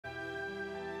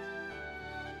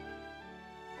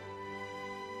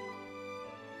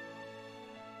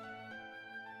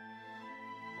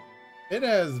It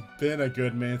has been a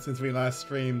good minute since we last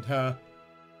streamed, huh?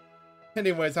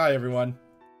 Anyways, hi everyone.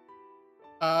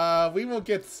 We will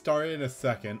get started in a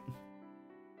second.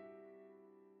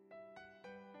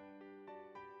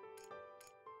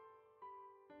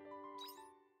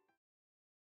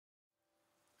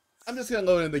 I'm just gonna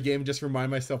load in the game and just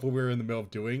remind myself what we were in the middle of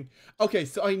doing. Okay,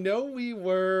 so I know we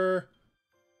were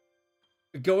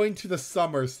going to the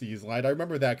summer season. I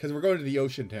remember that because we're going to the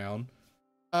ocean town.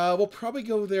 We'll probably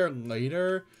go there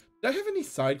later. Do I have any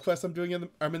side quests I'm doing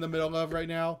I'm in the middle of right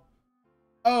now?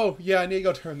 Oh, yeah, I need to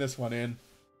go turn this one in.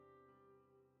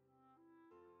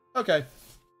 Okay.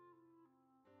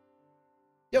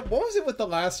 Yeah, what was it with the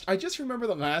last... I just remember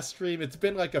the last stream. It's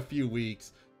been like a few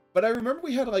weeks. But I remember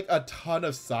we had like a ton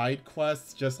of side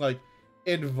quests just like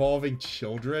involving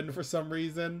children for some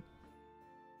reason.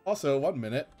 Also, 1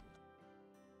 minute.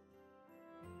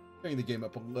 Turning the game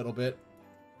up a little bit.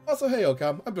 Also, hey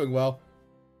Okam, I'm doing well.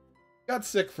 Got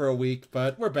sick for a week,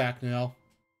 but we're back now.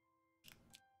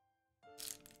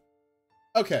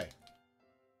 Okay.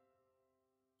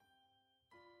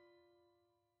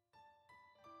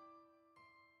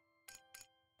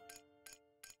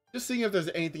 Just seeing if there's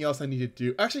anything else I need to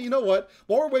do. Actually, you know what?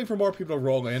 While we're waiting for more people to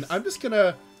roll in, I'm just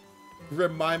gonna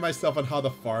remind myself on how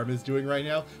the farm is doing right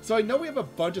now. So I know we have a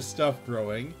bunch of stuff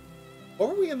growing. What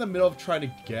were we in the middle of trying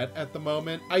to get at the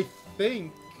moment? I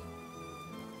think...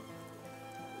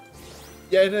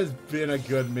 Yeah, it has been a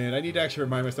good minute. I need to actually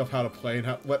remind myself how to play and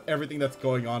what everything that's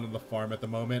going on in the farm at the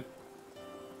moment.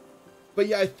 But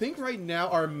yeah, I think right now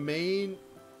our main...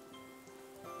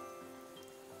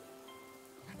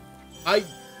 I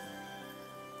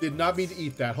did not mean to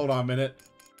eat that. Hold on a minute.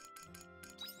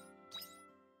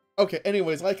 Okay,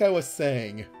 anyways, like I was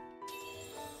saying...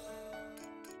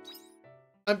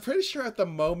 I'm pretty sure at the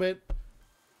moment,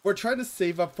 we're trying to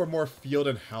save up for more field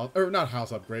and house... Or not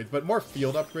house upgrades, but more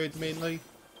field upgrades mainly.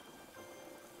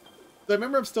 So I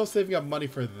remember I'm still saving up money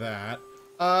for that.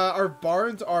 Our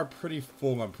barns are pretty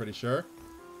full, I'm pretty sure.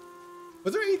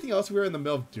 Was there anything else we were in the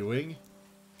middle of doing?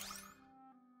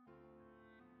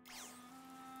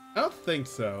 I don't think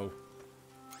so.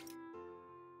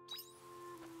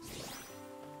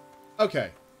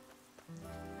 Okay.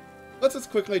 Let's just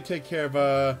quickly take care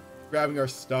of grabbing our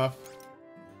stuff.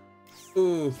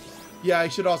 Ooh. Yeah, I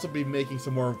should also be making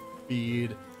some more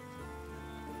feed.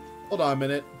 Hold on a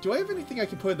minute. Do I have anything I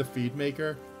can put in the feed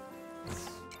maker?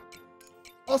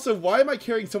 Also, why am I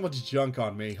carrying so much junk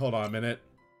on me? Hold on a minute.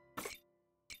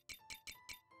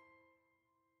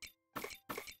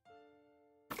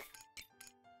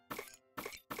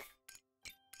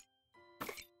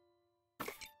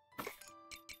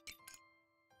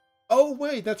 Oh,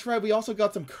 wait, that's right. We also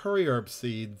got some curry herb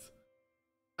seeds.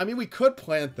 I mean, we could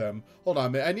plant them. Hold on a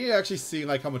minute. I need to actually see,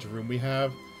 like, how much room we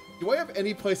have. Do I have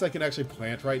any place I can actually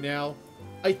plant right now?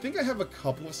 I think I have a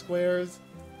couple of squares.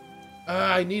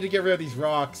 I need to get rid of these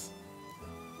rocks.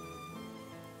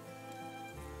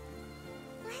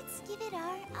 Let's give it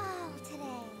our all today.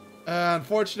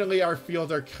 Unfortunately, our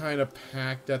fields are kind of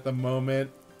packed at the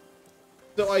moment.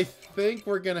 So I think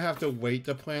we're going to have to wait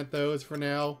to plant those for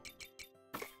now.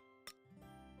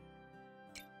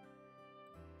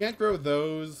 Can't grow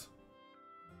those.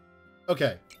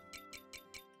 Okay.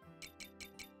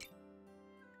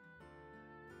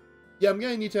 Yeah, I'm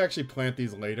gonna need to actually plant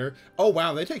these later. Oh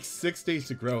wow, they take 6 days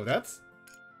to grow. That's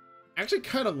actually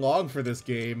kind of long for this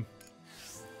game.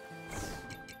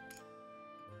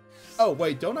 Oh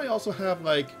wait, don't I also have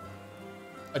like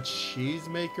a cheese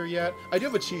maker yet? I do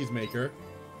have a cheese maker.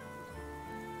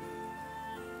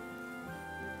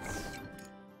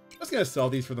 I'm just gonna sell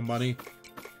these for the money.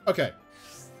 Okay.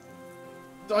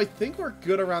 So I think we're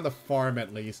good around the farm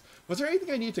at least. Was there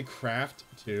anything I need to craft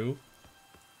too?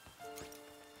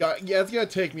 Yeah, it's gonna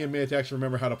take me a minute to actually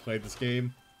remember how to play this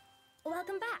game.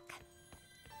 Welcome back.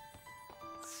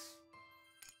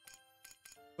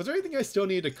 Was there anything I still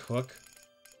need to cook?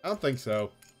 I don't think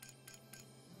so.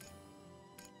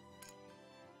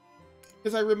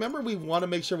 Because I remember we want to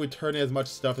make sure we turn in as much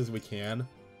stuff as we can.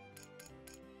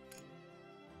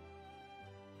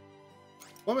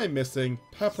 What am I missing?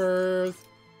 Peppers.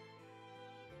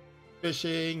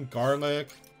 Fishing,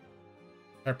 garlic,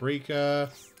 paprika.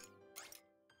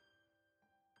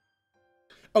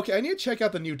 Okay, I need to check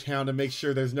out the new town to make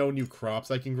sure there's no new crops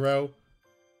I can grow.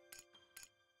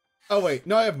 Oh wait,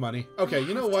 no, I have money. Okay,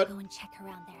 you know what? Go and check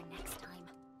around there next time.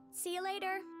 See you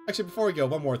later. Actually, before we go,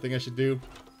 one more thing I should do.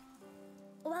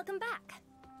 Welcome back.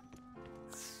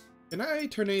 Can I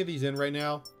turn any of these in right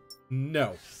now?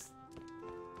 No.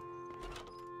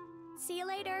 See you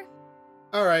later.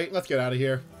 Alright, let's get out of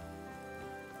here.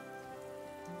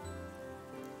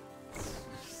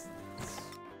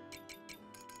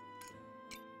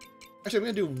 Actually,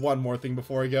 I'm gonna do one more thing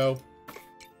before I go.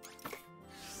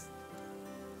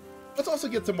 Let's also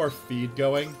get some more feed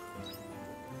going.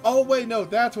 Oh, wait, no,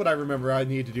 that's what I remember I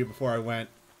need to do before I went.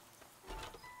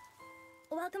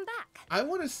 Welcome back. I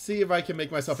want to see if I can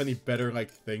make myself any better,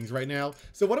 like, things right now.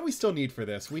 So what do we still need for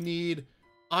this? We need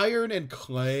iron and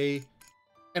clay.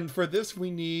 And for this,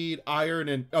 we need iron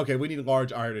and... Okay, we need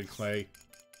large iron and clay.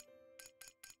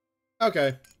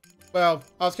 Okay. Well,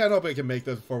 I was kind of hoping I could make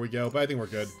this before we go, but I think we're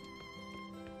good.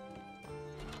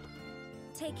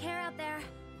 Take care out there.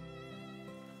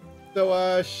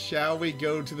 So, shall we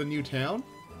go to the new town?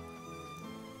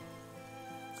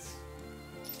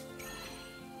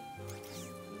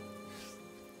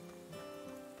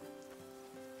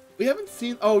 We haven't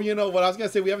seen... Oh, you know what? I was going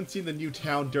to say we haven't seen the new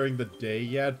town during the day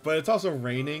yet, but it's also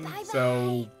raining,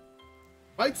 so...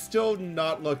 Might still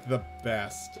not look the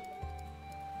best.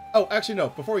 Oh, actually, no.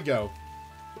 Before we go,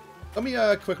 let me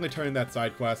quickly turn in that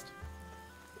side quest.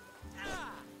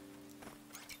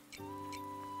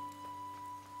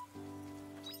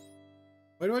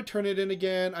 Where do I turn it in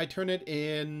again? I turn it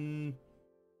in...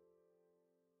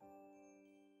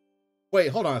 Wait,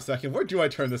 hold on a second. Where do I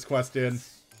turn this quest in?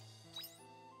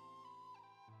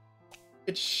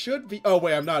 It should be... Oh,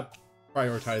 wait, I'm not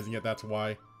prioritizing it. That's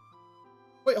why.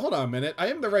 Wait, hold on a minute. I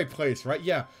am in the right place, right?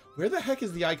 Yeah. Where the heck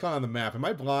is the icon on the map? Am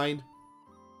I blind?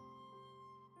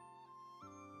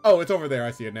 Oh, it's over there. I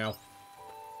see it now.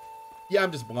 Yeah,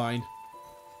 I'm just blind.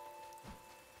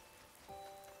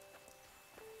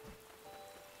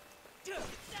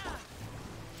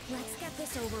 Let's get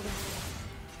this over with.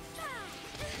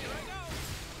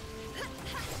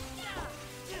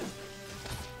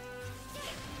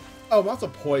 Oh, I'm also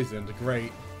poisoned.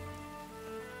 Great.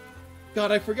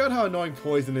 God, I forgot how annoying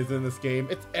poison is in this game.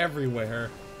 It's everywhere.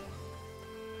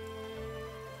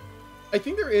 I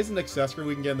think there is an accessory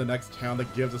we can get in the next town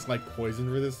that gives us, like, poison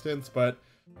resistance, but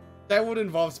that would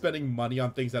involve spending money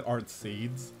on things that aren't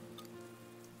seeds.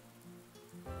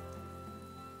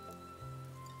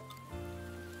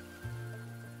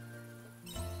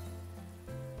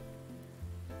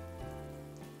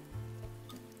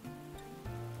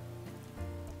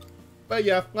 But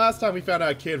yeah, last time we found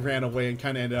out a kid ran away and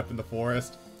kind of ended up in the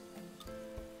forest.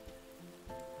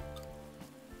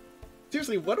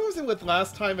 Seriously, what was it with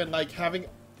last time and, like, having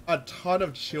a ton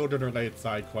of children-related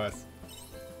side quests?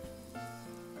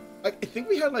 I think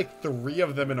we had, like, 3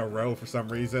 of them in a row for some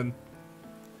reason.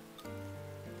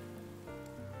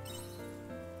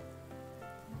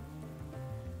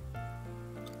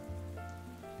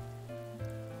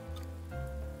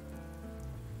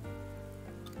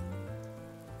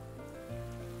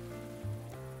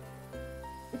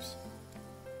 Oops.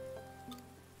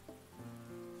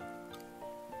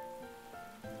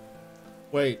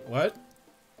 Wait, what?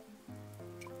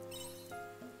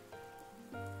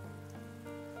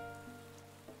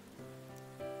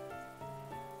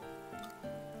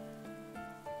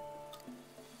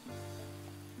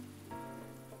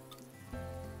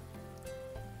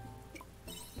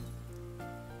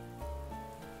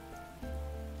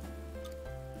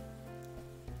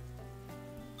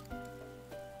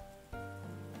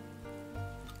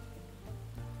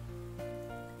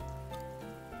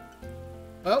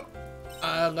 Well,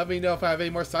 let me know if I have any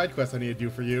more side quests I need to do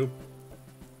for you.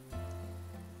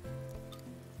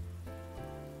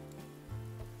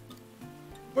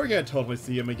 We're gonna totally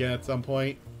see him again at some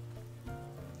point.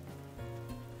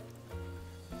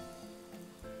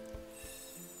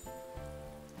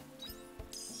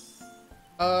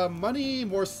 Money,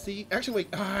 more seed. Actually,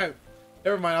 wait.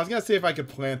 Never mind. I was gonna say if I could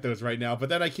plant those right now, but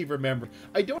then I keep remembering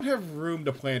I don't have room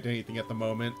to plant anything at the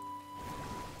moment.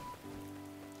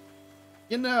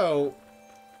 You know,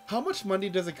 how much money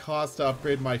does it cost to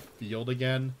upgrade my field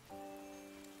again?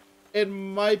 It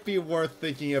might be worth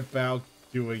thinking about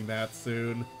doing that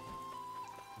soon.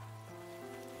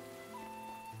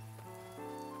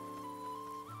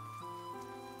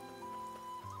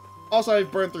 Also,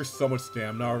 I've burned through so much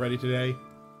stamina already today.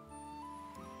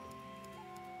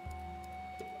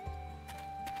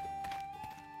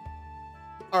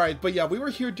 Alright, but yeah, we were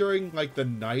here during, like, the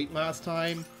night last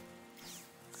time.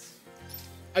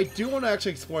 I do want to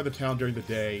actually explore the town during the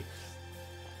day.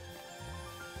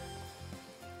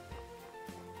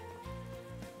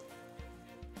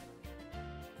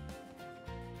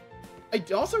 I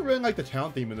also really like the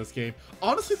town theme in this game.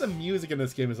 Honestly, the music in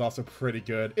this game is also pretty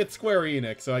good. It's Square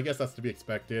Enix, so I guess that's to be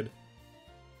expected.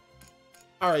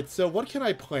 Alright, so what can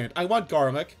I plant? I want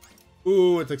garlic.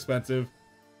 Ooh, it's expensive.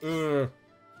 Ugh.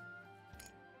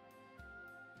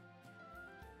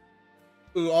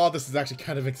 Ooh, all this is actually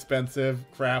kind of expensive.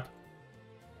 Crap.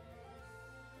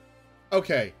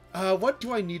 Okay, what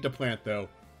do I need to plant, though?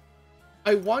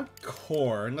 I want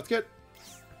corn. Let's get...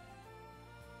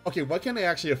 Okay, what can I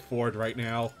actually afford right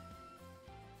now?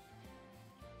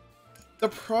 The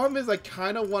problem is I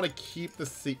kind of want to keep the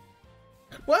seed...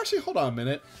 Well, actually, hold on a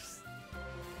minute.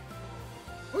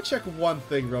 Let me check one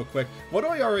thing real quick. What do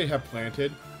I already have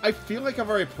planted? I feel like I've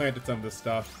already planted some of this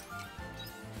stuff.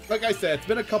 Like I said, it's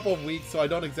been a couple of weeks, so I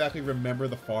don't exactly remember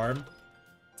the farm.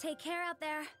 Take care out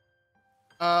there.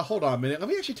 Hold on a minute. Let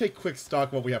me actually take quick stock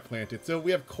of what we have planted. So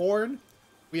we have corn,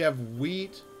 we have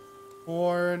wheat,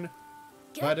 corn,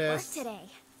 Good lettuce, work today.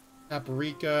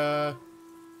 paprika,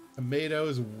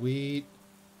 tomatoes, wheat,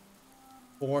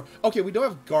 corn. Okay, we don't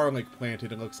have garlic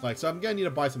planted, it looks like, so I'm gonna need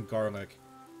to buy some garlic.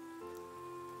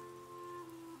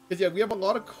 Because, yeah, we have a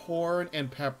lot of corn and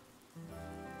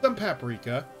some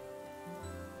paprika.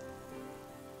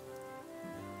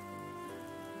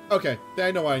 Okay, then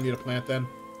I know what I need to plant then.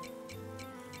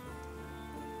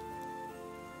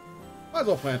 Might as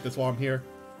well plant this while I'm here.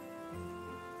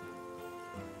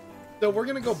 So we're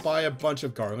gonna go buy a bunch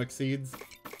of garlic seeds.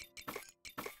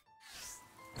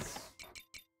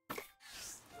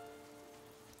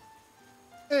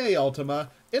 Hey, Ultima.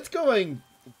 It's going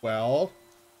well.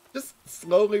 Just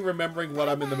slowly remembering what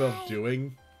I'm in the middle of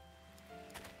doing.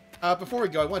 Before we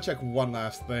go, I want to check one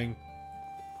last thing.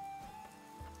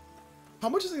 How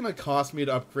much is it going to cost me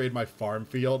to upgrade my farm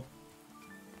field?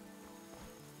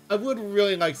 I would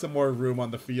really like some more room on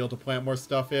the field to plant more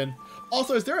stuff in.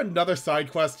 Also, is there another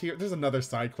side quest here? There's another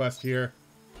side quest here.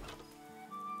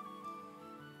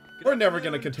 We're never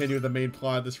going to continue the main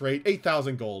plot at this rate.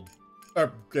 8,000 gold.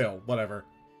 Or, whatever.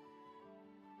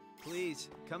 Please,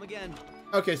 come again.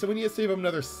 Okay, so we need to save him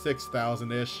another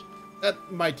 6,000-ish.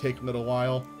 That might take a little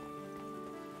while.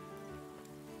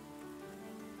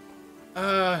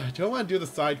 Do I want to do the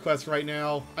side quest right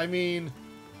now? I mean,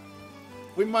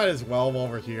 we might as well while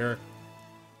we're here.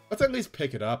 Let's at least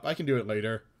pick it up. I can do it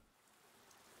later.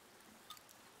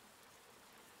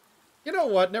 You know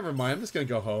what? Never mind. I'm just gonna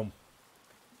go home.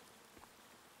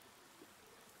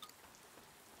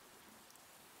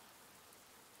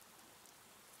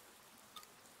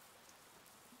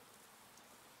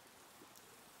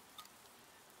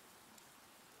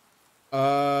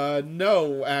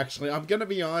 No, actually. I'm gonna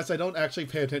be honest, I don't actually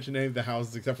pay attention to any of the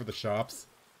houses except for the shops.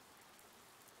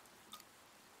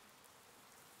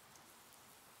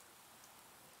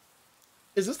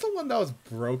 Is this the one that was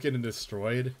broken and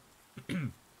destroyed?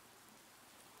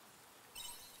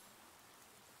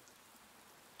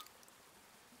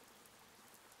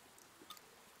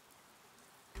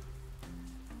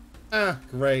 Ah,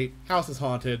 great. House is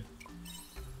haunted.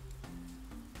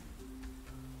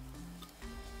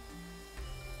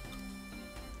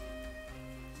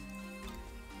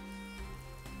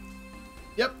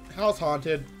 Yep, house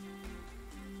haunted.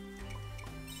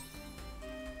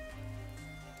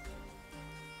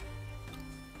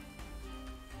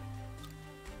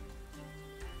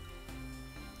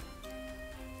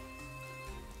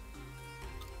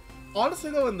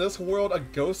 Honestly though, in this world, a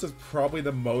ghost is probably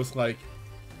the most, like,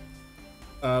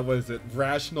 what is it,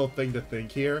 rational thing to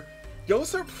think here.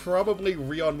 Ghosts are probably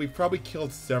real, and we've probably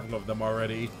killed several of them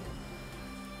already.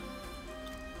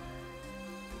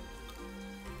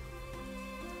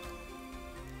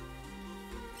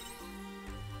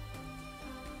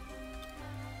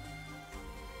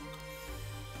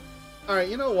 Alright,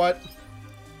 you know what?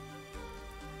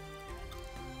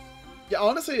 Yeah,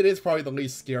 honestly, it is probably the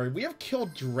least scary. We have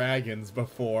killed dragons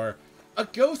before. A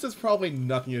ghost is probably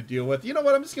nothing to deal with. You know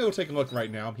what? I'm just gonna go take a look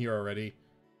right now. I'm here already.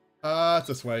 It's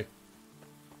this way.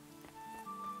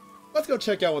 Let's go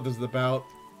check out what this is about.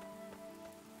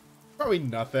 Probably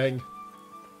nothing.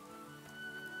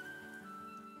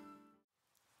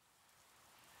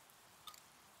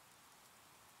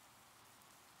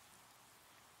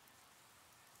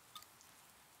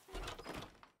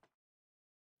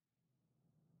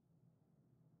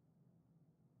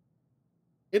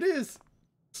 It is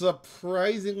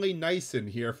surprisingly nice in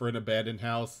here for an abandoned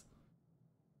house.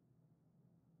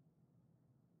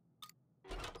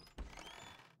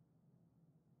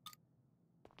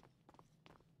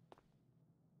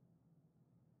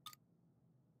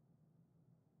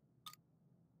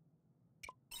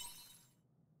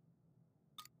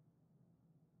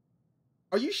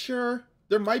 Are you sure?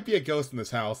 There might be a ghost in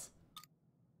this house.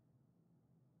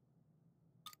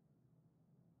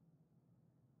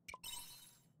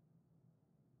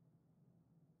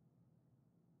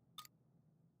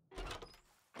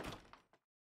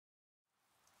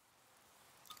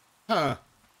 Huh.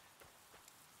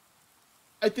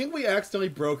 I think we accidentally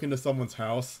broke into someone's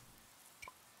house.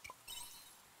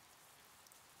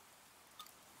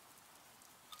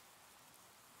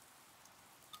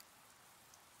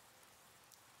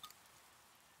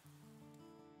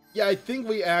 Yeah, I think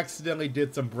we accidentally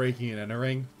did some breaking and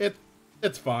entering.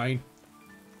 It's fine.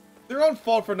 Their own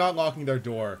fault for not locking their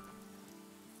door.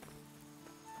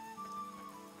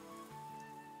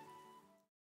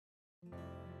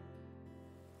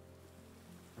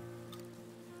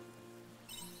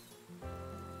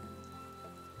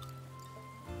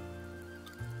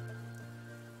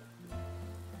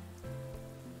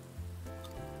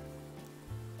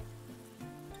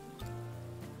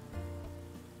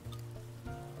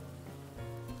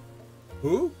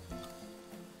 Who?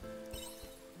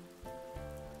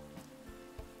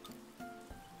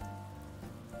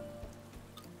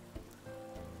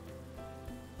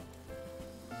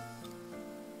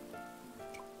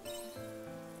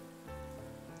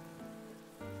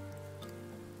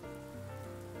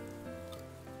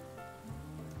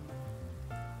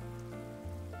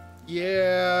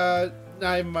 Yeah,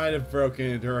 I might have broken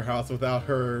into her house without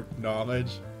her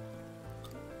knowledge.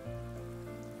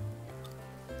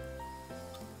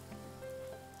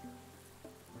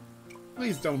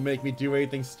 Please don't make me do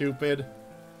anything stupid.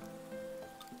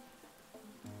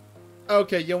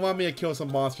 Okay, you want me to kill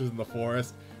some monsters in the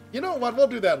forest? You know what, we'll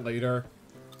do that later.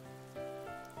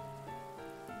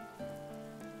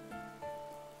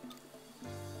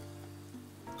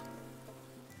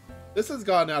 This has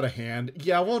gotten out of hand.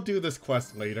 Yeah, we'll do this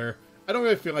quest later. I don't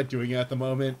really feel like doing it at the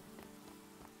moment.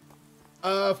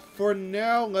 For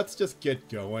now, let's just get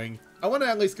going. I want to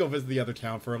at least go visit the other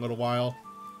town for a little while.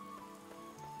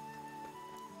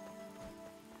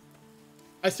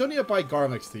 I still need to buy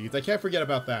garlic seeds. I can't forget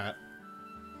about that.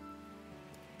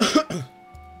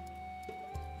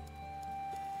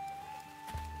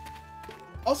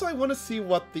 Also, I want to see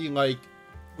what the, like,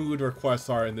 food requests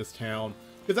are in this town.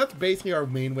 Because that's basically our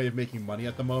main way of making money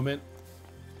at the moment.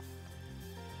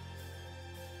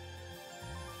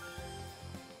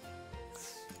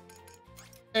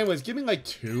 Anyways, give me like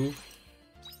 2.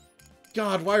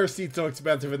 God, why are seeds so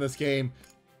expensive in this game?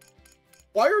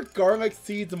 Why are garlic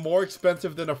seeds more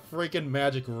expensive than a freaking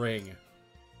magic ring?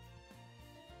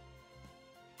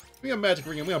 Give me a magic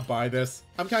ring, I'm gonna buy this.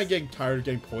 I'm kind of getting tired of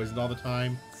getting poisoned all the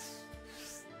time.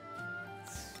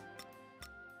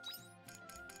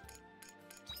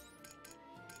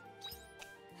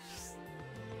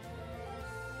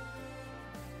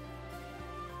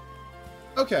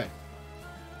 Okay.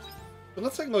 So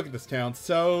let's take a look at this town.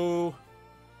 So,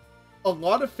 a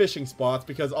lot of fishing spots,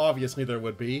 because obviously there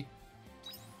would be.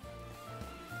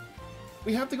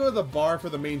 We have to go to the bar for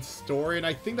the main story, and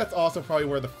I think that's also probably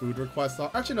where the food requests are.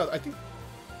 Actually, no, I think...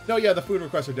 No, yeah, the food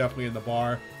requests are definitely in the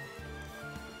bar.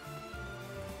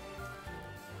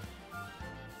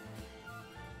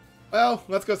 Well,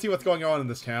 let's go see what's going on in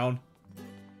this town.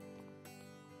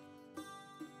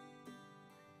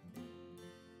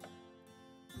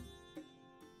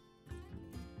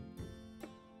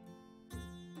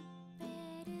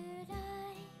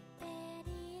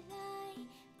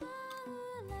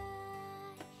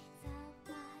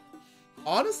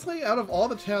 Honestly, out of all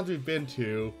the towns we've been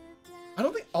to, I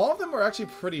don't think all of them are actually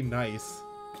pretty nice.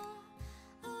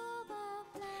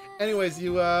 Anyways,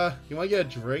 you want to get a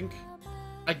drink?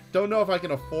 I don't know if I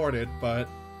can afford it, but...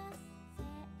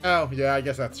 Oh, yeah, I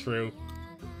guess that's true.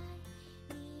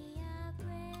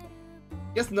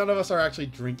 Guess none of us are actually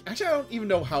drinking. Actually, I don't even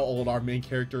know how old our main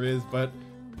character is, but...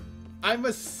 I'm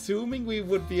assuming we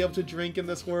would be able to drink in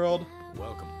this world.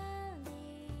 Welcome.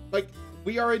 Like...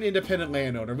 We are an independent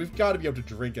landowner. We've got to be able to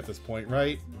drink at this point,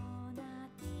 right?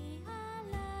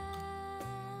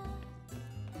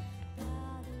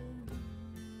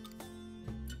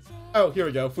 Oh, here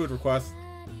we go. Food request.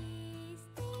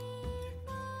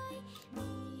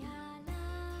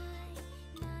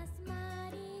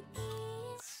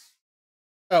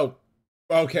 Oh.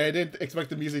 Okay, I didn't expect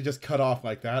the music to just cut off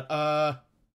like that.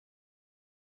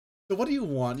 So what do you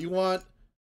want? You want...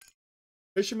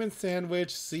 Fisherman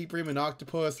sandwich, sea bream and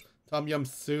octopus, tom yum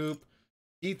soup,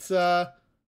 pizza,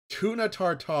 tuna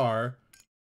tartare.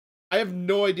 I have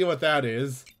no idea what that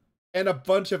is. And a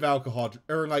bunch of alcohol,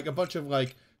 or like a bunch of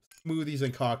like smoothies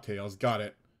and cocktails. Got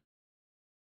it.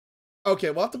 Okay,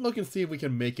 we'll have to look and see if we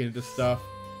can make it into stuff.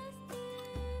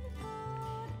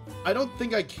 I don't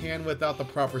think I can without the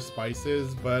proper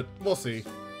spices, but we'll see.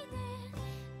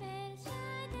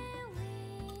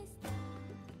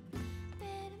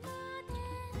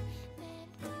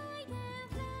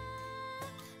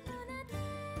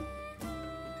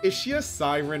 Is she a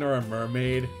siren or a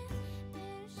mermaid?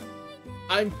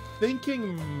 I'm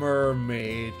thinking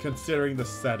mermaid, considering the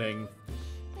setting.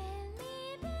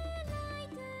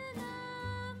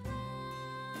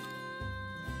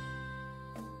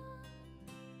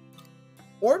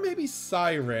 Or maybe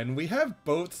siren. We have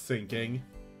boats sinking.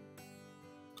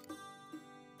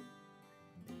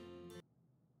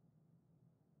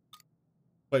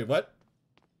 Wait, what?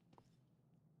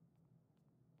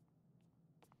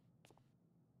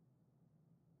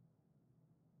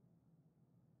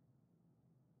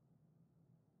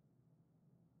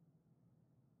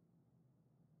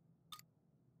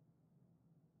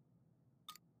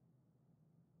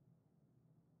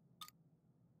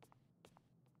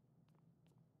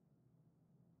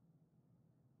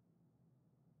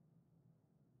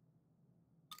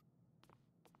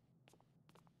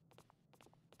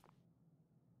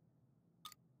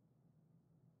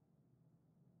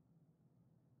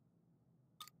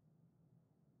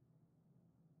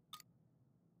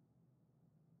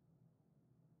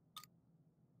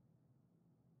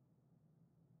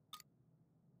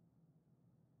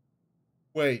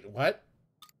 Wait, what?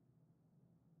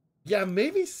 Yeah,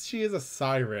 maybe she is a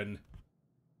siren.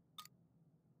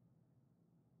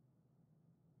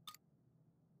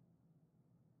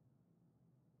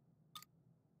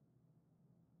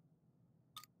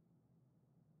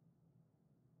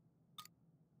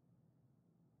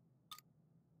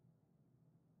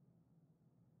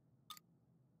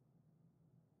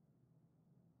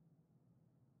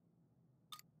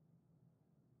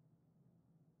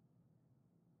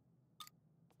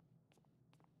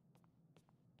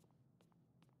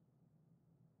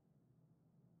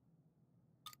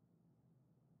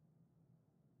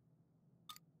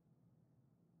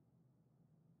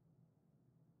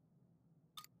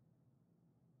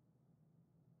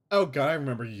 Oh god, I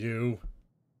remember you.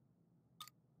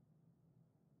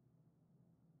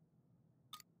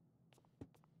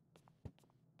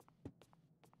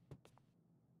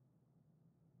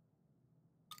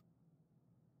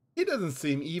 He doesn't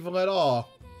seem evil at all.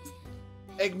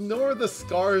 Ignore the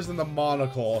scars and the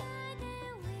monocle.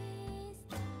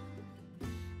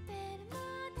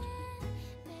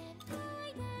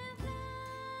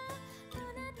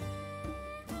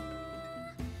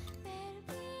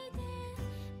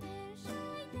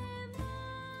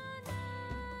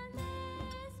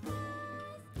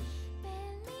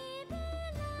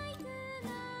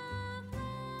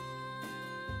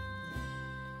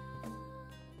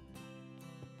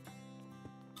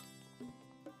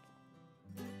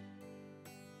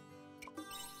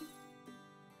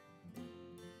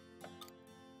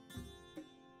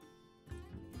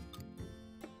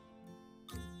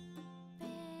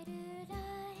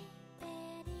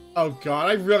 Oh god,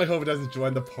 I really hope it doesn't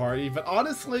join the party, but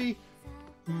honestly,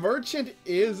 Merchant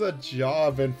is a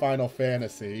job in Final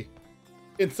Fantasy.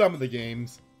 In some of the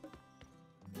games.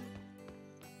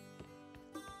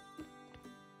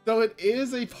 So it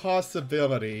is a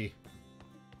possibility.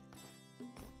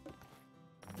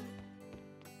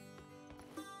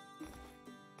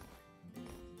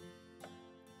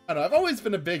 I don't know, I've always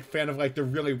been a big fan of like the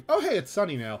really... Oh hey, it's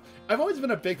sunny now. I've always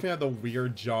been a big fan of the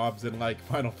weird jobs in like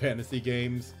Final Fantasy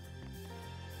games.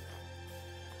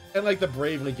 And like the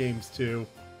Bravely games too.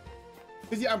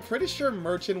 Because yeah, I'm pretty sure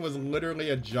Merchant was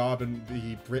literally a job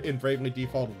in Bravely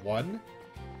Default 1.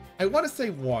 I want to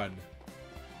say 1.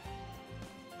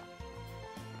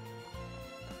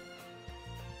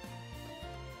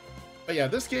 But yeah,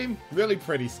 this game, really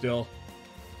pretty still.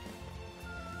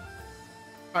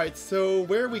 Alright, so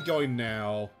where are we going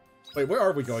now? Wait, where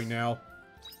are we going now?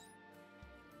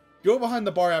 Go behind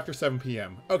the bar after 7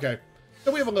 p.m. Okay,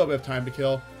 so we have a little bit of time to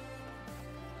kill.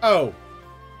 Oh.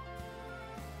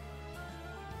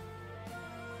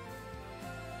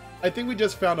 I think we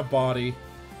just found a body.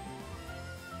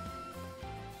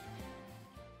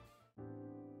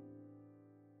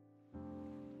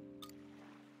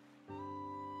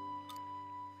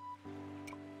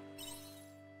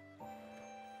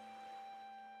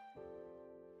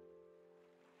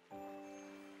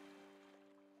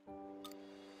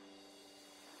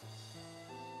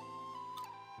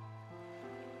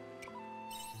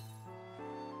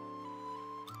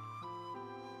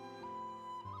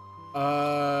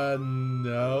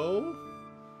 No?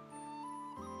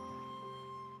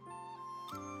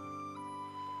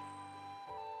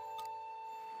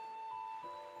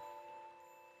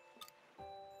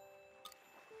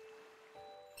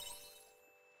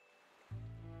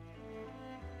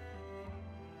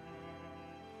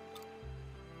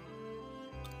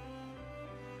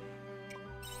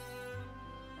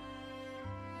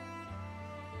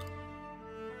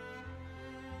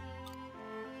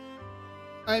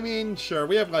 I mean, sure,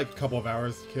 we have like a couple of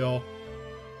hours to kill.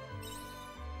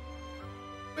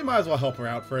 We might as well help her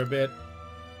out for a bit.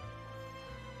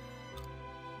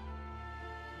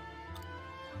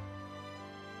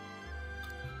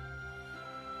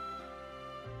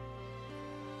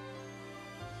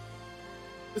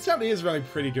 This town is really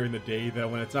pretty during the day, though,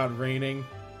 when it's not raining.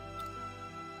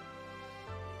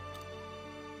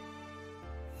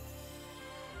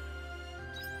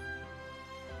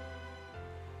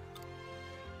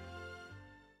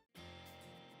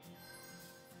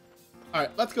 Alright,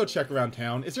 let's go check around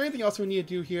town. Is there anything else we need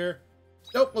to do here?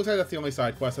 Nope, looks like that's the only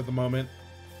side quest at the moment.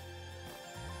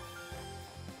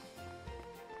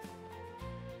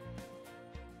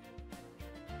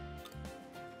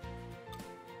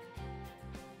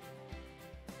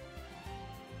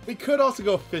 We could also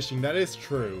go fishing, that is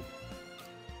true.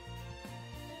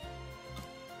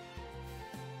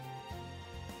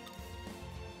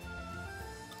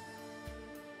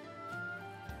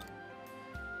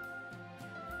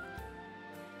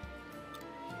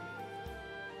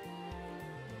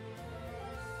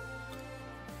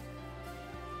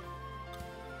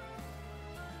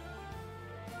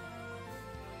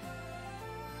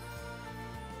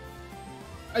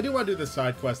 I do want to do the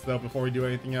side quest though before we do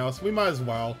anything else. We might as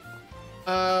well.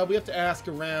 We have to ask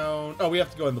around. Oh, we have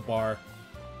to go in the bar.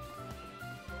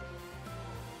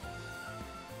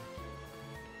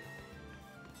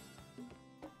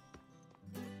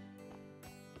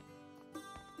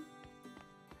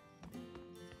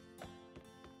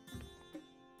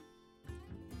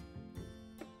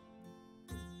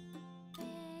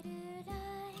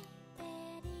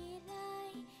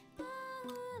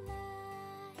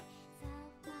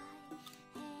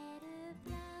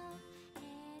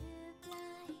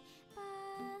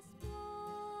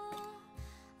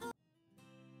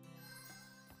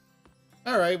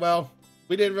 Alright, well,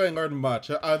 we didn't really learn much,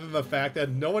 other than the fact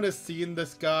that no one has seen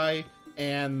this guy,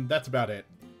 and that's about it.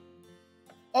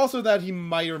 Also that he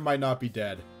might or might not be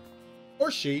dead.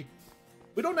 Or she.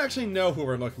 We don't actually know who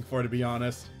we're looking for, to be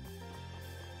honest.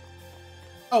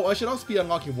 Oh, I should also be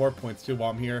unlocking warp points too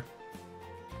while I'm here.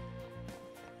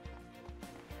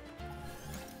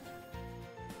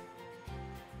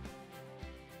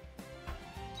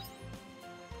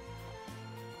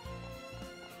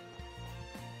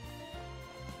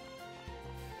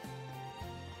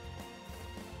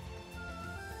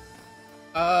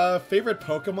 Favorite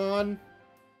Pokemon?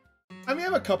 I mean, I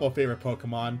have a couple of favorite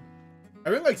Pokemon. I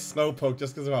really like Slowpoke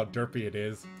just because of how derpy it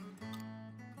is.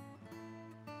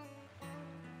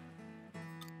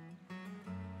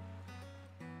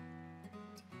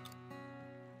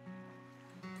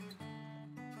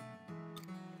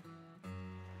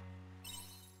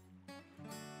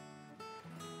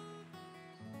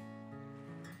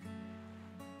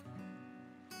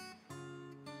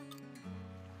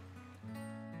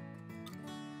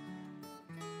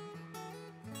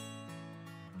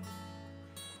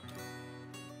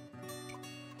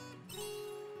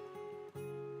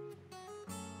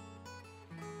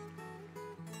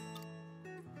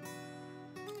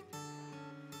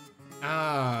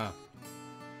 Ah.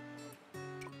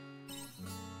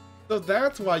 So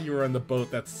that's why you were in the boat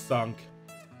that sunk.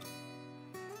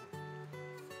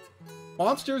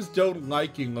 Monsters don't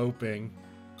like eloping.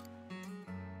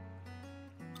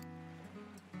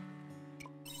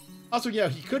 Also, yeah,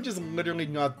 he could just literally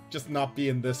not be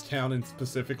in this town and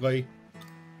specifically.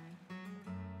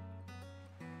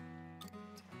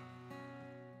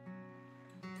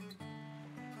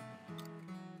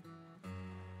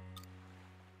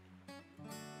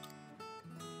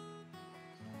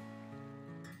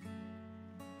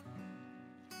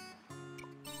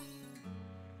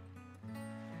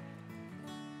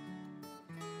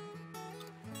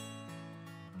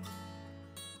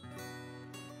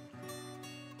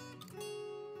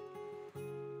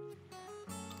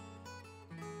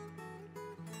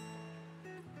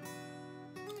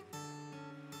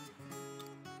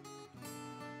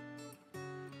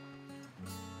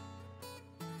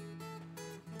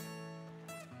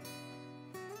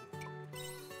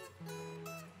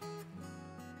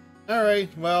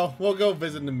 Alright, well, we'll go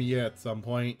visit Namiya at some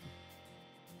point.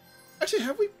 Actually,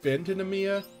 have we been to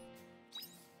Namiya?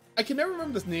 I can never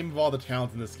remember the name of all the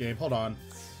towns in this game. Hold on.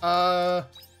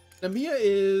 Namiya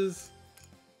is...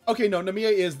 Okay, no,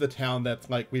 Namiya is the town that's,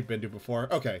 like, we've been to before.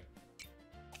 Okay.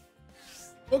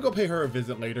 We'll go pay her a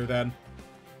visit later, then.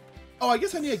 Oh, I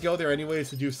guess I need to go there anyways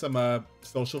to do some,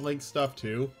 social link stuff,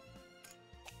 too.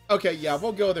 Okay, yeah,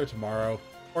 we'll go there tomorrow.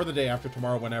 Or the day after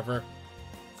tomorrow, whenever.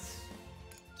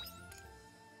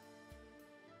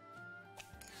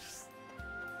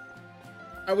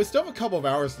 We still have a couple of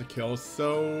hours to kill,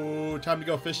 so time to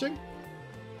go fishing?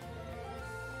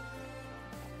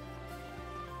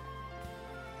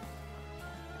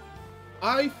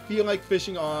 I feel like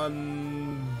fishing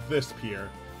on this pier.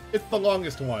 It's the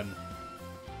longest one.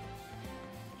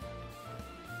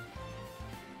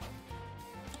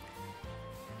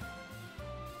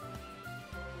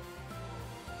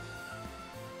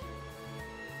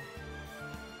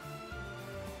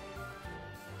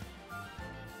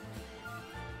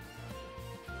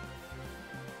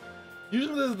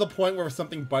 Usually this is the point where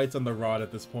something bites on the rod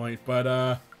at this point,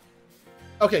 but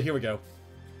Okay, here we go.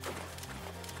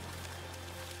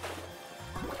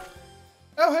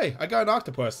 Oh, hey, I got an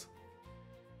octopus.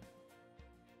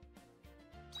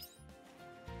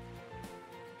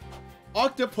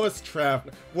 Octopus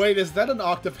Traveler. Wait, is that an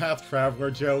Octopath Traveler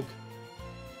joke?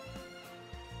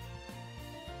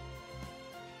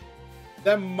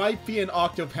 That might be an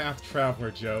Octopath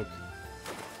Traveler joke.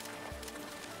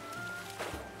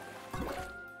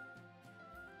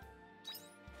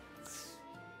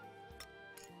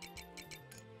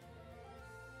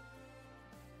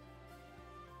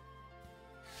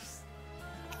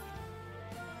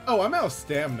 Oh, I'm out of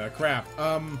stamina. Crap.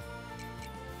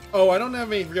 Oh, I don't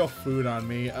have any real food on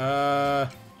me. Oh,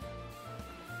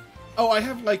 I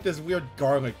have, like, this weird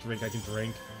garlic drink I can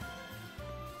drink.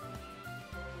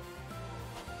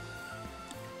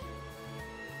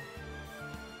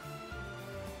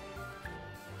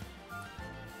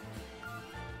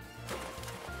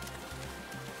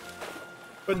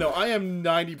 But no, I am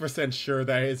 90% sure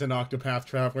that is an Octopath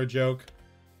Traveler joke.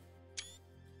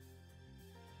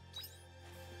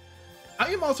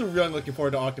 I am also really looking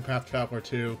forward to Octopath Traveler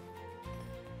 2.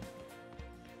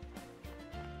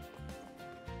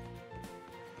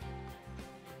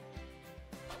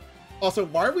 Also,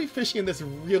 why are we fishing in this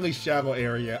really shallow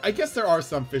area? I guess there are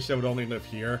some fish that would only live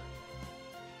here.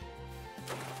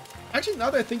 Actually,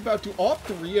 now that I think about it, do all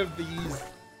three of these...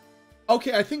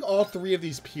 Okay, I think all three of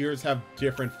these piers have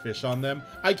different fish on them.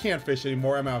 I can't fish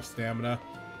anymore, I'm out of stamina.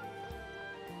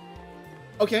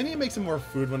 Okay, I need to make some more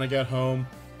food when I get home.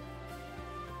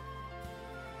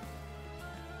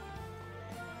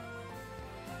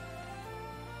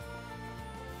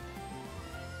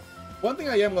 One thing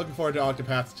I am looking forward to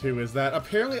Octopath 2 is that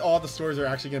apparently all the stories are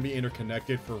actually going to be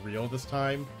interconnected for real this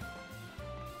time.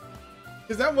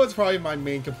 Because that was probably my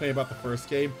main complaint about the first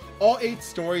game. All 8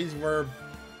 stories were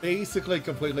basically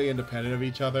completely independent of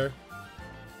each other.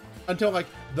 Until, like,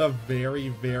 the very,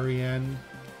 very end.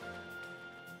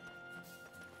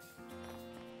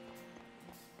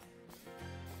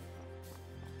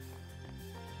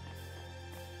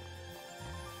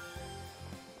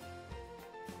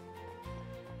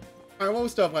 I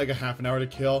almost have like a half an hour to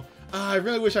kill. I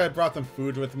really wish I had brought some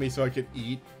food with me so I could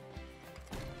eat.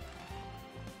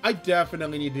 I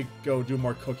definitely need to go do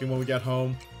more cooking when we get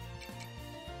home.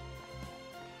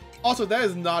 Also, that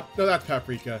is not... No, that's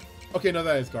paprika. Okay, no,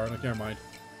 that is garlic. Never mind.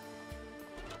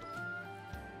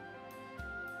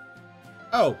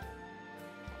 Oh.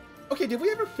 Okay, did we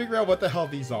ever figure out what the hell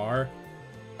these are?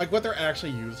 Like, what they're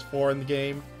actually used for in the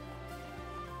game?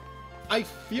 I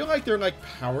feel like they're like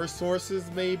power sources,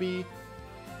 maybe.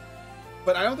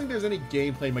 But I don't think there's any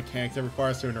gameplay mechanics that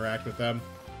require us to interact with them.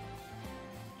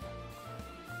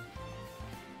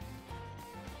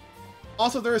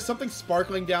 Also, there is something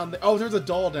sparkling down there. Oh, there's a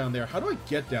doll down there. How do I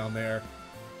get down there?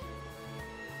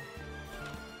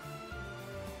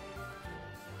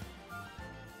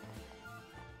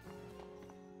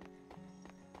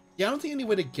 Yeah, I don't see any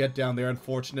way to get down there,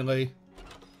 unfortunately.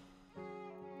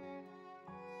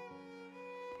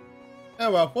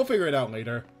 Oh well, we'll figure it out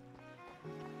later.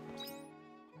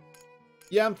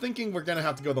 Yeah, I'm thinking we're gonna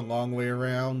have to go the long way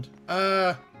around.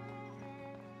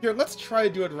 Here, let's try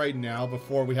to do it right now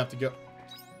before we have to go...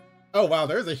 Oh wow,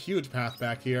 there's a huge path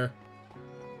back here.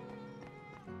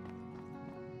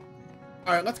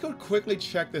 Alright, let's go quickly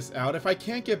check this out. If I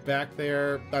can't get back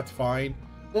there, that's fine.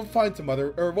 We'll find some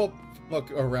other... Or we'll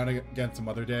look around again some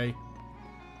other day.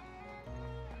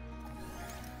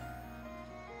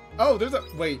 Oh, there's a...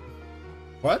 Wait.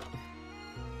 What?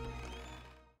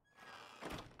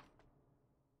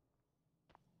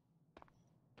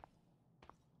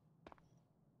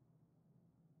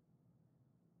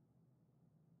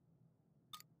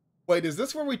 Wait, is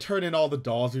this where we turn in all the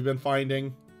dolls we've been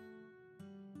finding?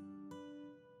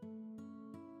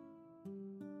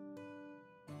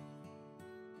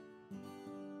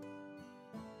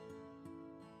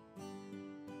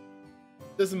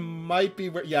 This might be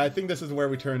where... Yeah, I think this is where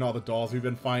we turn in all the dolls we've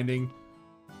been finding.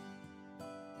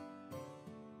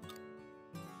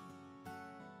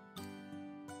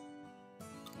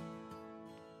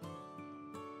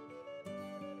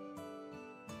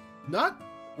 Not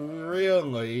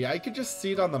really. I could just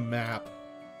see it on the map.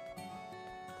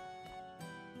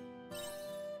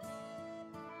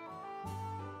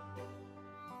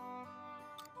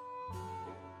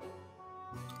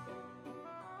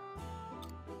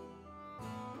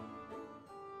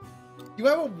 You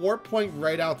have a warp point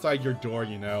right outside your door,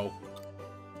 you know.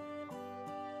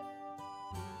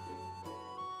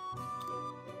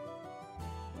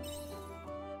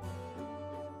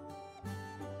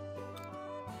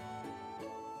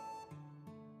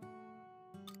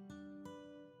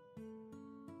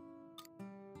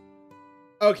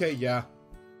 Okay, yeah.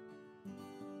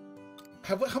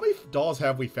 How many dolls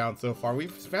have we found so far?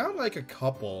 We've found like a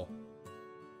couple.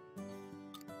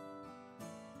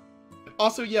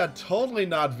 Also, yeah, totally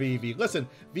not Vivi. Listen,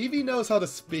 Vivi knows how to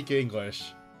speak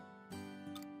English.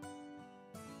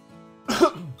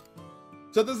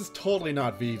 So this is totally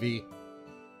not Vivi.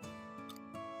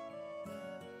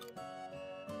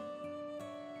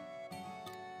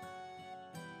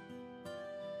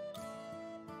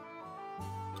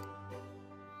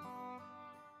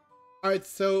 Alright,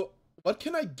 so what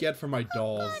can I get for my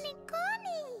dolls?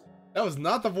 That was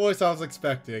not the voice I was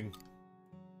expecting.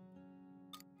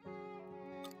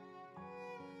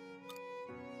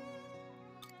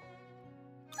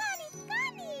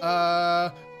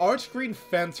 Arch green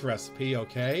fence recipe,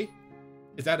 okay.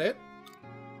 Is that it?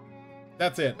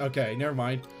 That's it, okay, never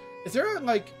mind. Is there a,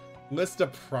 like, list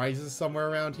of prizes somewhere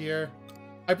around here?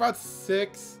 I brought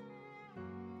 6.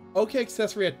 Okay,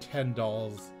 accessory at 10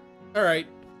 dolls. Alright.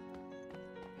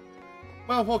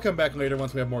 Well, we'll come back later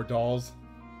once we have more dolls.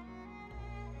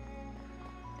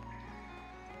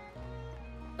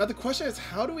 Now the question is,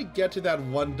 how do we get to that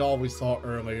one doll we saw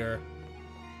earlier?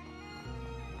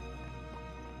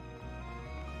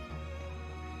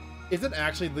 Is it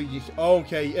actually the...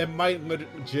 Okay, it might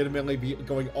legitimately be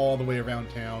going all the way around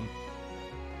town.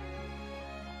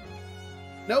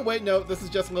 No, wait, no, this is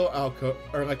just a little alcove,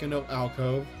 or like a little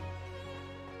alcove.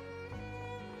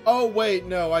 Oh, wait,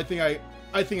 no, I think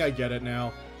I get it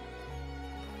now.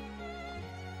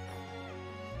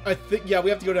 Yeah, we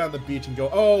have to go down to the beach and go,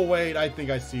 oh, wait, I think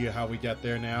I see how we get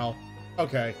there now.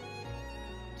 Okay.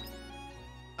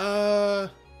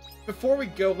 Before we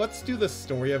go, let's do the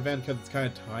story event because it's kind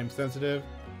of time sensitive.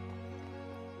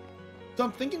 So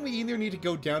I'm thinking we either need to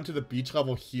go down to the beach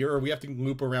level here or we have to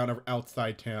loop around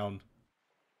outside town.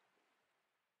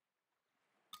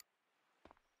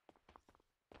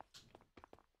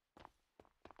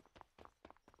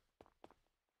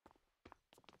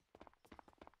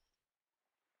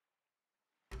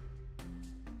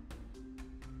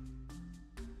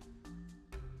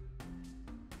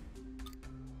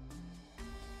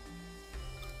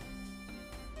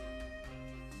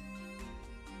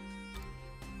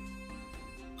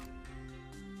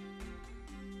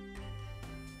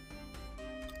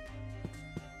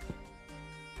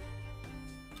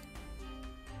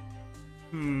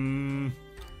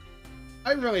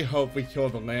 I really hope we kill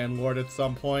the landlord at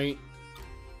some point.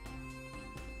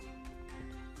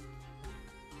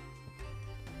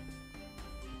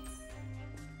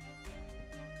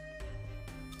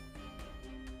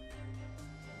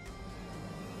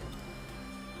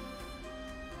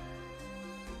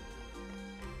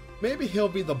 Maybe he'll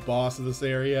be the boss of this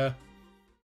area.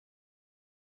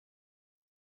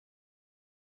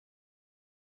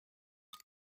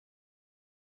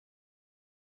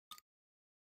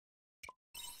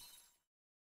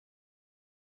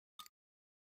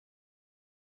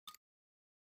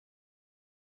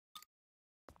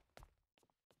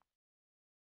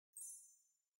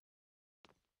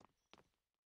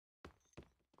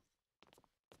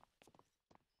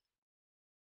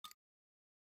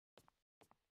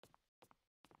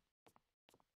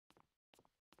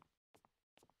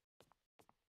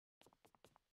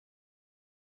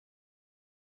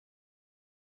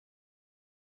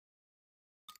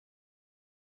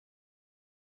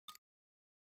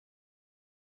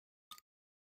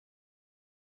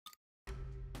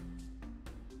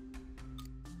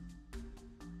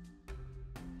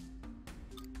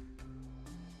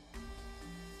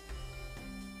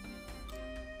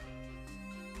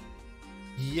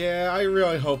 Yeah, I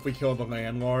really hope we kill the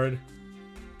landlord.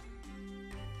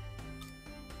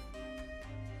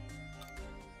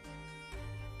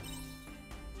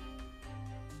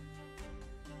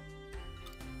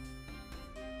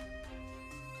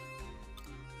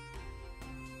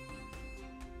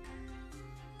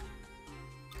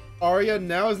 Arya,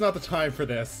 now is not the time for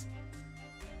this.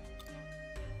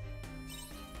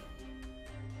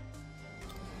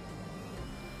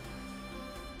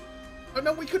 Oh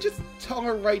no, we could just tell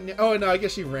her right now. Oh no, I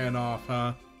guess she ran off,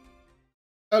 huh?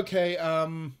 Okay,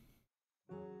 alright,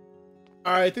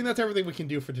 I think that's everything we can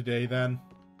do for today then.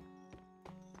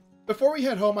 Before we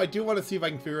head home, I do want to see if I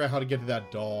can figure out how to get to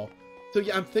that doll. So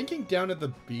yeah, I'm thinking down at the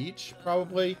beach,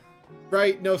 probably.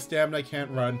 Right, no stamina, I can't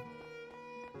run.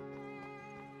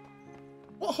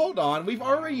 Well, hold on, we've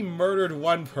already murdered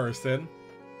one person.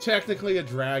 Technically a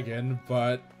dragon,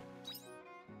 but...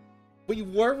 we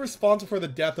were responsible for the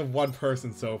death of one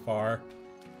person so far.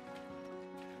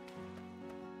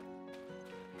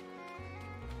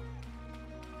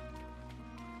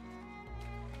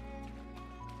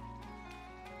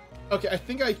 Okay, I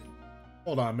think I...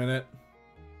 hold on a minute.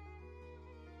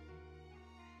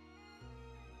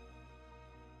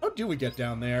 do we get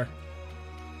down there?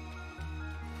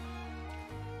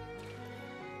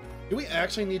 Do we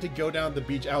actually need to go down the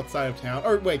beach outside of town?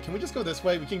 Or wait, can we just go this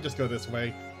way? We can just go this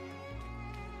way.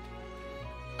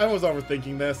 I was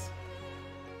overthinking this.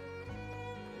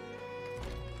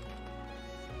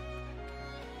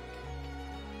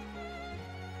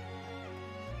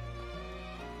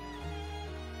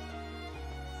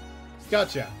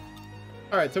 Gotcha.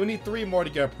 Alright, so we need 3 more to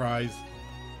get a prize.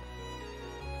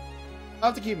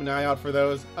 I'll have to keep an eye out for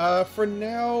those. For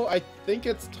now, I think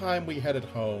it's time we headed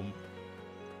home.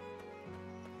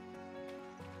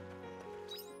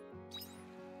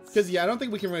 Because, yeah, I don't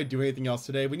think we can really do anything else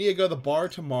today. We need to go to the bar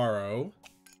tomorrow.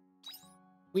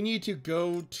 We need to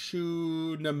go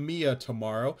to Namiya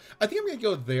tomorrow. I think I'm going to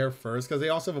go there first, because they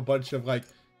also have a bunch of, like,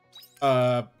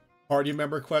 party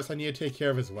member quests I need to take care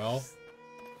of as well.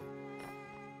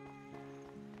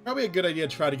 Probably a good idea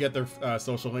to try to get their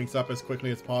social links up as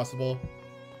quickly as possible.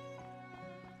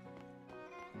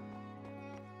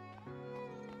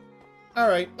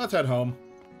 Alright, let's head home.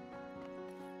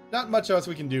 Not much else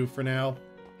we can do for now.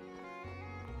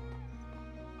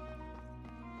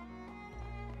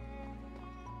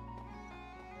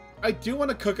 I do want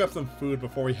to cook up some food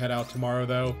before we head out tomorrow,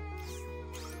 though.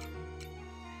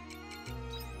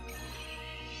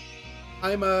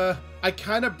 I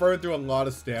kind of burned through a lot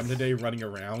of stamina today running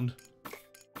around.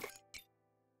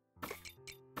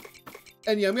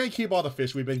 And yeah, I'm going to keep all the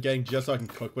fish we've been getting just so I can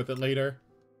cook with it later.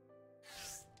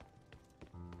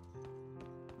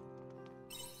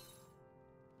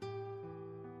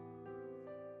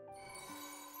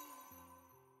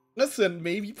 Listen,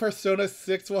 maybe Persona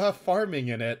 6 will have farming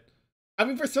in it. I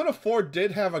mean, Persona 4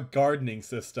 did have a gardening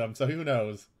system, so who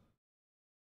knows?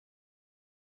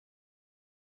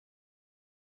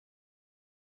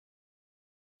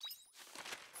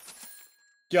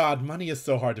 God, money is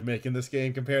so hard to make in this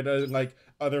game compared to, like,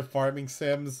 other farming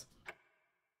sims.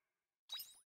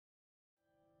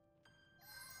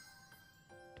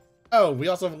 Oh, we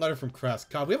also have a letter from Crest.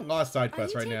 God, we have a lot of side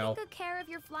quests right now. Are you taking good care of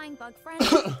your flying bug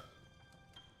friend?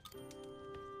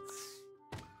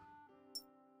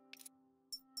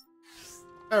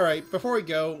 Alright, before we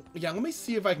go, yeah, let me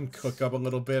see if I can cook up a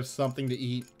little bit of something to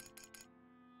eat.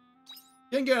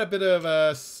 Gonna get a bit of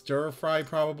a stir fry,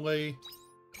 probably.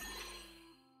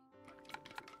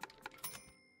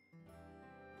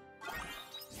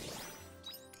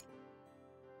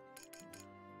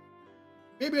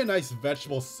 Maybe a nice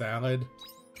vegetable salad.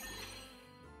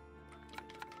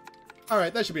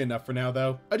 Alright, that should be enough for now,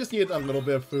 though. I just need a little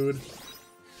bit of food.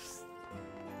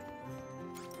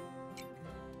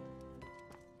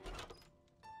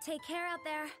 Take care out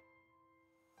there.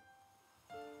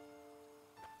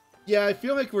 Yeah, I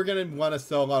feel like we're gonna want to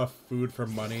sell a lot of food for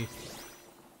money.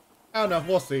 I don't know,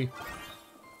 we'll see.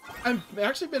 I've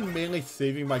actually been mainly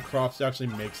saving my crops to actually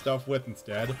make stuff with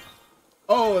instead.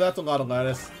 Oh, that's a lot of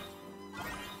lettuce.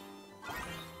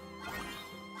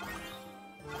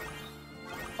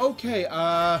 Okay,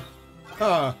 I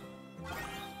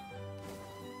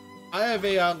have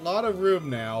a lot of room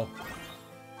now.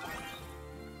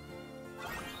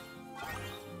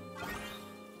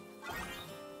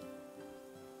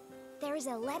 There is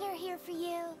a letter here for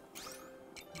you.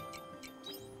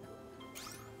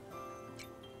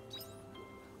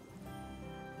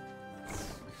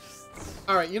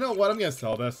 Alright, you know what? I'm gonna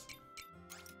sell this.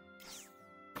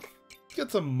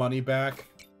 Get some money back.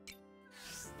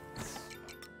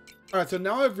 Alright, so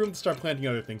now I have room to start planting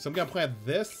other things. So I'm gonna plant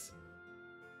this,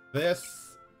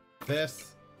 this,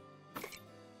 this,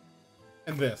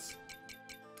 and this.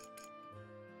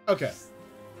 Okay.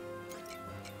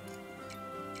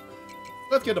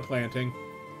 Let's get to planting.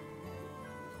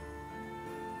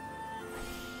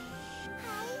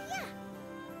 Hiya.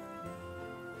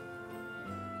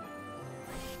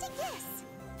 Take this.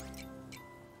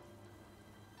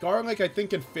 Garlic, I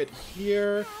think, can fit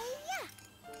here.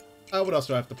 Hiya. What else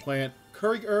do I have to plant?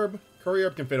 Curry herb. Curry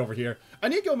herb can fit over here. I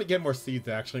need to go get more seeds,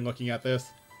 actually, looking at this.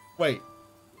 Wait.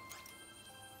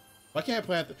 Why can't I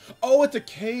plant Oh, it's a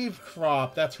cave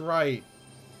crop. That's right.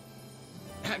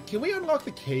 Can we unlock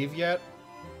the cave yet?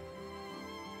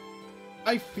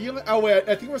 I feel... Oh, wait.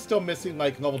 I think we're still missing,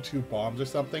 like, level 2 bombs or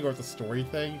something, or it's a story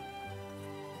thing.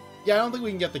 Yeah, I don't think we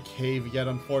can get the cave yet,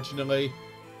 unfortunately.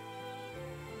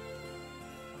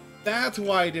 That's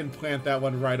why I didn't plant that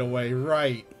one right away.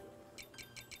 Right.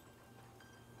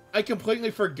 I completely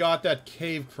forgot that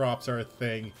cave crops are a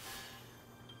thing.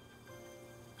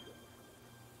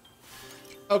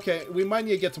 Okay, we might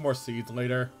need to get some more seeds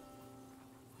later.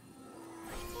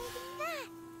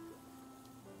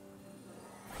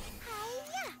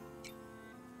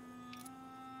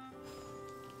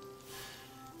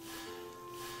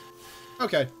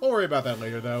 Okay, we'll worry about that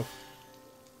later, though.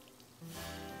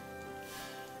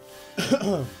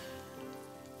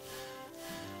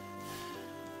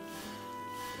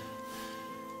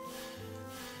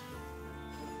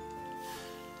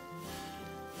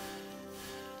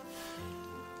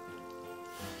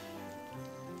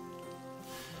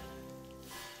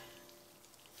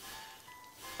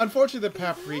 Unfortunately, the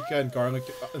paprika and garlic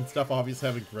and stuff obviously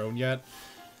haven't grown yet.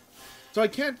 So I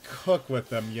can't cook with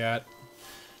them yet.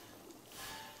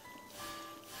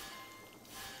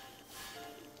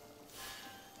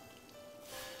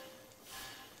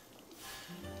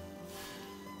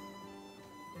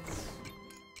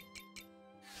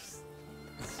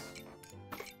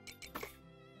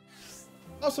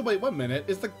 Also, wait, 1 minute.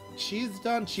 Is the cheese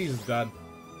done? Cheese is done.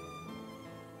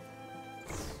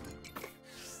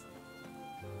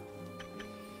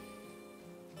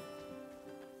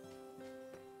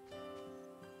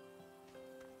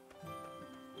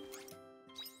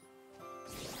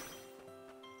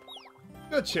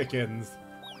 Good chickens.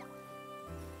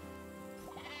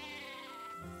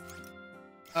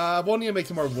 We'll need to make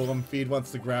some more woolum feed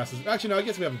once the grass is... Actually, no, I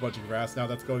guess we have a bunch of grass now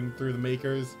that's going through the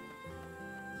makers.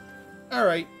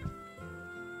 Alright.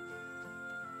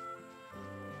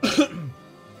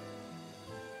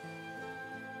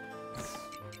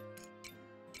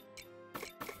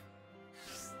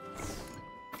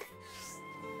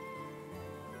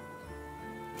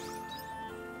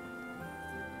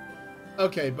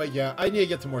 Okay, but yeah, I need to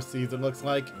get some more seeds, it looks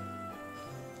like.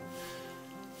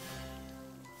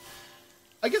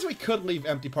 I guess we could leave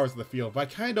empty parts of the field, but I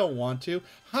kind of don't want to.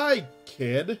 Hi,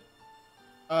 kid.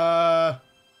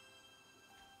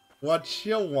 What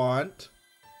you want?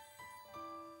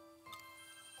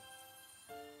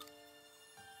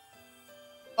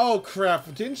 Oh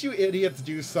crap, didn't you idiots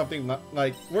do something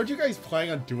like... Weren't you guys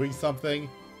planning on doing something?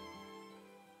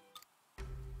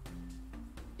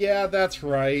 Yeah, that's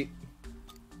right.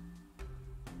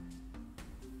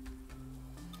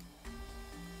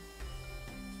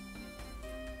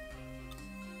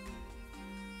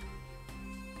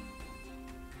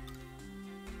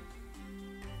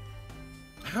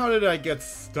 How did I get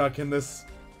stuck in this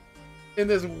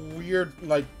weird,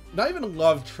 like, not even a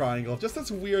love triangle, just this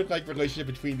weird, like, relationship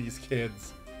between these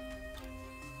kids?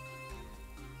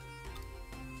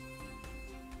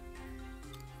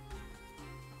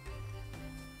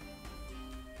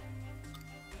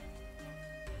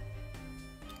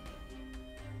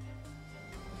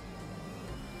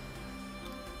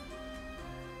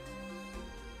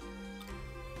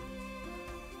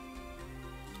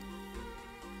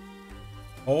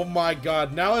 Oh my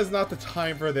god, now is not the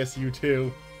time for this, you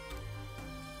two.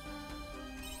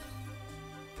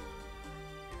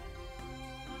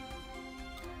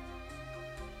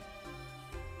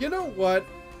 You know what?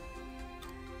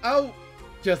 I'll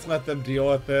just let them deal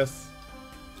with this.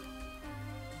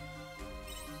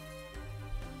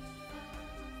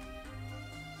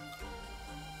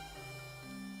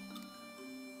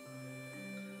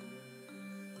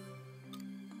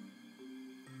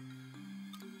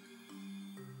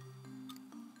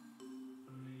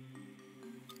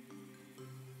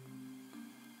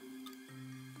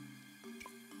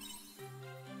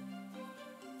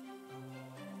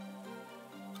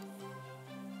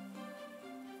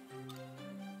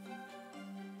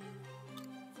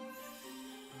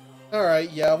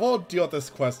 Alright, yeah, we'll deal with this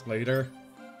quest later.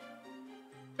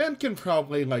 Ben can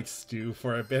probably, like, stew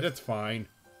for a bit, it's fine.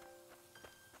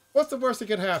 What's the worst that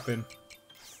could happen?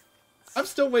 I'm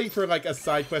still waiting for, like, a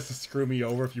side quest to screw me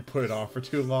over if you put it off for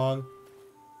too long.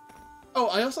 Oh,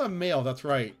 I also have mail, that's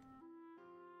right.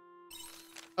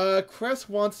 Cress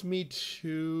wants me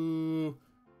to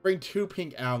bring 2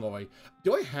 pink alloy.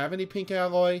 Do I have any pink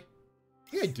alloy? I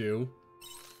think I do.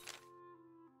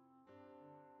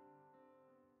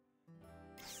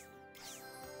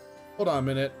 Hold on a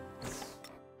minute.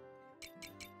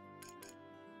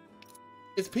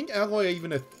 Is pink alloy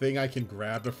even a thing I can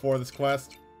grab before this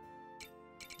quest?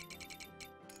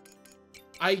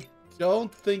 I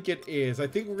don't think it is. I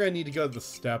think we're gonna need to go to the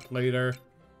step later.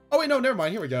 Oh wait, no, never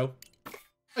mind. Here we go.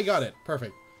 I got it.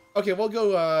 Perfect. Okay, we'll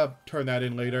go turn that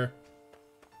in later.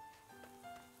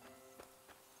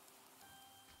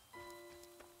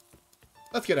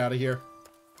 Let's get out of here.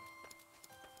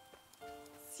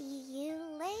 See you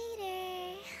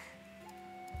later.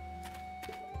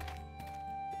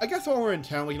 I guess while we're in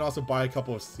town, we can also buy a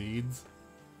couple of seeds.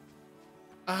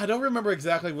 I don't remember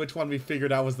exactly which one we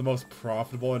figured out was the most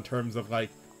profitable in terms of, like,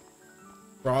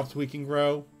 crops we can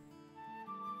grow.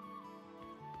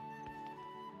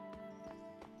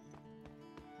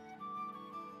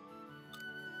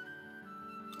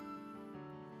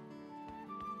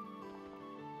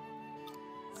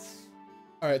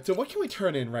 Alright, so what can we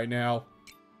turn in right now?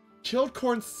 Chilled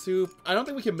corn soup. I don't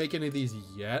think we can make any of these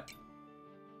yet.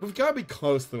 We've got to be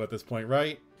close, though, at this point,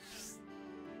 right?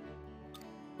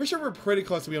 Pretty sure we're pretty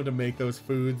close to being able to make those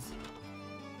foods.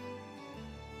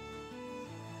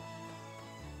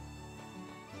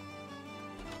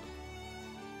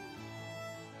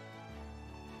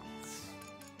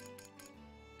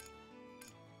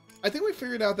 I think we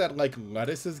figured out that, like,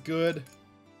 lettuce is good.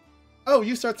 Oh,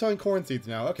 you start selling corn seeds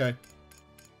now. Okay.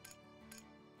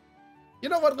 You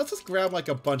know what? Let's just grab, like,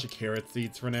 a bunch of carrot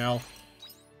seeds for now.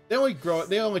 They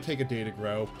only take a day to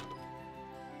grow.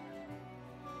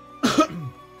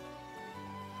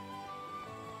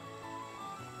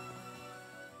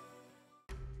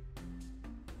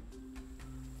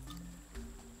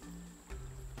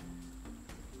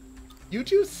 You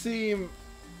two seem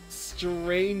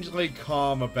strangely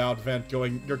calm about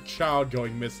your child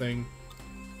going missing.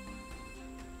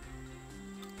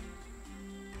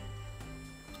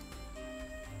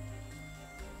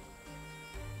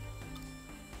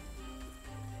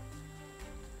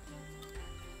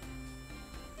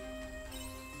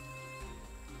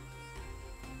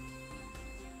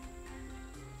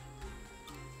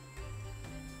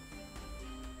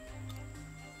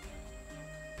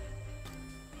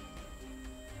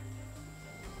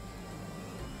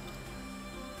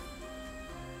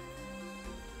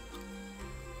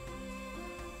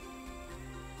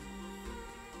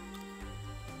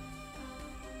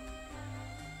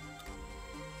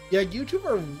 Yeah, YouTube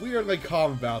are weirdly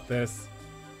calm about this.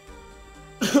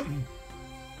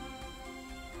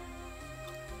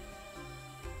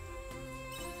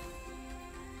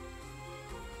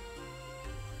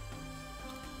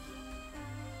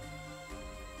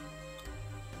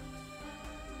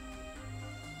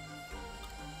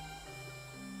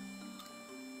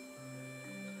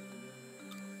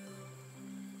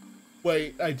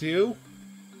 Wait, I do?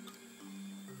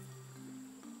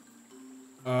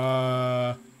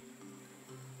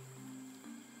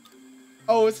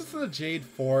 Oh, is this in the Jade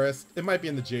Forest? It might be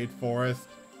in the Jade Forest.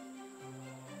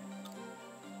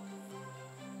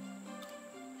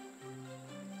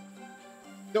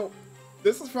 No,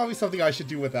 this is probably something I should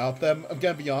do without them, I'm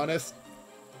gonna be honest.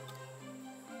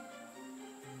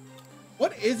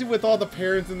 What is it with all the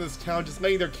parents in this town just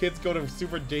letting their kids go to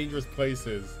super dangerous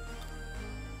places?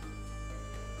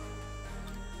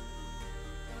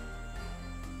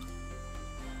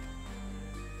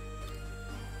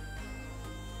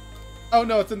 Oh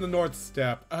no, it's in the North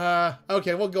Steppe.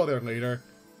 Okay, we'll go there later.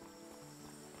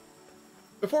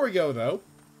 Before we go, though,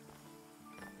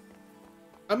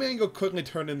 I'm gonna go quickly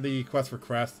turn in the quest for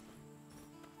Crest.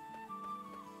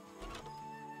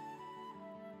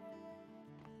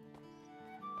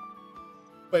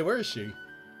 Wait, where is she?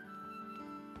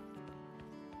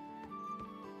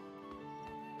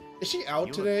 Is she out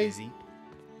You today? look busy.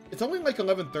 It's only like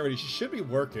 11:30. She should be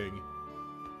working.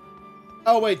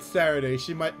 Oh wait, Saturday.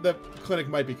 The clinic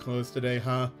might be closed today,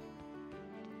 huh?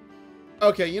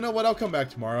 Okay, you know what? I'll come back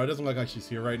tomorrow. It doesn't look like she's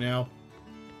here right now.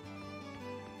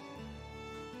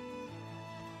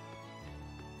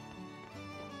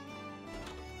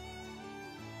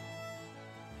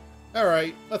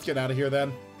 Alright, let's get out of here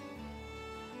then.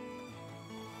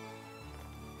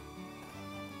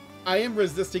 I am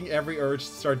resisting every urge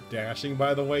to start dashing,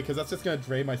 by the way, because that's just going to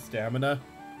drain my stamina.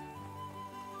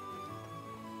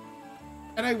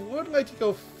 And I would like to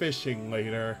go fishing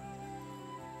later.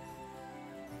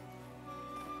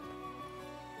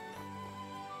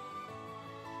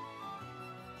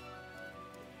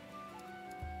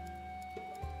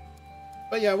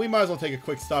 But yeah, we might as well take a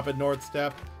quick stop at North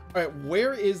Steppe. Alright,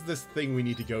 where is this thing we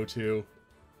need to go to?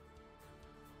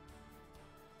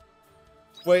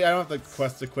 Wait, I don't have the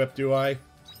quest equipped, do I?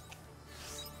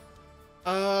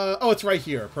 Oh, it's right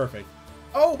here. Perfect.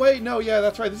 Oh, wait, no, yeah,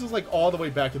 that's right. This is like all the way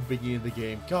back to the beginning of the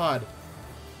game. God.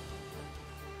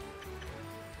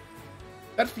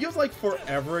 That feels like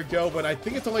forever ago, but I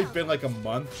think it's only been like a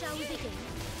month. Shall we begin?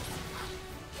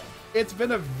 It's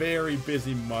been a very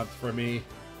busy month for me.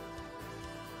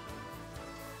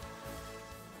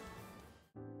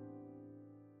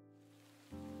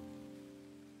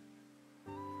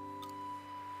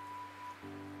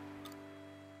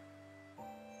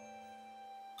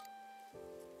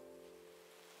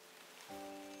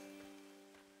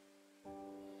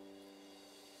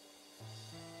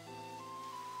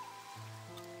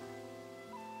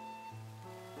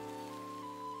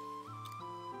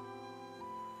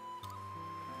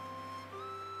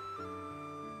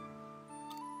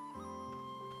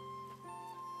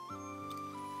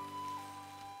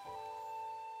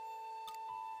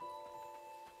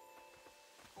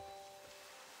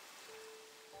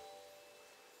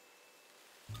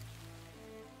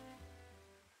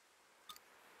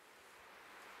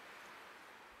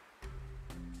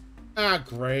 Ah,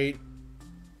 great.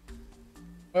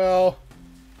 Well,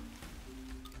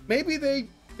 maybe they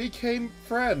became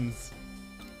friends.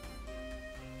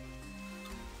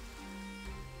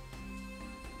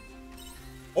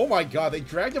 Oh my god, they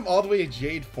dragged him all the way to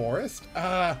Jade Forest?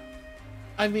 I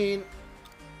mean,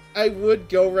 I would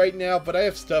go right now, but I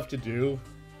have stuff to do.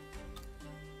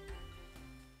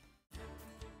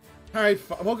 Alright,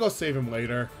 we'll go save him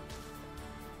later.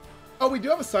 Oh, we do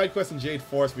have a side quest in Jade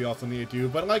Forest we also need to do,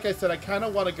 but like I said, I kind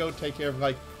of want to go take care of,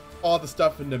 like, all the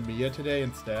stuff in Namiya today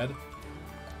instead.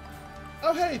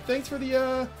 Oh, hey, thanks for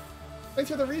the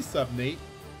resub, Nate.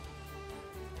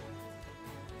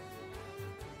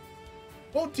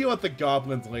 We'll deal with the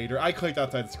goblins later. I clicked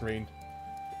outside the screen.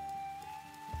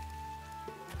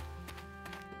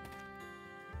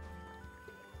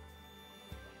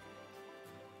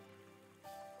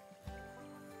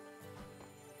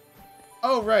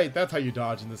 Oh, right, that's how you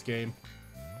dodge in this game.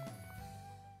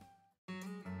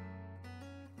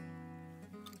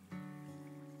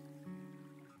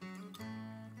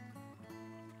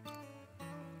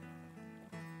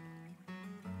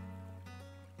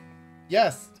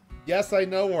 Yes, yes, I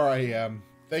know where I am.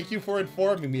 Thank you for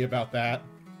informing me about that.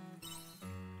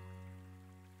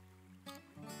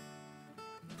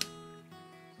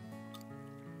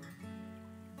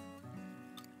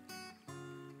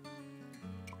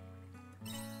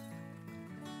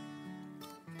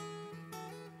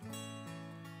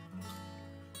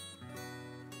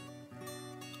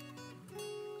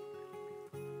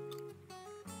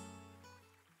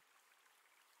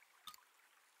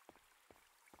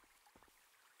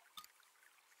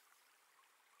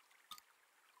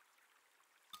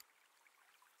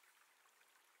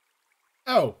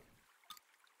 Oh.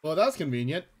 Well, that's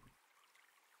convenient.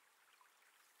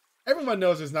 Everyone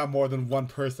knows there's not more than one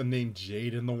person named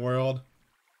Jade in the world.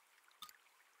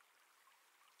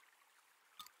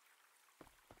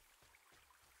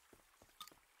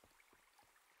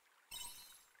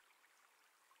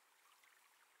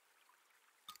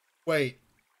 Wait.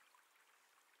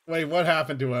 Wait, what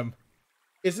happened to him?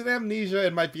 Is it amnesia?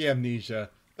 It might be amnesia.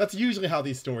 That's usually how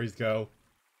these stories go.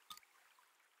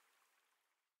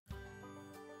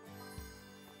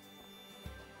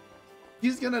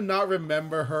 He's gonna not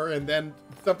remember her, and then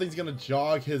something's gonna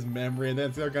jog his memory, and then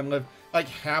they're gonna live, like,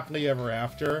 happily ever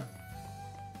after.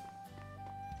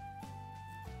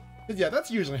 'Cause yeah, that's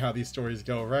usually how these stories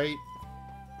go, right?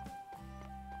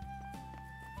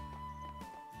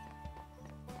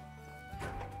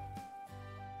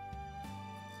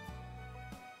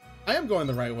 I am going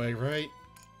the right way, right?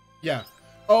 Yeah.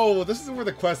 Oh, this is where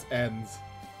the quest ends.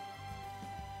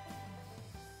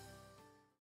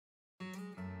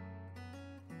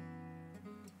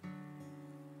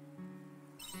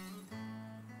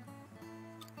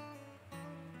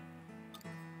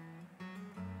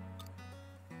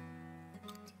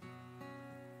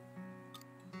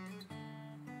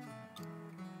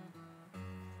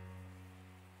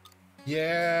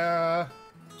 Yeah.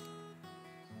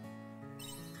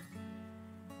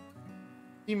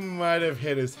 He might have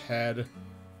hit his head.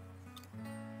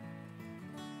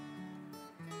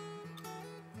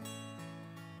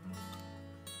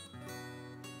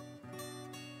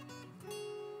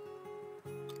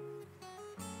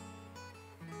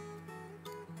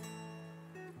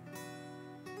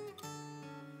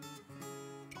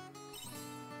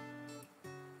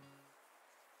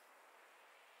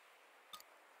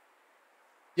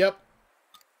 Yep.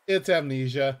 It's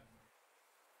amnesia.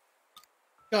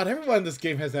 God, everyone in this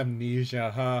game has amnesia,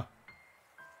 huh?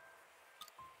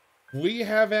 We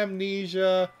have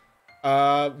amnesia.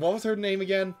 What was her name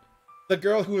again? The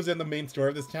girl who was in the main story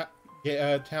of this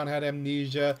town had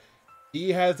amnesia.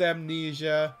 He has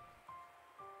amnesia.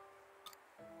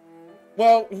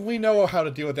 Well, we know how to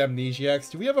deal with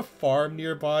amnesiacs. Do we have a farm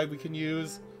nearby we can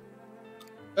use?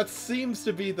 That seems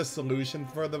to be the solution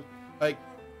for the, like,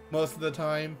 most of the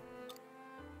time.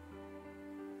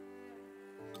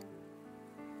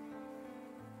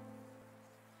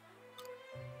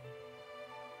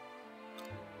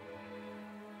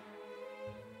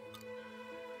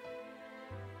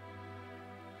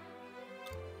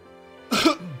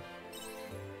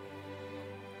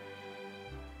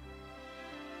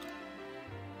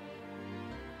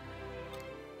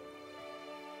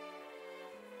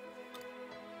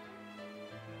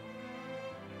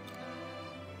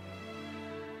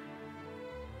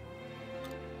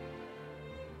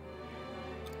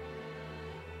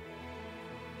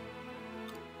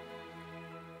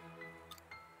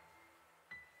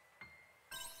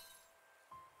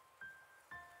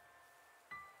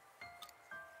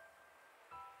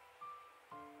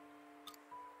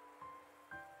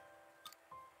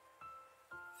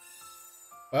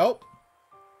 Well,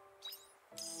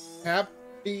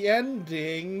 happy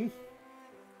ending.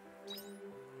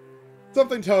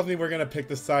 Something tells me we're gonna pick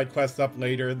the side quest up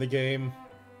later in the game.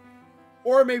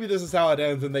 Or maybe this is how it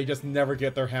ends and they just never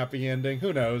get their happy ending.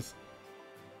 Who knows?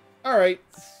 Alright.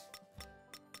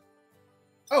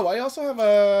 Oh, I also have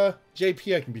a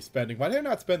JP I can be spending. Why did I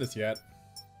not spend this yet?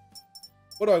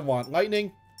 What do I want?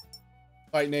 Lightning?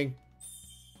 Lightning.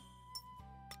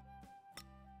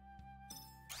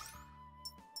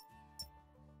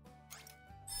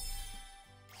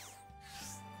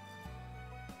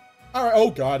 Alright,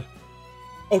 oh god.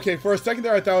 Okay, for a second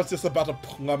there I thought I was just about to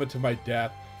plummet to my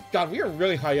death. God, we are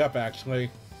really high up,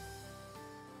 actually.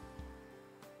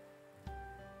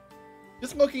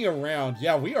 Just looking around,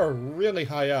 yeah, we are really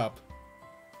high up.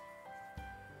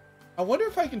 I wonder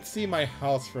if I can see my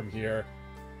house from here.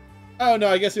 Oh no,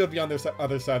 I guess it would be on the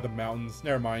other side of the mountains.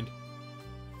 Never mind.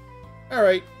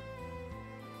 Alright.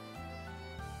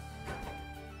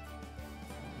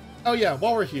 Oh yeah,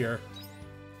 while we're here,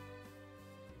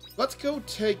 let's go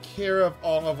take care of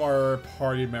all of our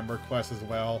party member quests as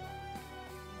well.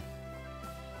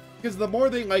 Because the more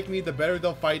they like me, the better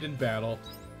they'll fight in battle.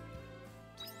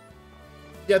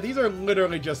 Yeah, these are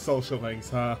literally just social links,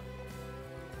 huh?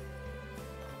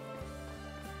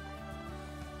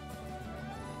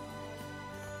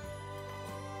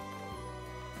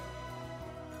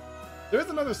 There's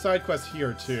another side quest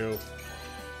here, too.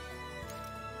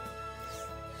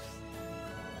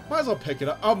 Might as well pick it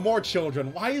up. Oh, more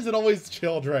children. Why is it always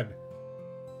children?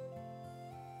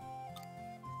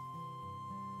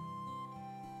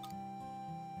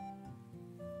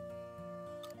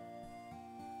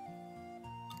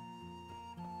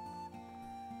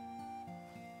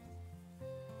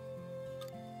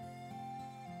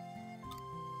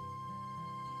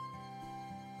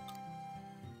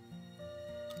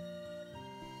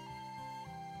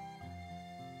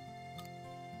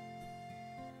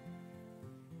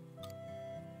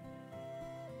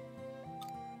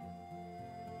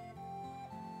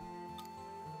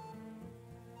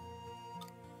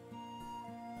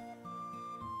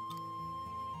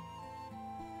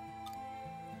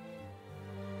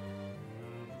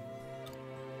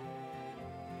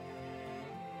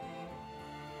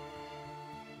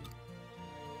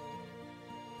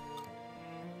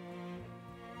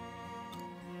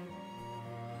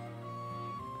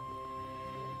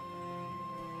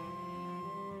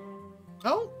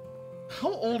 How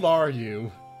old are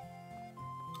you?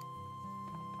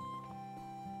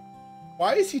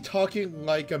 Why is he talking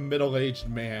like a middle-aged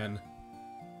man?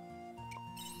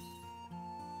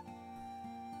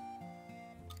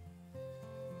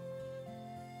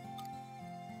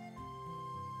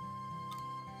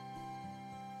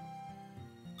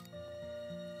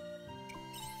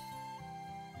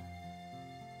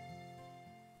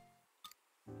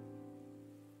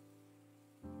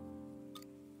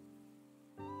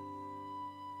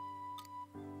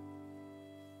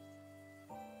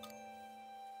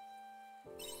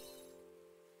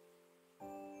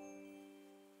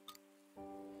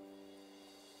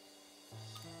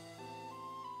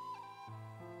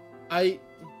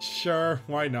 Sure,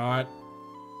 why not?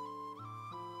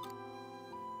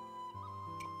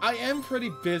 I am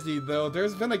pretty busy, though.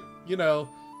 There's been No,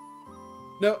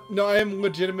 I am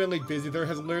legitimately busy. There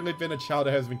has literally been a child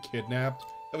that has been kidnapped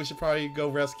that we should probably go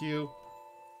rescue.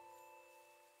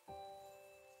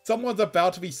 Someone's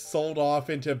about to be sold off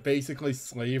into basically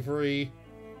slavery.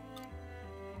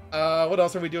 What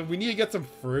else are we doing? We need to get some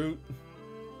fruit.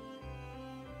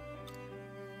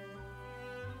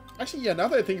 Actually, yeah, now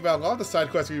that I think about it, a lot of the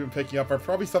side quests we've been picking up are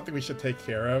probably something we should take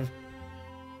care of.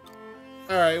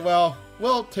 Alright, well,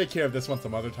 we'll take care of this one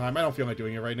some other time. I don't feel like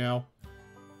doing it right now.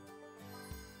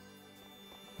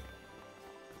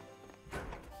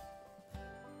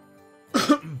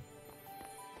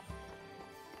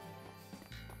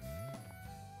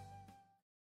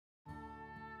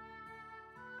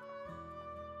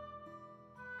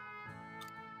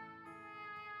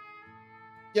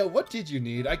 Yeah, what did you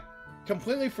need? I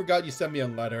completely forgot you sent me a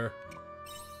letter.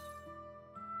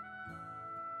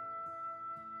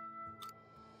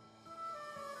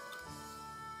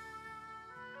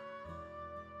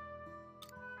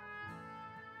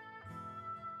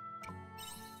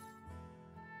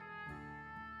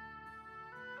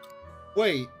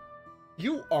 Wait,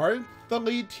 you aren't the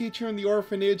lead teacher in the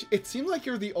orphanage? It seems like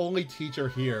you're the only teacher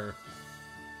here.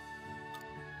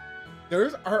 There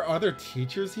are other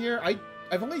teachers here?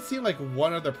 I've only seen like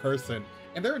one other person,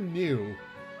 and they're new.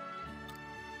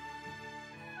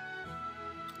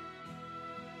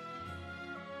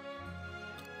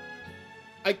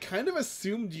 I kind of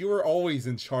assumed you were always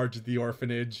in charge of the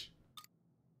orphanage.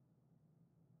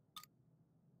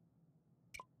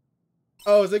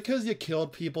 Oh, is it because you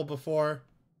killed people before?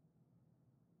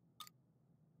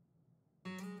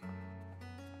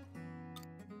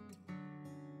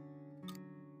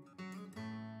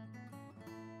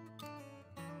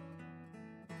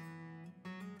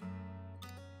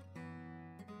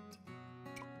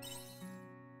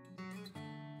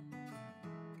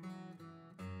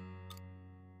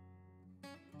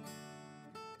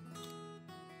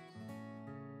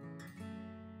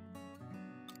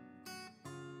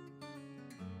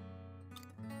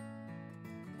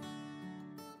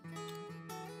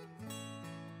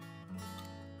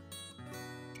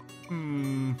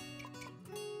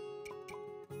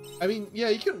 I mean, yeah,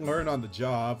 you can learn on the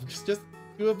job. Just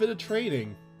do a bit of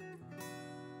training.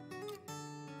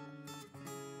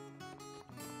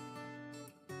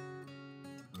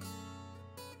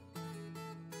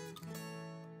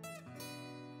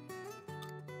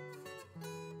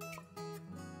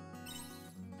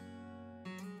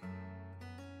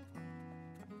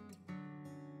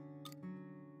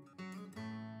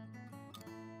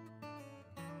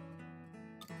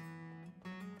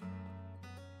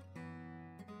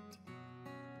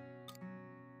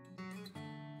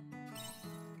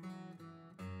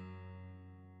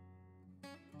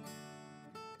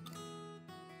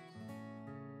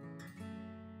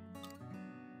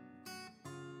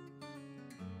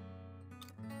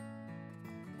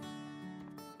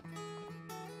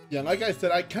 Yeah, like I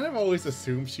said, I kind of always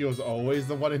assumed she was always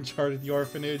the one in charge of the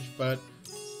orphanage, but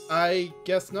I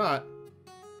guess not.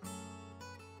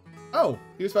 Oh,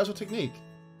 new special technique.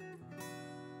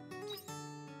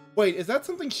 Wait, is that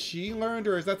something she learned,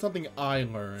 or is that something I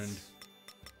learned?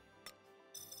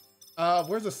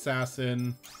 Where's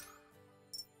Assassin?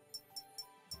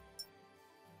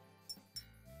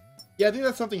 Yeah, I think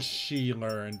that's something she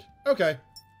learned. Okay.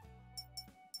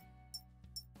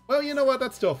 Well, you know what?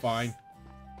 That's still fine.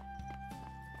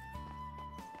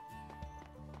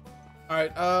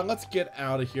 Alright, let's get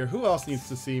out of here. Who else needs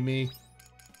to see me?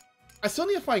 I still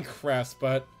need to find Crest,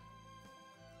 but...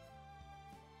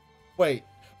 Wait.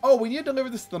 Oh, we need to deliver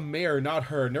this to the mayor, not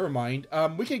her. Never mind.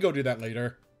 We can go do that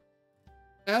later.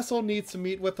 Asshole needs to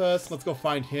meet with us. Let's go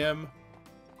find him.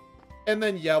 And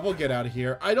then, yeah, we'll get out of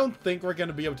here. I don't think we're going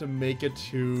to be able to make it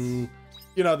to,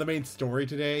 you know, the main story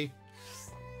today.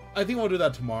 I think we'll do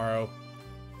that tomorrow.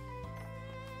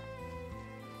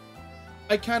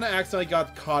 I kind of accidentally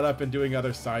got caught up in doing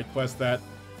other side quests that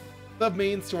the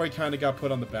main story kind of got put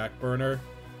on the back burner.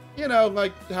 You know,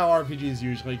 like how RPGs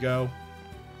usually go.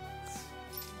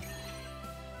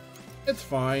 It's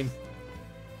fine.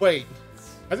 Wait,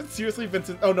 has it seriously been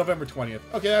since... Oh, November 20th.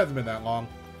 Okay, that hasn't been that long.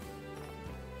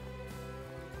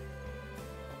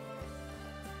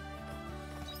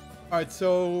 Alright,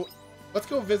 so let's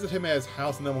go visit him at his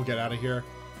house and then we'll get out of here.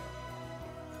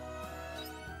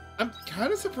 I'm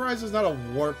kind of surprised there's not a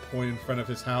warp point in front of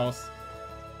his house.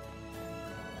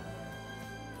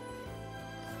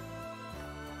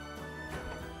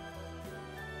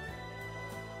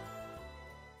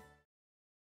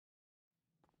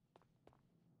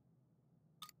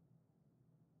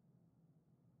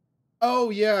 Oh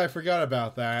yeah, I forgot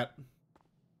about that.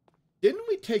 Didn't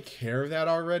we take care of that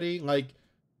already? Like,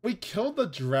 we killed the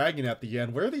dragon at the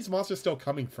end. Where are these monsters still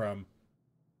coming from?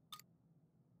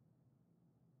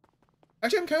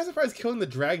 Actually, I'm kind of surprised killing the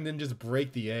dragon didn't just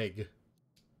break the egg.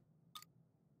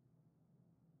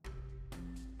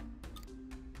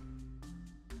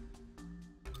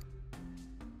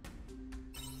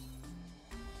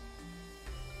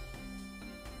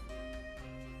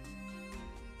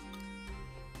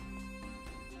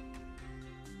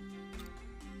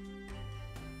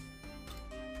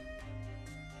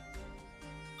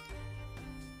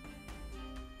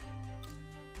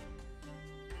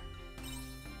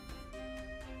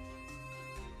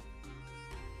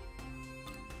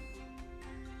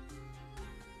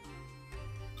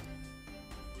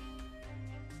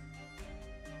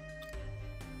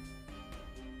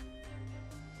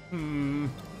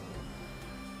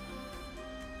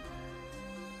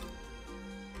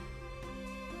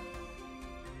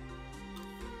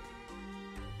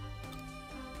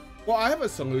 Well, I have a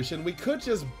solution. We could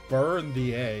just burn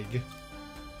the egg.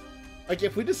 Like,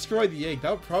 if we destroy the egg,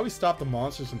 that would probably stop the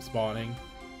monsters from spawning.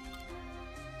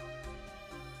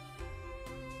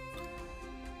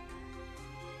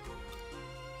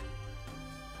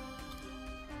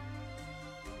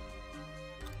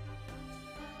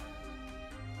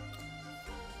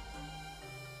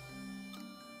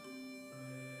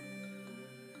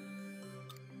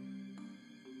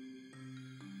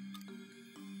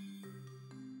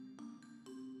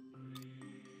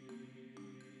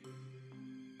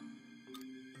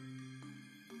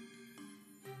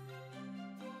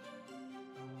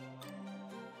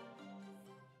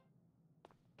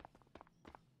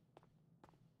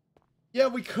 Yeah,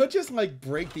 we could just, like,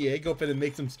 break the egg open and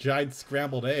make some giant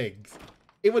scrambled eggs.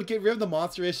 It would get rid of the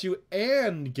monster issue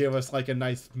and give us, like, a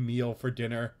nice meal for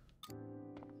dinner.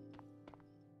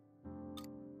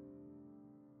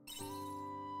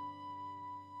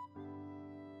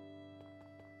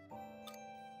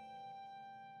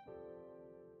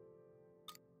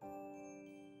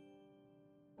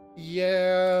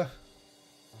 Yeah.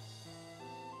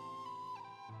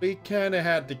 We kinda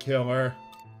had to kill her.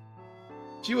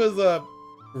 She was a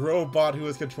robot who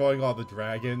was controlling all the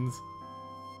dragons.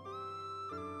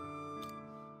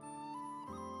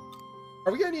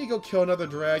 Are we gonna need to go kill another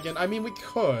dragon? I mean, we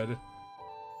could.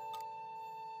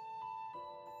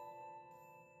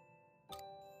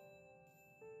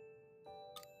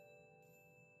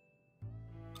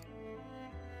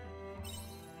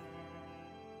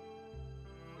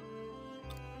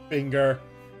 Finger.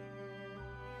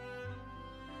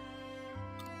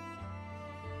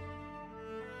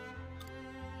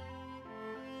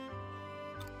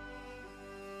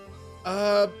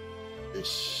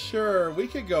 Sure, we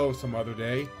could go some other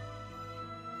day.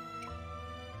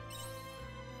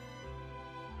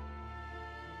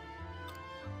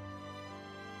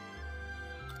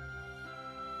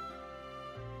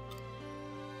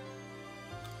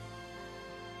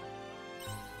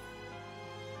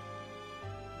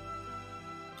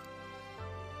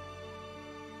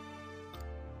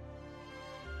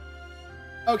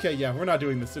 Okay, yeah, we're not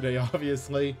doing this today,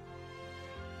 obviously.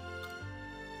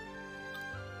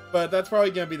 But that's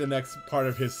probably going to be the next part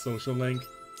of his social link.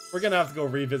 We're going to have to go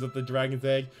revisit the Dragon's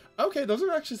Egg. Okay, those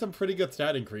are actually some pretty good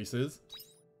stat increases.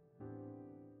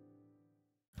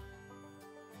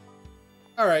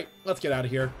 Alright, let's get out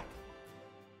of here.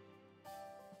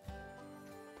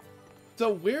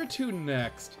 So where to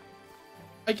next?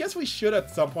 I guess we should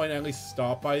at some point at least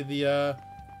stop by the,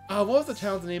 what was the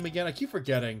town's name again? I keep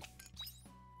forgetting.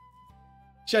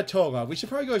 Shatola. We should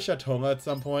probably go to Shatola at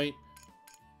some point.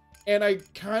 And I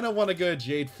kind of want to go to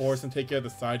Jade Forest and take care of the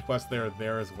side quests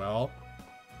there as well.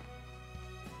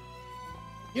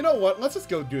 You know what? Let's just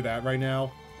go do that right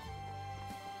now.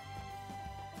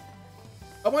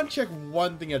 I want to check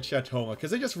one thing at Shatola,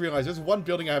 because I just realized there's one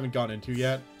building I haven't gone into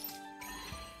yet.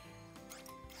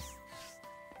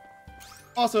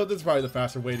 Also, this is probably the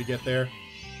faster way to get there.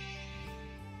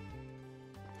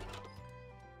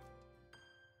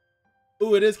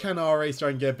 Ooh, it is kind of already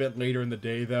starting to get a bit later in the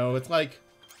day, though. It's like...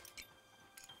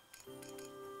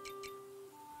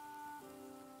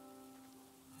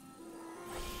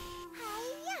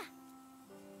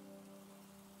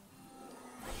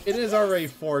 It is already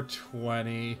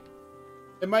 4:20.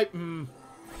 It might...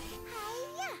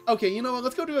 Okay, you know what?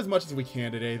 Let's go do as much as we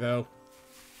can today, though.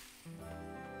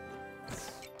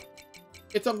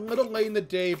 It's a little late in the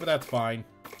day, but that's fine.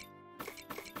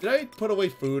 Did I put away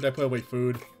food? I put away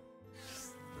food.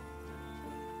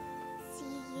 See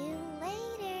you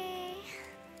later.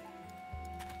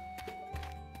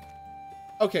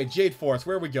 Okay, Jade Forest.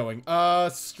 Where are we going?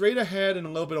 Straight ahead and a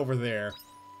little bit over there.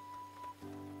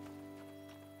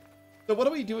 So what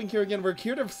are we doing here again? We're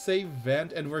here to save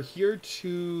Vent, and we're here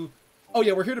to... Oh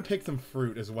yeah, we're here to pick some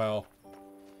fruit as well.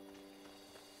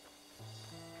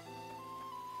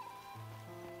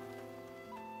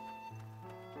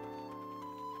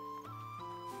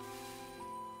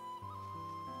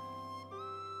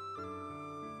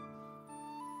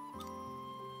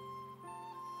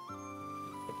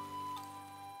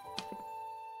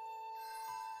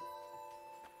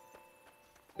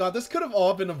 God, this could have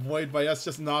all been avoided by us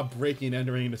just not breaking and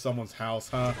entering into someone's house,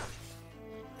 huh?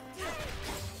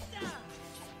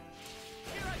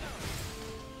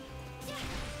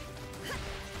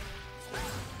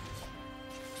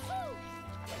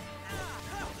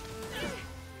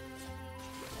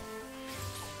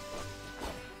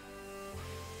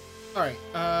 Alright,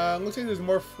 looks like there's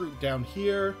more fruit down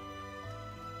here.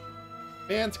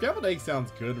 Man, scrambled egg sounds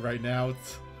good right now.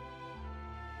 It's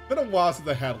been a while since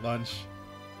I had lunch.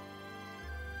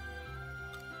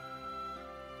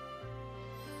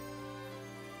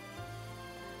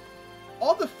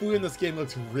 All the food in this game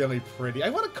looks really pretty. I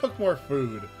want to cook more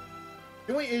food.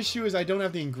 The only issue is I don't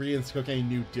have the ingredients to cook any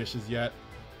new dishes yet.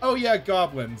 Oh yeah,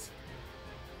 goblins.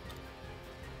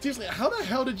 Seriously, how the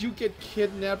hell did you get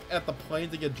kidnapped at the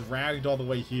plains and get dragged all the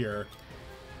way here?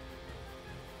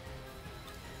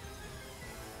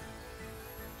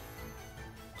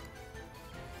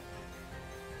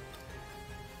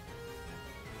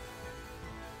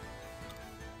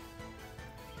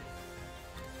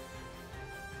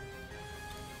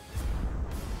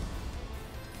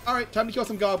 Alright, time to kill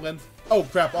some goblins. Oh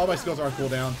crap, all my skills are on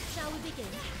cooldown. Shall we begin?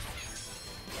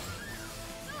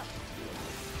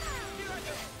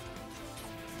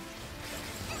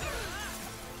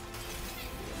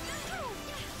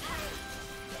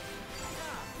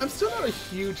 still not a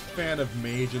huge fan of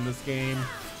Mage in this game.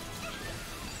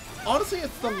 Honestly,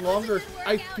 it's the longer...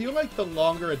 I feel like the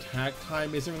longer attack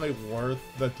time isn't really worth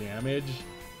the damage.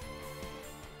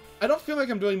 I don't feel like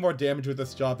I'm doing more damage with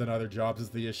this job than other jobs is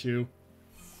the issue.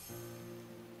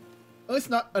 At least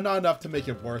not enough to make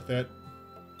it worth it.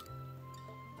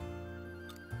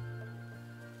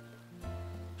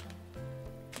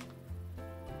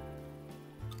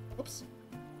 Oops.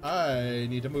 I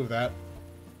need to move that.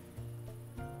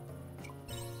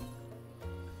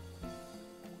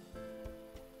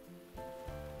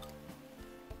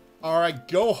 Alright,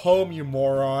 go home, you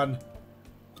moron.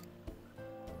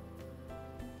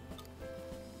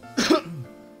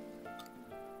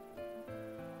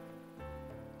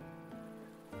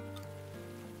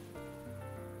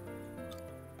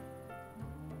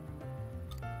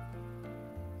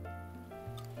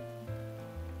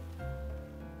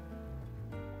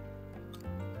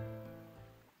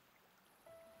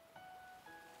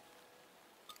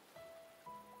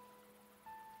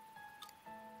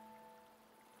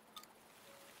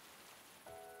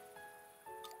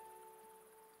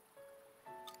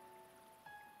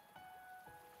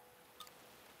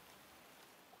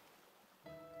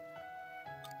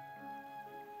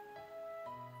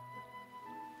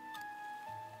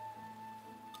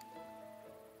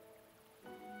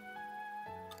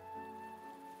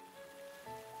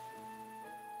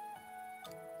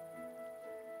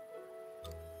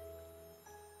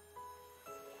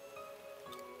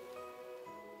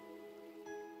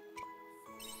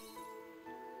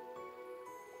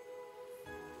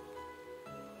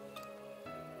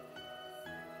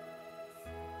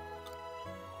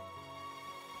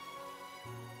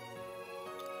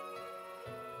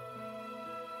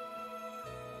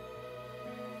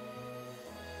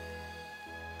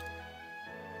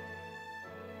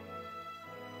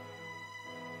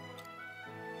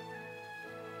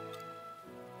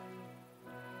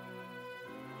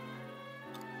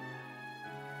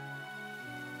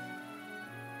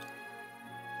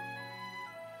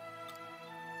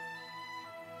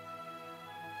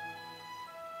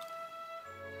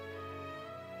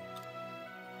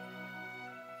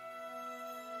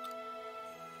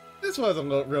 This was a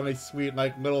really sweet,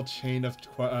 like, little chain of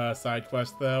side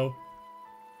quests, though.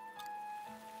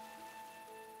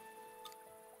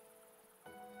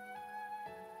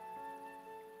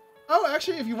 Oh,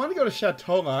 actually, if you want to go to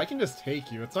Chatola, I can just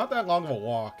take you. It's not that long of a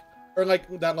walk. Or, like,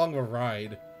 that long of a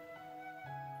ride.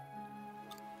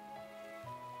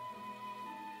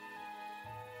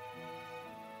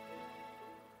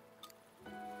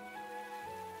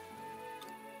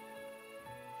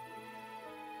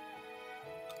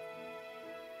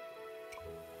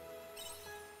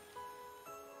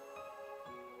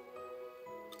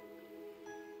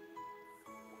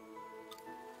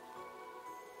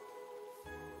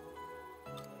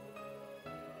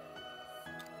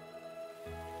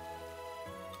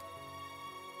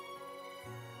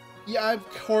 Yeah, of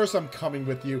course I'm coming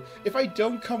with you. If I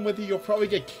don't come with you, you'll probably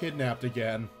get kidnapped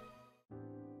again.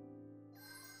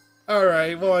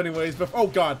 Alright, well anyways, oh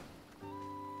god.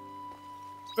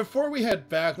 Before we head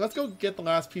back, let's go get the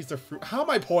last piece of fruit. How am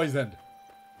I poisoned?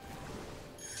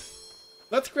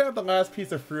 Let's grab the last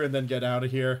piece of fruit and then get out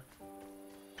of here.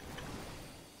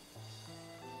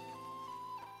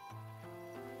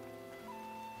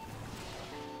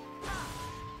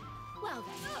 Well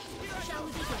then, shall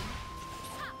we begin?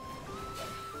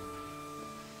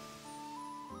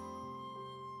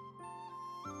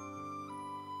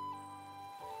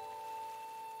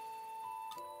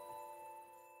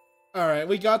 Alright,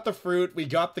 we got the fruit, we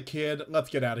got the kid, let's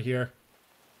get out of here.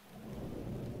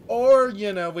 Or,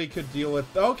 you know, we could deal with...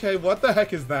 Okay, what the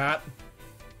heck is that?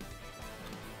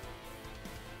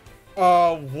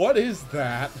 What is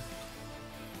that?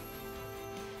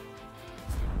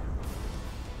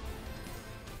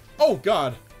 Oh,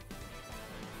 God.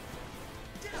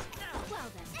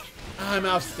 Well then. I'm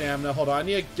out of stamina. Hold on, I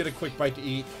need to get a quick bite to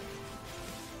eat.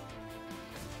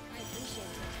 I appreciate it.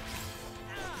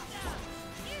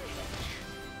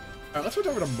 Alright, let's switch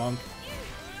over to Monk.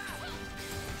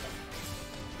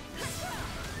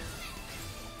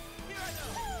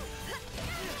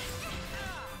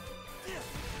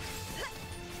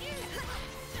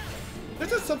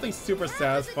 There's just something super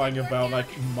satisfying about, like,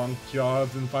 monk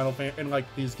jobs in Final Fantasy, in, like,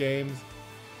 these games.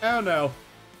 I don't know.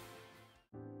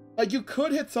 Like, you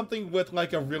could hit something with,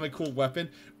 like, a really cool weapon,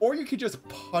 or you could just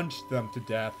punch them to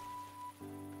death.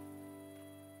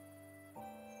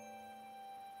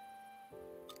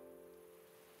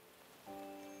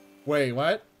 Wait,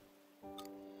 what?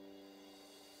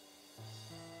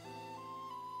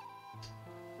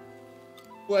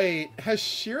 Wait, has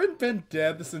Sheeran been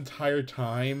dead this entire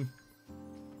time?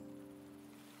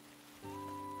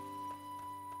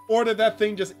 Or did that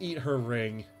thing just eat her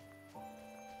ring?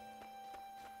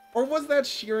 Or was that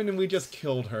Sheeran and we just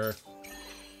killed her?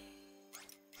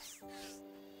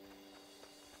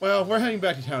 Well, we're heading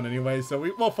back to town anyway, so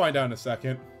we'll find out in a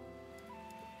second.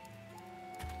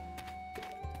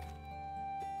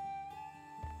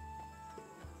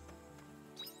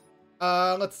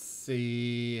 Let's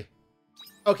see.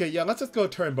 Okay, yeah, let's just go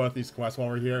turn both these quests while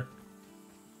we're here.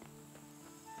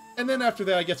 And then after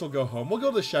that, I guess we'll go home. We'll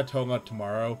go to the Chateau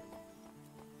tomorrow.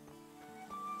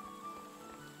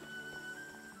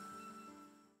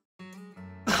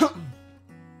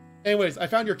 Anyways, I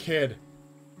found your kid.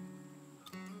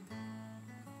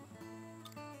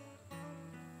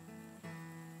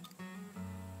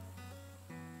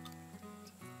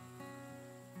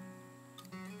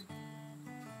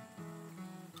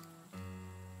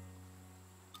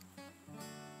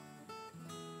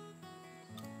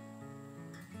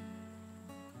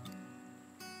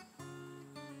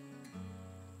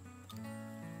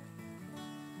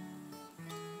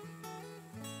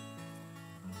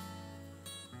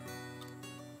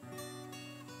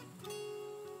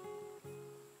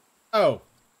 Oh.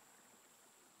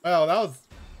 Well, that was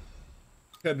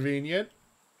convenient.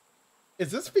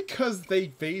 Is this because they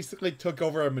basically took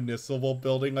over a municipal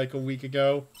building like a week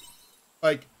ago?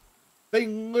 Like, they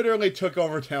literally took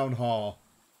over Town Hall.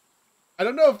 I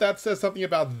don't know if that says something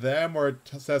about them or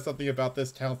it says something about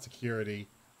this town's security.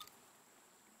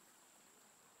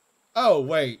 Oh,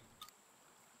 wait.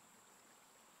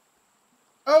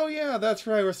 Oh yeah, that's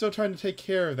right, we're still trying to take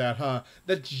care of that, huh?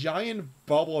 The giant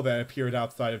bubble that appeared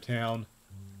outside of town.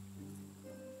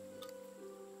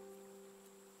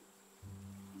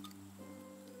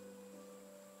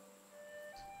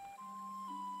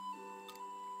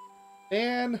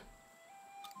 And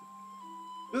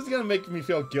this is gonna make me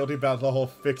feel guilty about the whole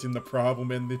fixing the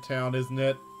problem in the town, isn't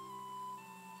it?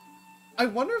 I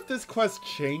wonder if this quest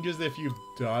changes if you've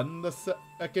done the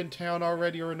second town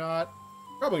already or not.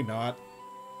 Probably not.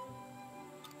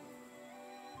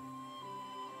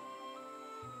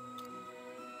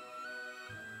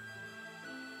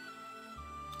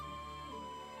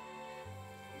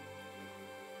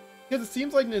 Because it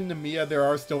seems like in Namiya there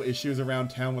are still issues around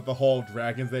town with the whole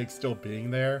Dragon's Egg still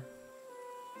being there.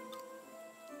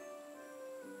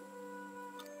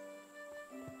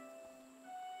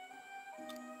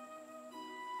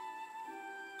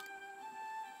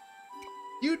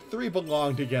 You three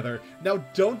belong together. Now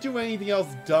don't do anything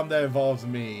else dumb that involves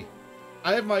me.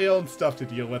 I have my own stuff to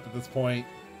deal with at this point.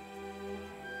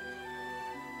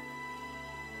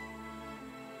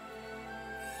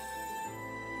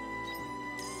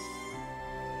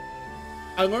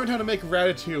 I learned how to make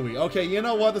ratatouille. Okay, you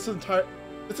know what? This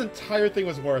entire thing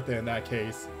was worth it in that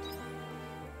case.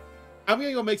 I'm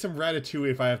gonna go make some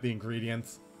ratatouille if I have the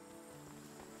ingredients.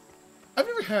 I've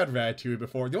never had ratatouille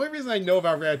before. The only reason I know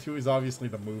about ratatouille is obviously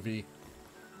the movie.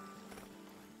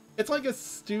 It's like a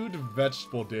stewed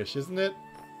vegetable dish, isn't it?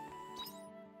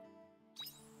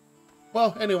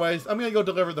 Well, anyways, I'm gonna go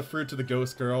deliver the fruit to the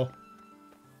ghost girl.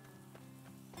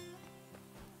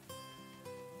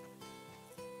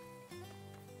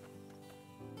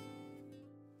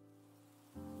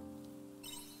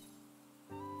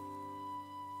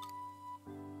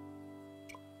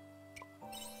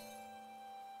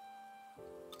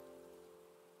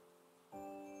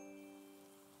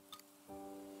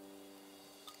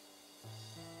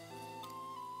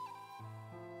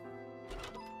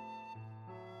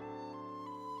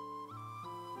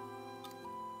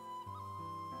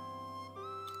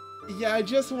 Yeah, I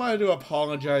just wanted to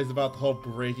apologize about the whole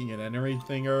breaking and entering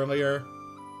thing earlier.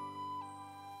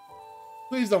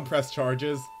 Please don't press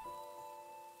charges.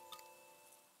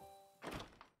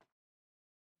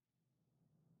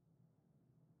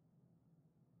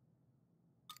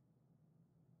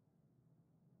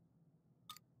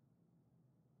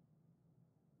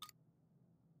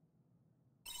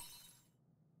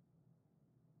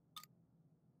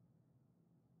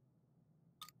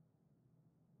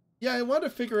 Yeah, I want to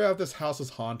figure out if this house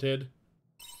is haunted.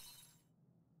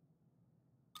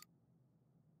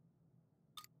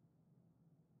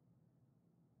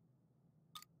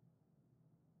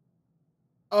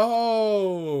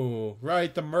 Oh,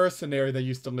 right, the mercenary that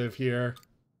used to live here.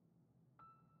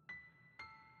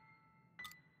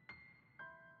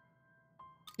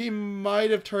 He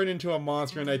might have turned into a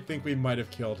monster, and I think we might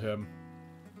have killed him.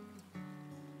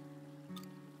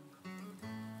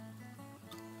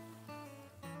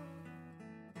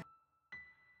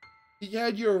 He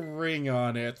had your ring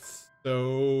on it,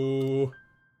 so...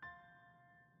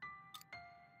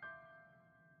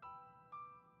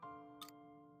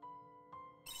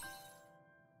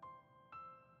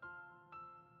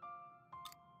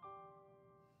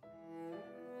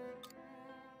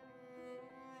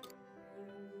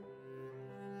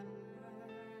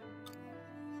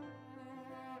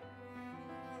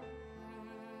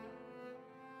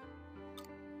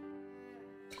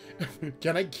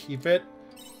 Can I keep it?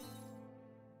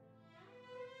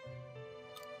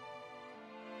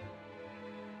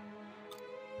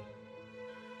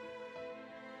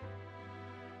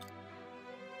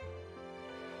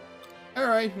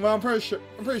 Alright, well I'm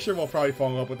pretty sure we'll probably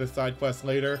follow up with this side quest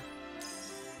later.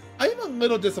 I am a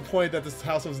little disappointed that this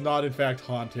house was not in fact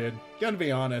haunted. Gonna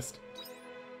be honest.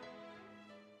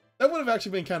 That would have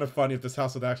actually been kind of funny if this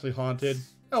house was actually haunted.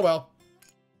 Oh well.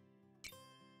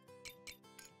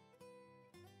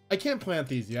 I can't plant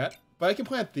these yet, but I can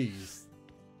plant these.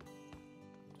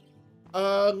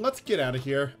 Let's get out of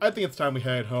here. I think it's time we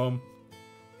head home.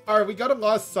 Alright, we got a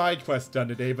lot of side quests done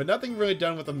today, but nothing really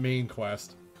done with the main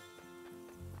quest.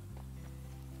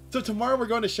 So tomorrow we're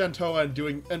going to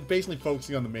Shantoa and basically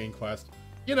focusing on the main quest.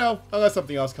 You know, unless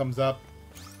something else comes up.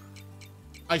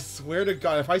 I swear to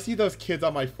God, if I see those kids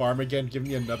on my farm again giving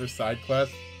me another side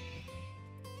quest.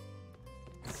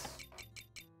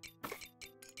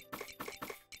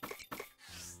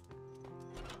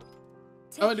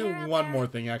 I'm gonna do one more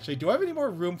thing actually. Do I have any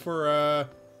more room for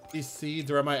these seeds,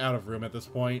 or am I out of room at this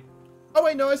point? Oh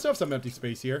wait, no, I still have some empty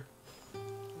space here.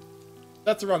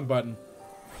 That's the wrong button.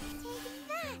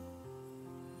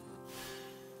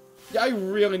 Yeah, I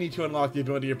really need to unlock the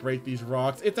ability to break these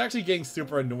rocks. It's actually getting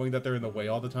super annoying that they're in the way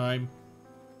all the time.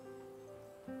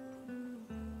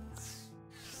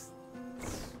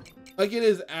 Like, it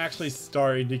is actually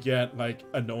starting to get, like,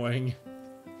 annoying.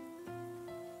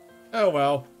 Oh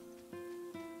well.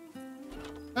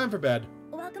 Time for bed.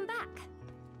 Welcome back.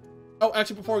 Oh,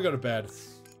 actually, before we go to bed.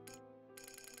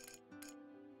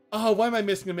 Oh, why am I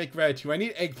missing to make gratitude? I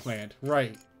need eggplant.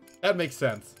 Right. That makes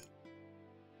sense.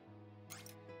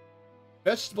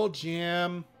 Vegetable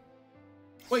jam.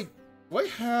 Wait, do I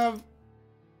have...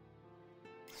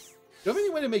 Do I have any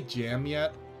way to make jam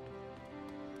yet?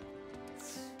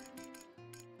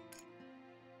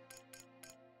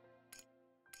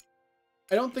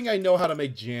 I don't think I know how to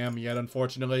make jam yet,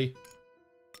 unfortunately.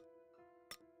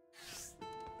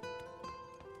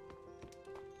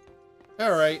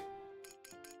 Alright.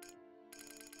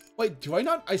 Wait, do I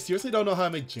not? I seriously don't know how to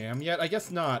make jam yet? I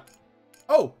guess not.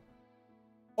 Oh!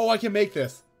 Oh, I can make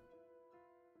this.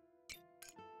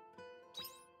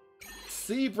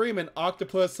 Sea bream and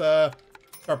octopus,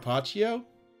 carpaccio?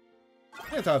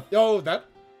 Oh, that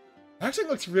actually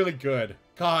looks really good.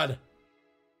 God.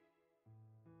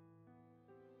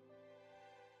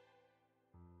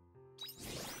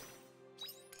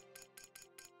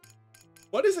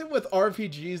 What is it with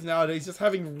RPGs nowadays just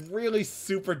having really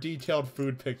super detailed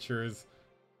food pictures?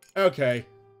 Okay.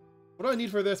 What do I need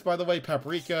for this, by the way?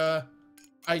 Paprika.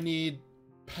 I need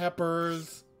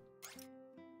peppers.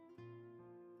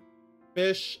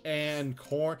 Fish and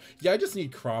corn. Yeah, I just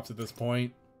need crops at this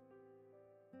point.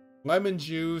 Lemon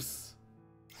juice.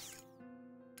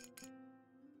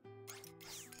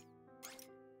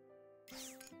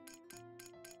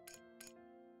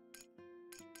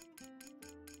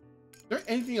 Is there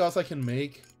anything else I can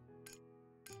make?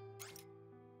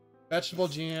 Vegetable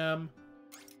jam.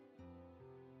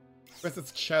 For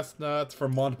instance, chestnuts for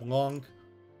Mont Blanc.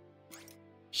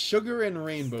 Sugar and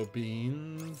rainbow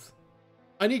beans.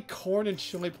 I need corn and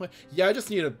chili plant. Yeah, I just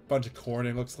need a bunch of corn,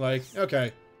 it looks like.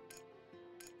 Okay.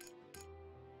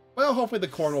 Well, hopefully the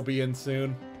corn will be in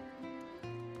soon.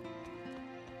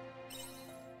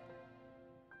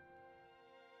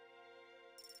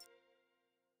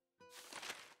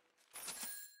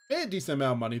 Made a decent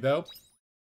amount of money, though.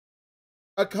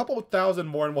 A couple thousand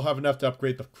more and we'll have enough to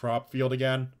upgrade the crop field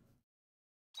again.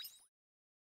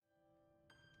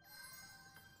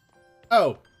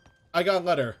 Oh, I got a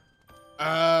letter.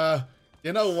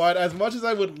 You know what? As much as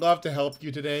I would love to help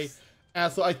you today,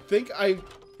 Asshole, I think I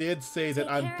did say that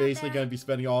I'm basically going to be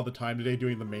spending all the time today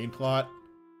doing the main plot.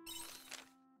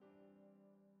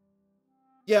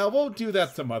 Yeah, we'll do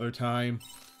that some other time.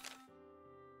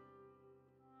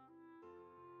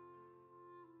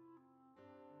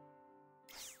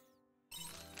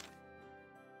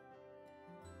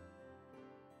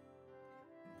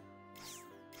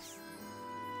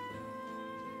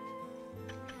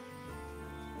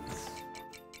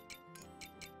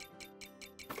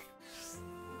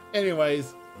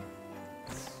 Anyways,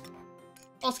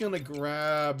 also gonna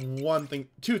grab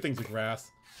two things of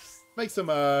grass. Make some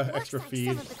extra feed.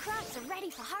 Some of the crops are ready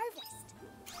for harvest.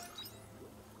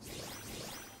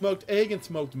 Smoked egg and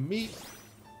smoked meat,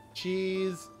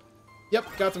 cheese. Yep,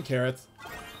 got some carrots.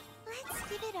 Let's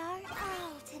give it our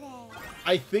all today.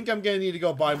 I think I'm gonna need to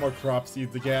go buy more crop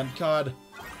seeds again. God,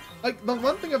 like the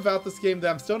one thing about this game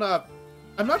that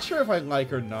I'm not sure if I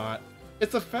like or not.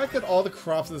 It's the fact that all the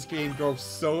crops in this game grow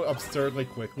so absurdly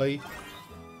quickly.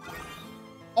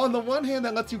 On the one hand,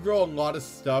 that lets you grow a lot of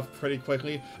stuff pretty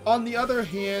quickly. On the other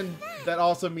hand, that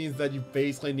also means that you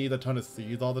basically need a ton of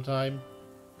seeds all the time.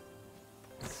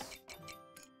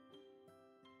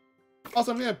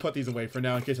 Also, I'm gonna put these away for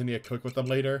now in case I need to cook with them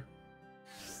later.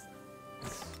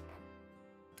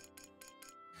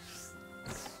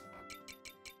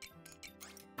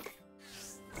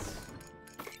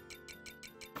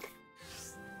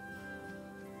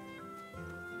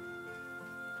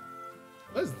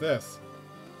 What is this?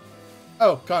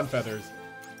 Oh, cotton feathers.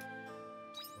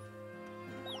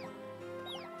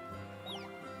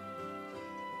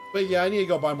 But yeah, I need to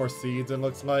go buy more seeds, it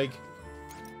looks like.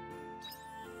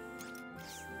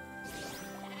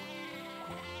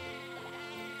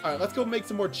 Alright, let's go make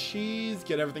some more cheese,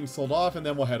 get everything sold off, and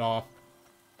then we'll head off.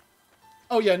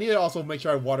 Oh yeah, I need to also make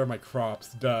sure I water my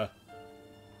crops, duh.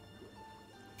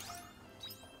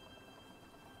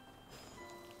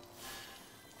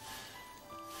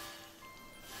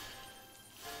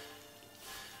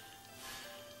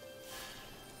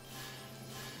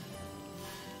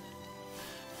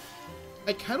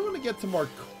 I kind of want to get some more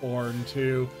corn,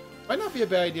 too. Might not be a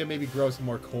bad idea, maybe grow some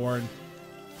more corn.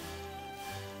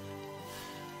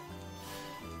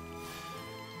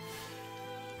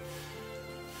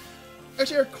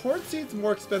 Actually, are corn seeds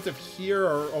more expensive here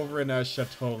or over in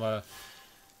Chatola?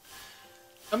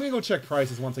 I'm gonna go check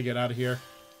prices once I get out of here.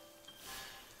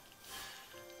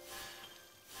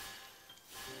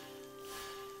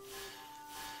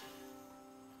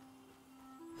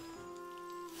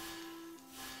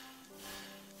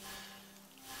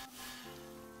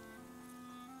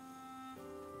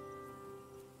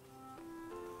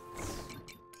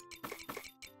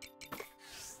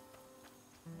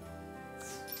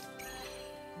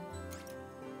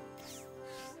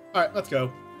 Alright, let's go.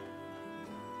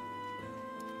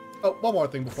 Oh, one more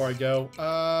thing before I go.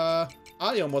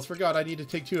 I almost forgot I need to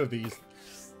take 2 of these.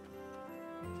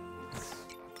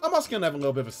 I'm also gonna have a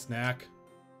little bit of a snack.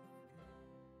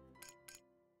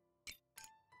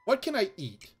 What can I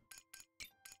eat?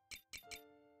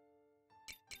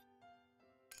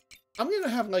 I'm gonna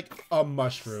have, like, a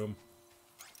mushroom.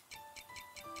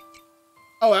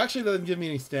 Oh, actually, that doesn't give me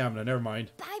any stamina. Never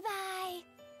mind. Bye-bye.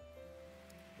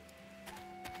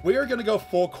 We are gonna go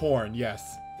full corn,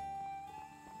 yes.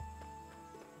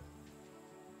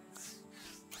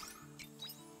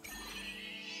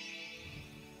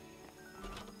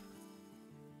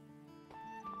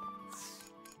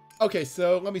 Okay,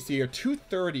 so let me see here.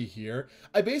 230 here.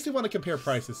 I basically want to compare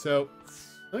prices, so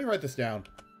let me write this down.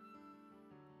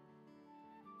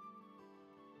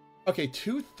 Okay,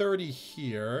 230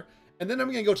 here. And then I'm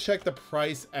gonna go check the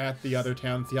price at the other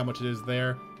town, see how much it is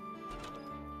there.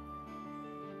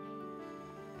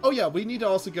 Oh yeah, we need to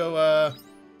also go,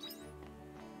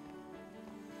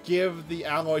 give the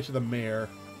alloy to the mayor.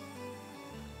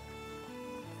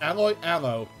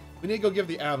 Allo. We need to go give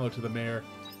the alloy to the mayor.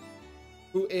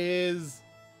 Who is...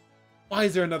 Why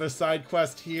is there another side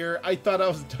quest here? I thought I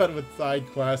was done with side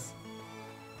quests.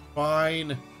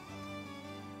 Fine.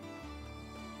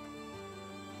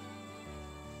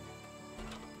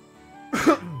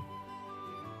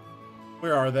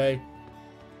 Where are they?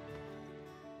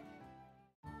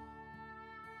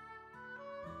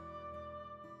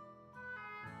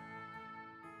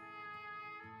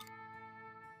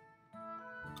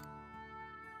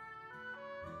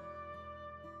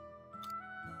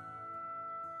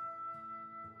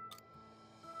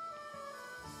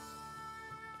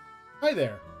 Hi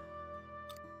there.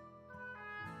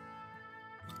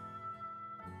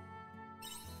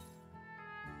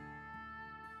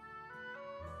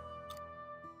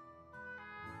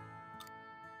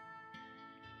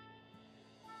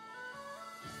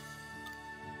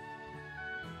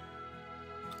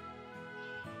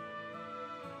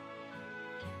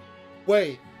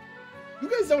 Wait. You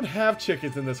guys don't have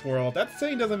chickens in this world. That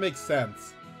saying doesn't make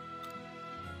sense.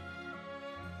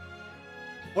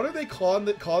 What are they calling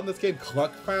this game?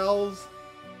 Cluck fowls?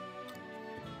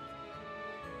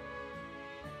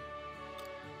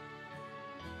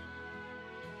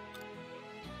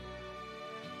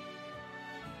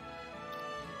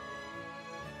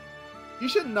 You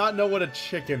should not know what a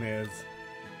chicken is.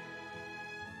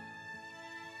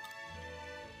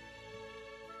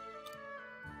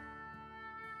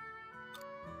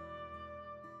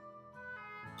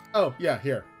 Oh, yeah,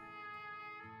 here.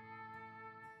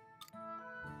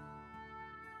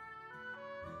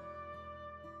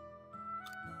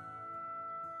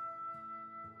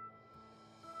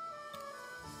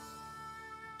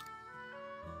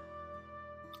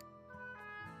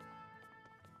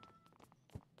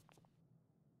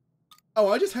 Oh,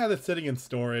 I just had it sitting in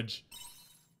storage.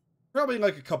 Probably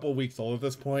like a couple weeks old at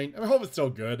this point. I hope it's still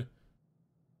good.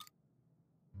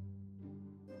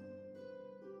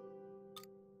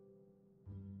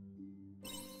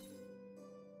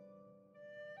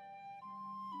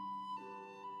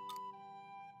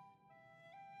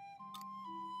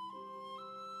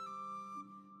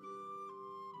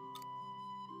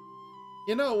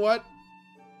 You know what?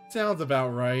 Sounds about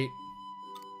right.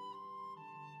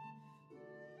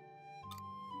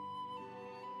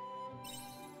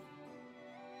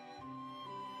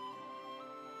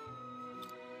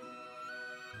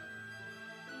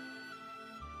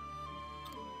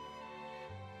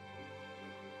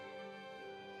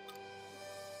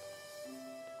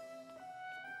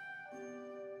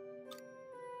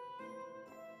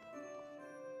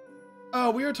 Oh,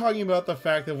 we were talking about the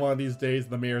fact that one of these days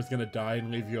the mayor's gonna die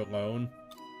and leave you alone.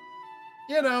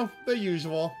 You know, the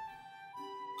usual.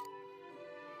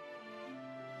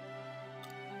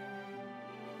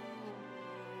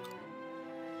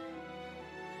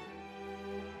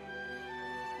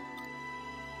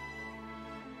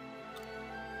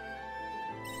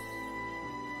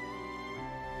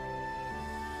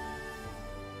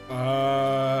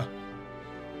 Uh...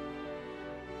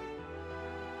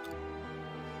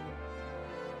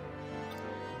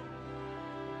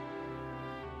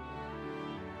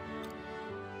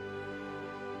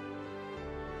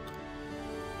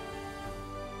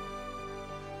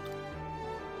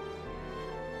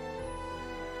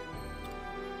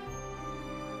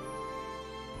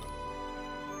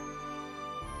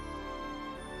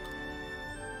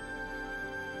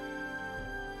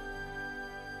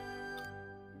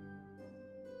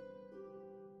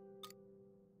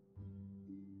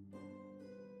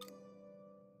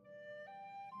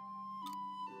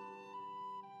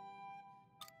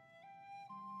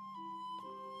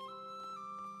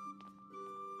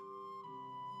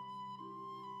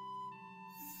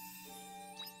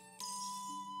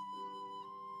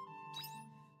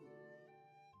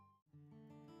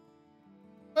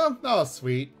 Oh, oh,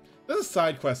 sweet. There's a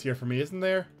side quest here for me, isn't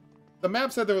there? The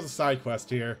map said there was a side quest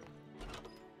here.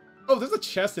 Oh, there's a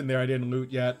chest in there I didn't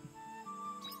loot yet.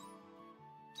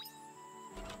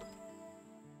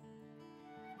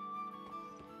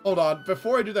 Hold on,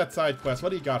 before I do that side quest, what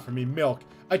do you got for me? Milk.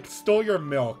 I stole your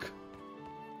milk.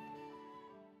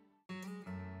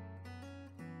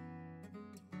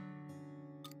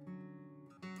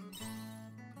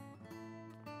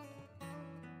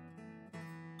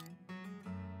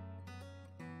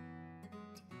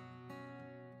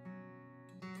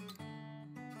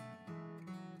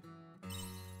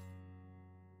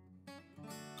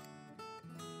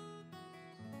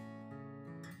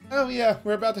 Oh yeah,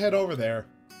 we're about to head over there.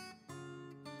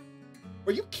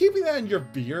 Were you keeping that in your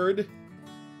beard?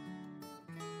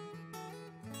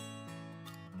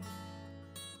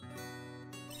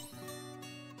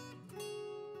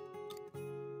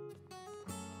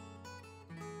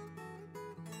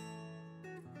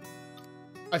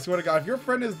 I swear to God, if your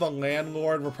friend is the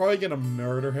landlord, we're probably gonna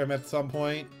murder him at some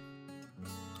point.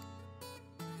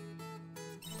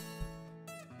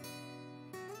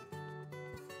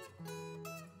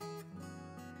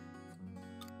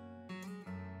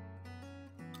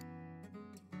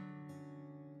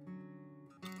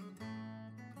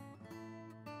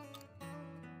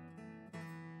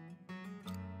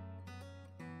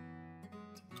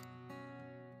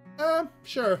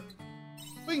 Sure.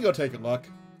 We can go take a look.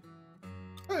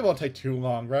 Probably won't take too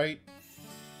long, right?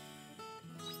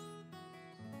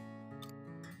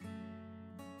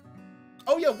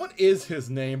 Oh yeah, what is his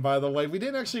name, by the way? We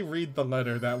didn't actually read the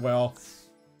letter that well.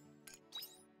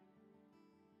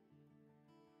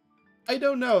 I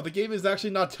don't know. The game is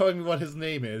actually not telling me what his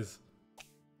name is.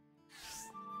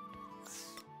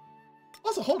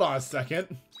 Also, hold on a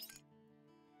second.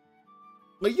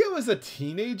 Leo is a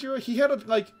teenager? He had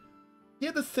he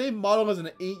had the same model as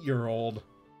an 8-year-old.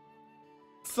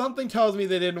 Something tells me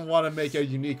they didn't want to make a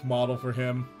unique model for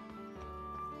him.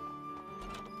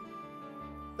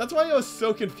 That's why I was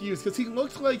so confused, because he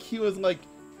looked like he was like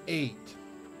 8.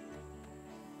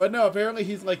 But no, apparently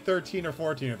he's like 13 or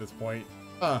 14 at this point.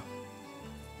 Huh.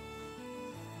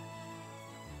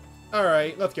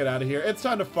 Alright, let's get out of here. It's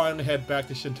time to finally head back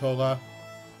to Shintola.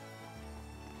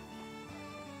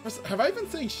 Have I been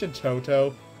saying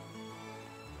Shintoto?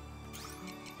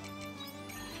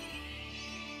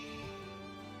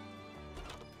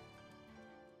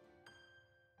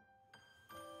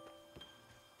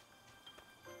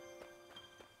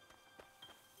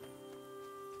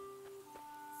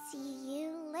 See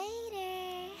you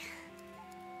later.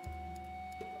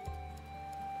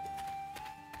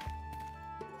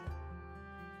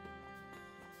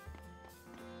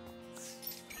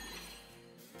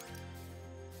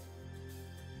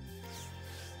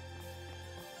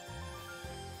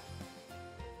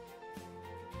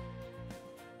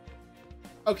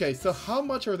 Okay, so how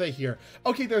much are they here?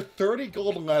 Okay, they're 30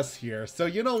 gold less here, so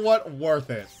you know what? Worth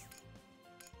it.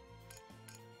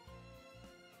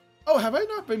 Oh, have I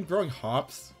not been growing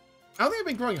hops? I don't think I've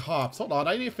been growing hops. Hold on,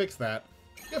 I need to fix that.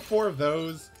 Get 4 of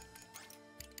those.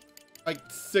 Like,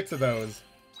 6 of those.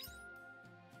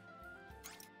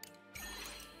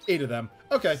 8 of them.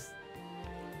 Okay.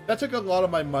 That took a lot of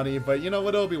my money, but you know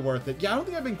what? It'll be worth it. Yeah, I don't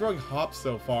think I've been growing hops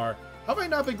so far. How have I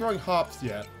not been growing hops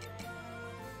yet?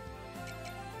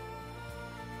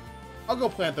 I'll go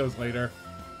plant those later.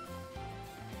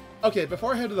 Okay,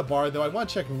 before I head to the bar, though, I want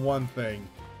to check one thing.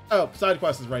 Oh, side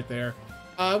quest is right there.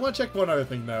 I want to check one other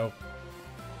thing, though.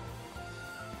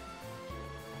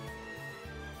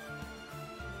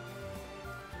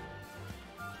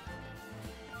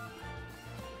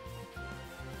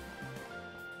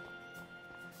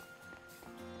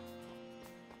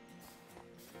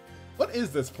 What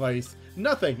is this place?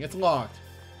 Nothing. It's locked.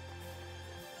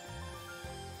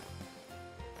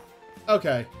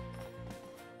 Okay.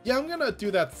 Yeah, I'm gonna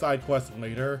do that side quest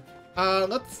later.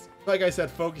 Let's, like I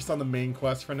said, focus on the main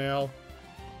quest for now.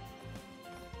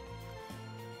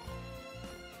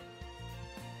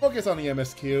 Focus on the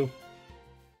MSQ.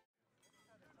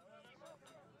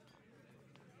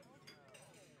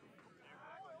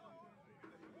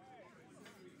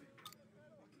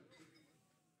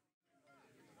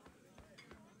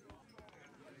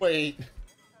 Wait.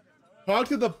 Talk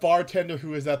to the bartender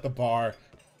who is at the bar.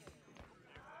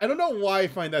 I don't know why I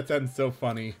find that sentence so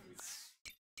funny.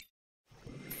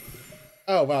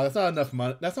 Oh wow, that's not enough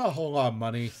money. That's not a whole lot of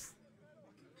money.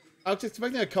 I was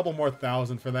expecting a couple more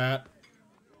thousand for that.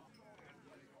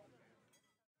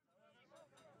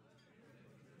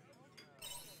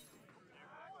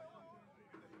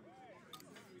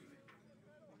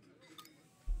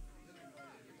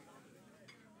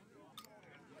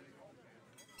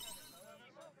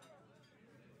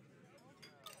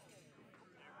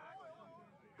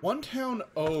 One town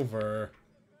over.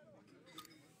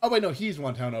 Oh wait, no, he's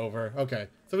one town over. Okay,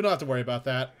 so we don't have to worry about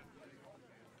that.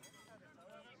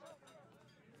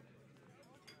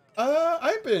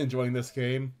 I've been enjoying this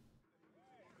game.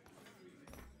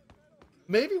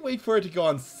 Maybe wait for it to go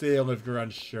on sale if you're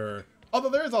unsure. Although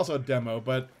there is also a demo,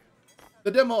 but the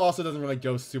demo also doesn't really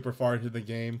go super far into the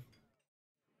game.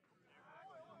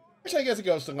 Which I guess it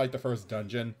goes to like the first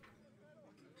dungeon.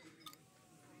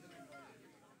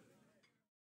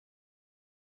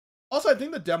 Also, I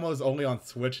think the demo is only on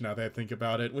Switch now that I think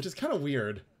about it, which is kind of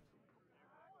weird.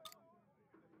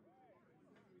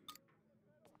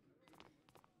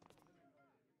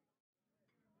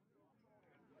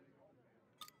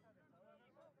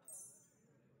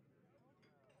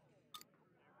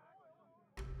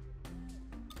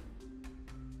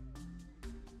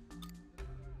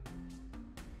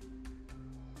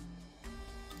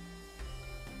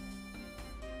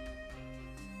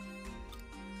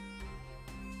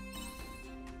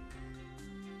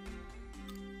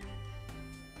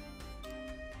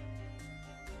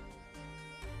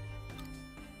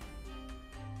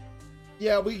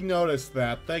 Yeah, we noticed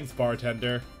that. Thanks,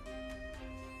 bartender.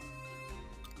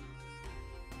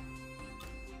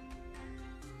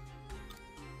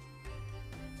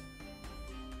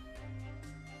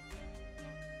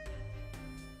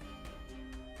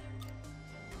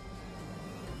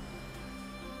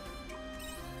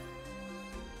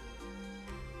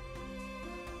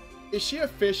 Is she a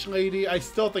fish lady? I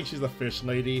still think she's a fish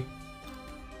lady.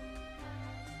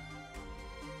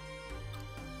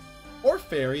 Or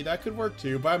fairy, that could work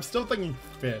too, but I'm still thinking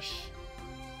fish.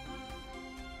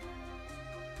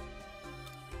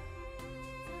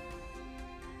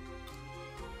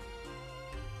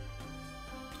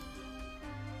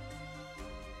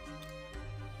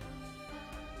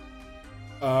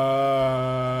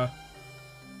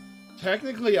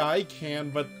 Technically I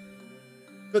can, but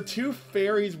the 2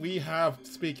 fairies we have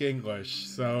speak English,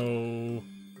 so...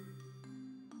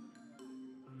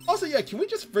 Also, yeah, can we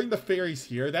just bring the fairies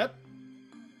here? That...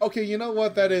 Okay, you know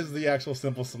what? That is the actual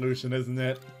simple solution, isn't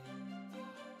it?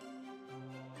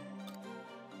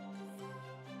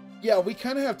 Yeah, we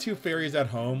kind of have 2 fairies at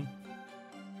home.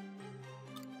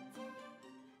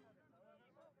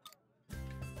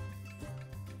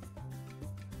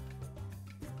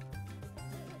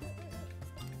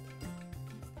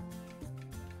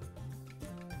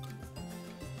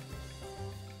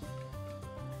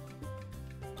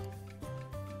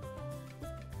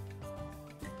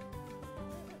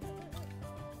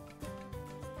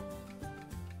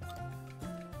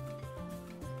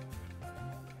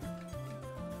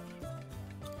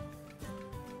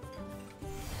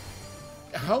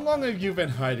 How long have you been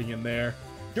hiding in there?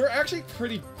 You're actually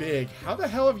pretty big. How the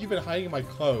hell have you been hiding in my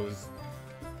clothes?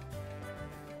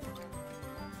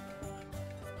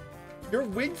 Your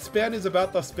wingspan is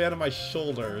about the span of my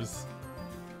shoulders.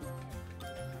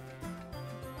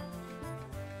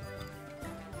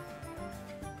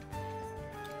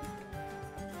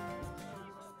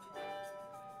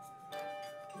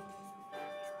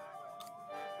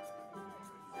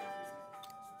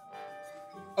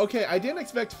 Okay, I didn't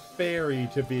expect fairy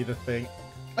to be the thing.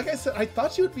 Like I said, I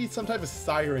thought she would be some type of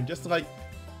siren, just like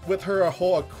with her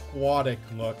whole aquatic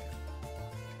look.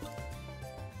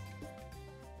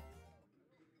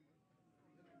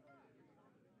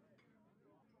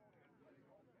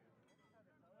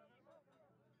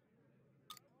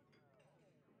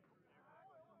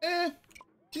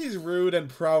 She's rude and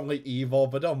probably evil,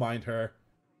 but don't mind her.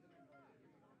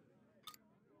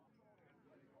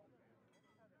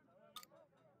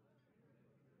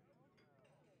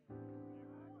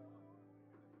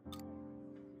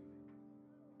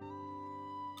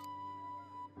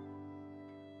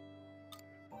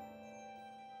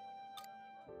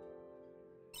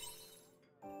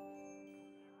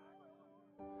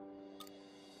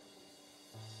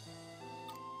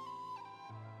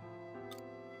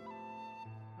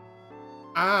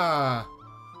 Ah,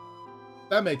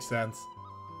 that makes sense.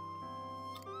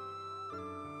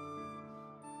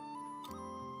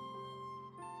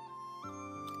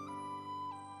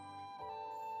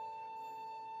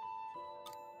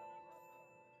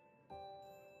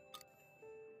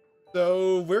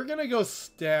 So, we're gonna go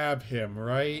stab him,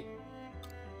 right?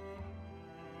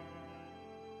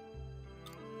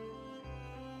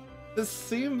 This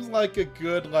seems like a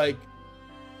good, like,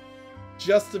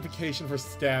 justification for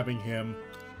stabbing him.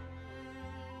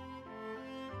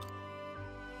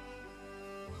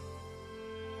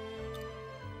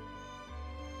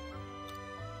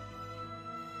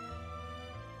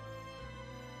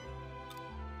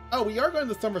 Oh, we are going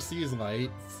to Summer Seas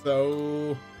Light,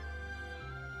 so...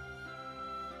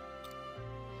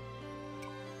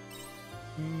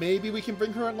 maybe we can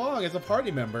bring her along as a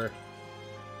party member.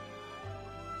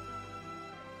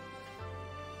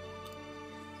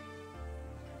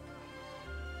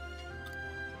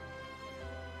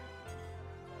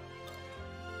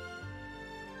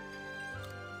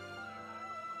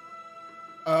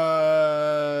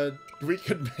 We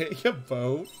could make a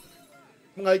boat.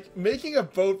 Like, making a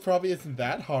boat probably isn't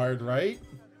that hard, right?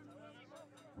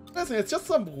 Listen, it's just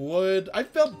some wood.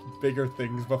 I've built bigger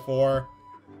things before.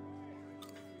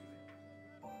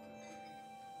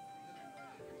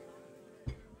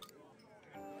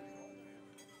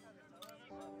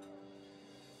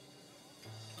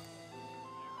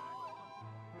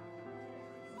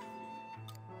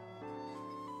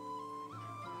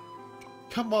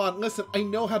 Come on, listen, I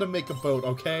know how to make a boat,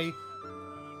 okay?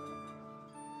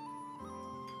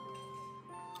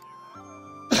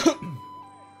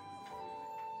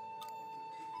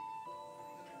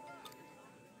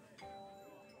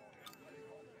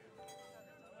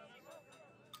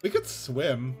 We could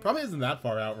swim. Probably isn't that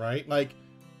far out, right? Like,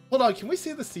 hold on, can we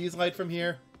see the seas light from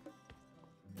here?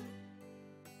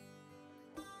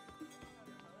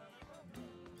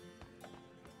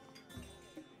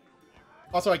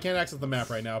 Also, I can't access the map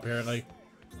right now, apparently.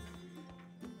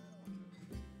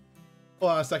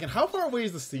 Hold on a second. How far away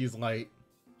is the seas light?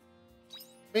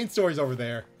 Main story's over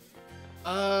there.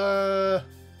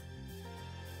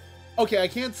 Okay, I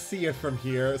can't see it from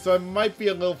here, so it might be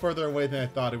a little further away than I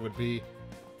thought it would be.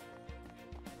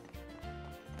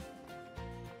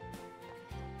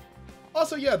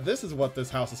 Also, yeah, this is what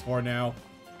this house is for now.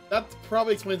 That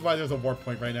probably explains why there's a warp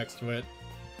point right next to it.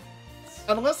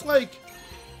 Unless, like,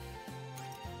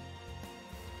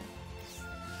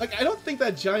 I don't think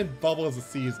that giant bubble is a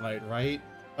seas light, right?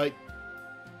 Like,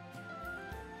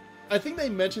 I think they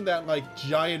mentioned that, like,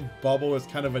 giant bubble is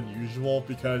kind of unusual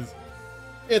because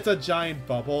it's a giant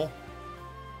bubble.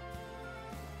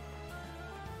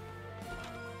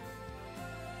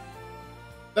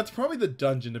 That's probably the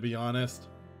dungeon, to be honest.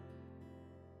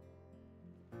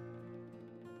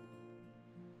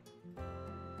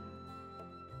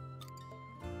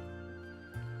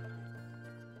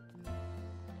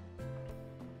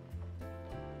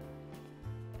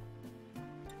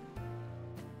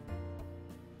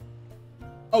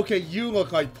 Okay, you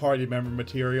look like party member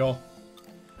material.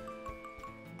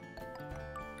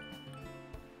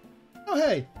 Oh,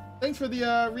 hey. Thanks for the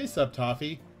resub,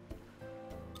 Toffee.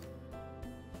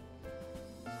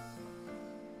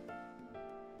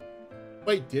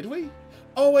 Wait, did we?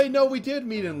 Oh, wait, no, we did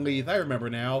meet in Leith. I remember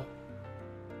now.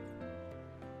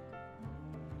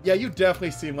 Yeah, you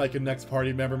definitely seem like a next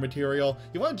party member material.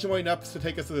 You want to join up to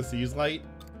take us to the Seas Light?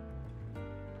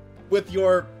 With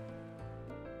your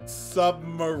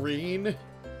submarine?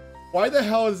 Why the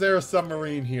hell is there a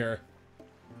submarine here?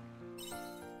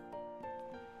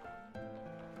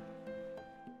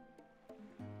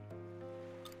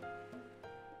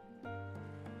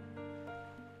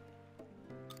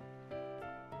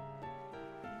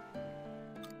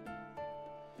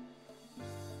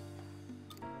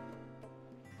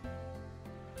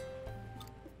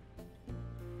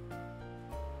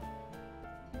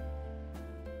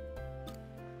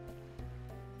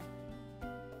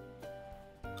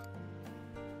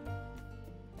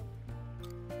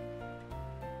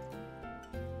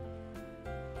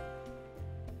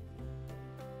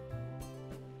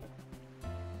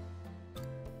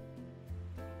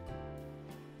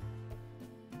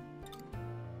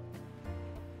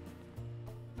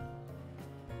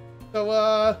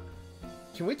 So,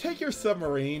 can we take your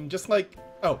submarine? Just like,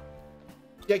 oh,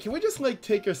 yeah, can we just like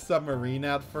take your submarine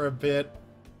out for a bit?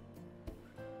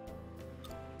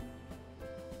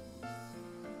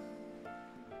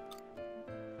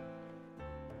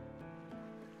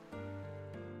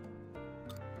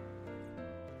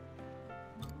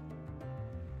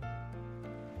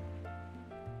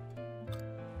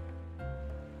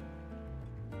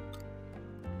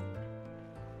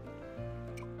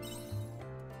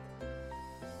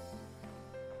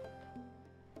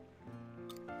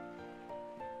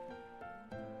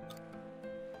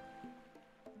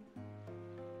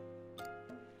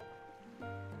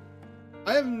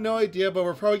 I have no idea, but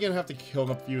we're probably gonna have to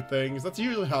kill a few things. That's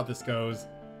usually how this goes.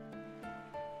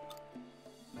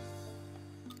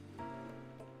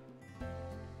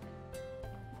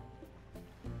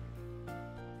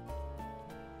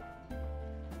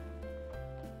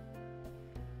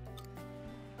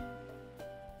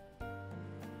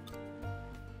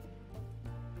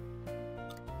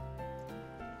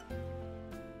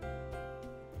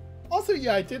 Also,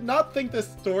 yeah, I did not think this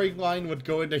storyline would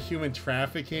go into human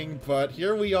trafficking, but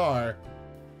here we are.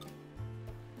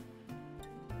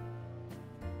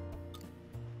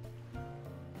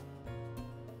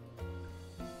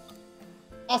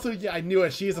 Also, yeah, I knew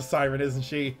it. She's a siren, isn't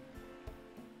she?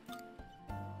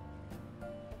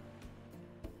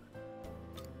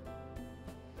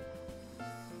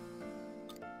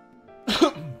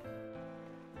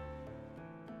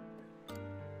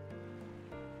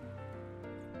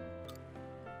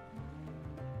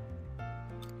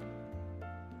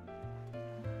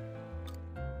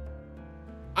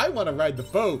 I want to ride the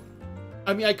boat.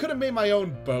 I mean, I could have made my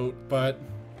own boat, but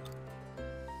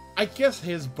I guess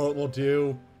his boat will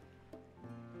do.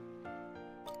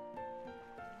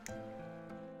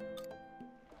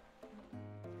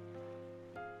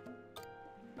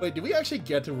 Wait, do we actually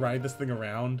get to ride this thing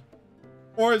around?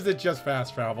 Or is it just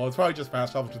fast travel? It's probably just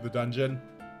fast travel to the dungeon.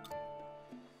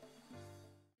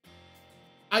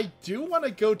 I do want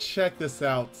to go check this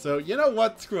out, so you know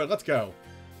what? Screw it, let's go.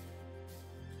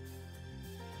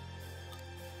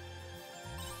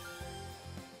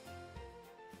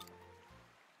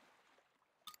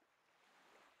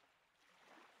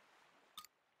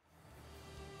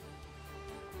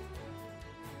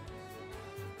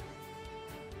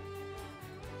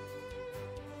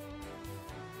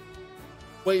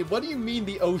 Wait, what do you mean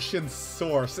the ocean's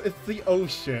source? It's the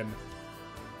ocean.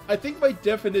 I think by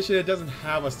definition it doesn't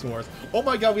have a source. Oh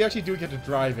my god, we actually do get to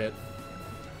drive it.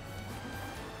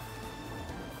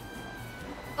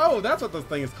 Oh, that's what this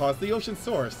thing is called. It's the ocean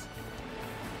source.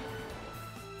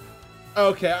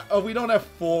 Okay, we don't have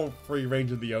full free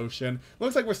range in the ocean.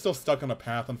 Looks like we're still stuck on a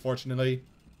path, unfortunately.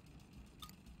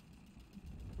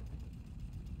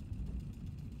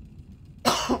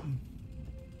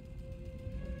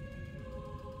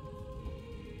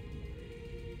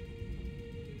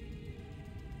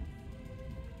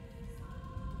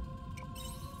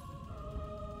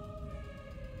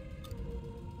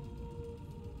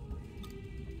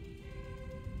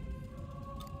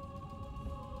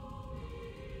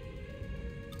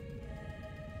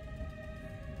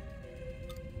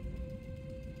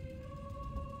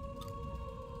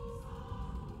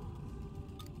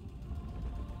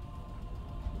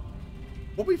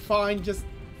 We'll be fine, just...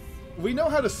 We know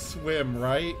how to swim,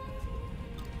 right?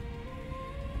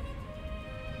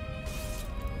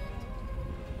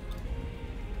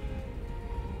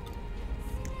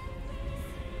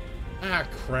 Ah,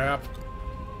 crap.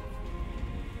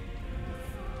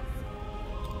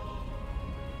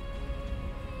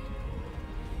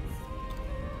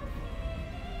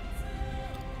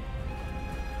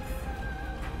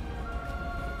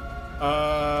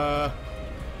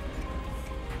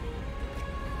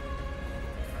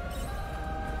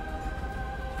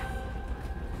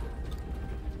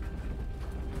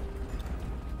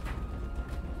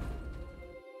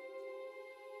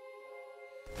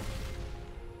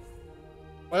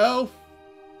 Well,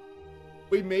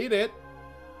 we made it.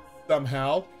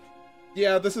 Somehow.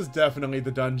 Yeah, this is definitely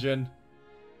the dungeon.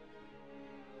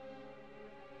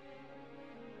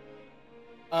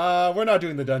 We're not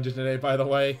doing the dungeon today, by the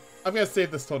way. I'm gonna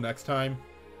save this till next time.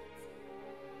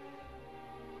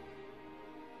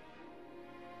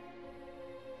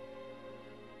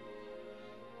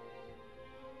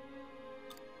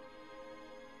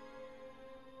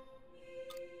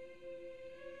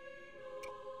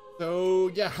 So,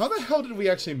 yeah, how the hell did we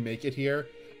actually make it here?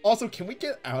 Also, can we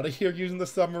get out of here using the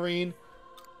submarine?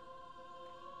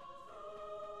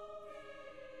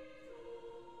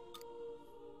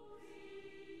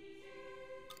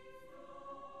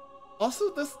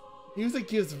 Also, this music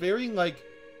gives very, like,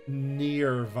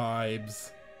 Near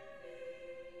vibes.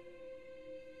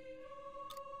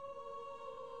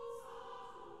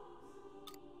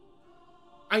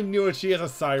 I knew it, she is a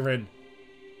siren.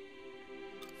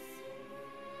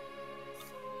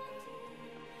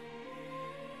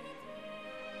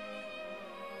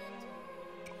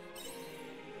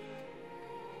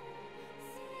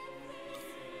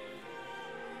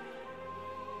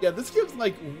 Yeah, this gives,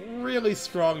 like, really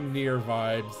strong Nier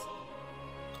vibes.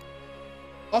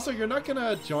 Also, you're not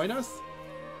gonna join us?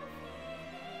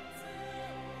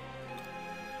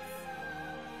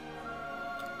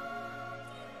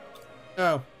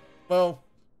 Oh, well.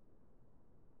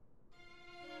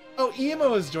 Oh,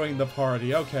 Emo is joining the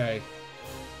party, okay.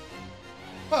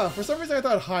 Huh, for some reason I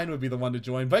thought Hein would be the one to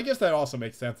join, but I guess that also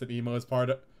makes sense that Emo is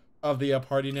part of the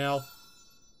party now.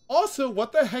 Also,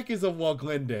 what the heck is a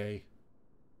Woglinde?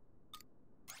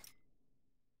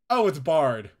 Oh, it's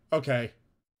Bard. Okay.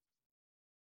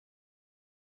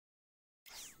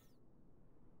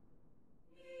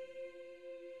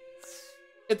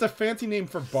 It's a fancy name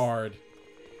for Bard.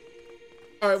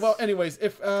 Alright, well, anyways,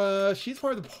 if she's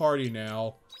part of the party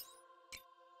now,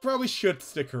 probably should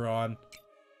stick her on.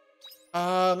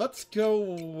 Let's go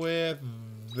with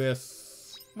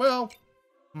this. Well,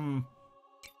 yeah,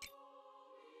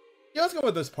 let's go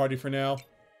with this party for now.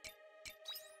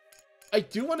 I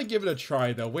do want to give it a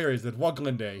try, though. Where is it?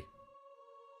 Woglinde.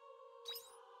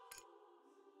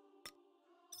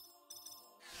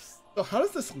 So how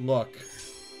does this look?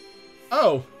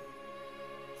 Oh.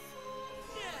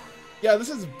 Yeah, this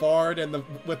is Bard and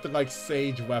with the, like,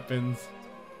 sage weapons.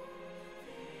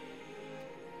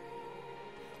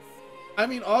 I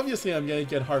mean, obviously I'm gonna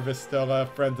get Harvestella,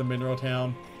 Friends of Mineral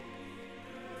Town.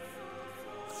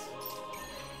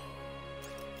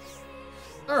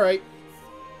 Alright.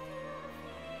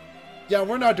 Yeah,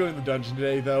 we're not doing the dungeon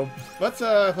today, though. Let's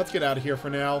get out of here for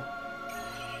now.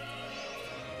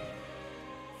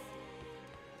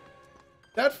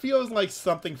 That feels like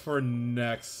something for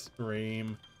next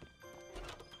stream.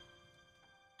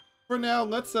 For now,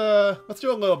 let's do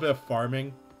a little bit of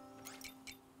farming.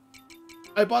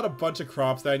 I bought a bunch of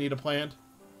crops that I need to plant.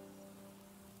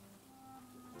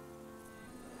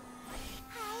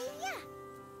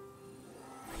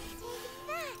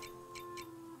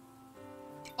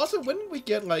 Also, when did we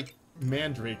get, like,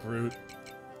 Mandrake Root?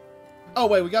 Oh,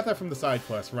 wait, we got that from the side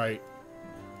quest, right.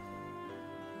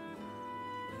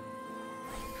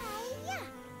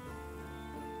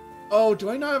 Oh, do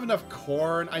I not have enough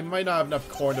corn? I might not have enough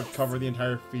corn to cover the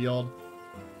entire field.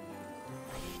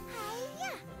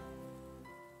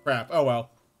 Crap, oh well.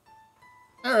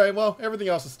 Alright, well, everything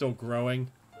else is still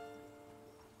growing.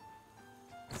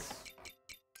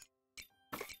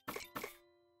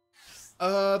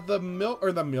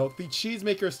 The cheese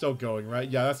maker is still going, right?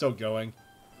 Yeah, that's still going.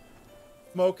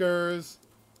 Smokers.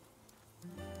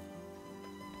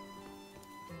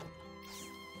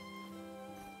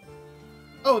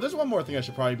 Oh, there's one more thing I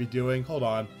should probably be doing. Hold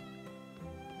on.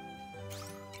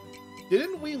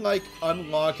 Didn't we, like,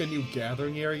 unlock a new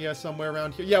gathering area somewhere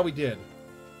around here? Yeah, we did.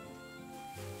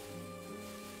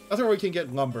 That's where we can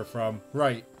get lumber from.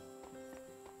 Right.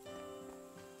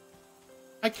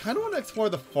 I kind of want to explore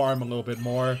the farm a little bit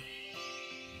more.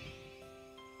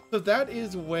 So that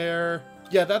is where...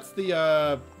 Yeah, that's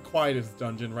the quietest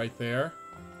dungeon right there.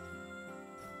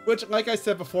 Which, like I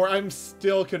said before, I'm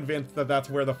still convinced that that's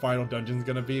where the final dungeon's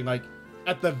gonna be, like,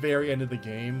 at the very end of the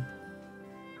game.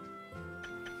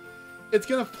 It's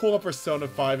gonna pull up Persona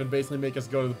 5 and basically make us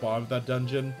go to the bottom of that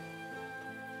dungeon.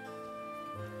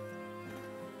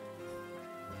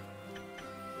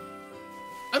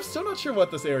 I'm still not sure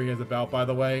what this area is about, by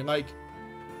the way. Like,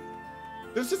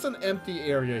 there's just an empty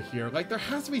area here. Like, there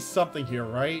has to be something here,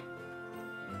 right?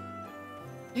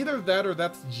 Either that or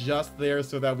that's just there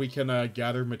so that we can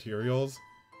gather materials.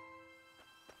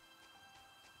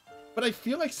 But I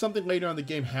feel like something later on in the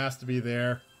game has to be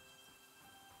there.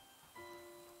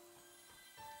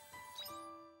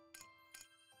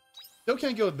 Still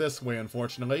can't go this way,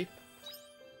 unfortunately.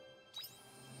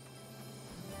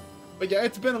 But yeah,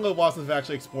 it's been a little while since I've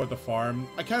actually explored the farm.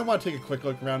 I kind of want to take a quick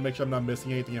look around, make sure I'm not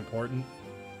missing anything important.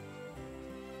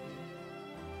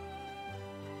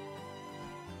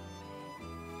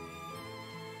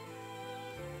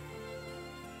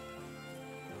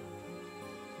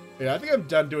 Yeah, I think I'm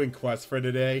done doing quests for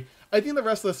today. I think the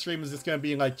rest of the stream is just going to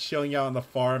be like chilling out on the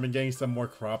farm and getting some more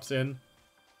crops in.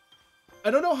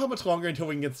 I don't know how much longer until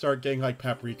we can start getting like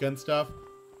paprika and stuff.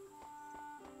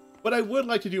 But I would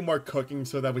like to do more cooking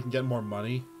so that we can get more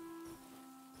money.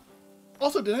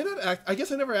 Also, did I not I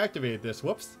guess I never activated this.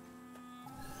 Whoops.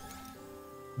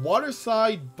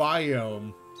 Waterside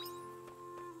biome.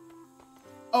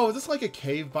 Oh, is this like a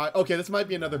cave biome? Okay, this might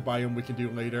be another biome we can do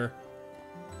later.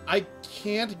 I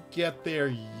can't get there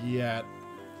yet.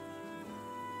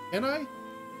 Can I?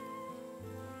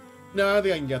 No, I don't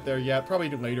think I can get there yet. Probably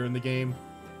later in the game.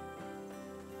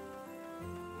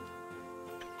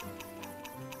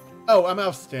 Oh, I'm out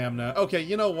of stamina. Okay,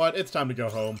 you know what? It's time to go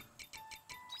home.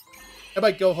 And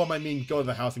by go home, I mean go to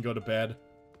the house and go to bed.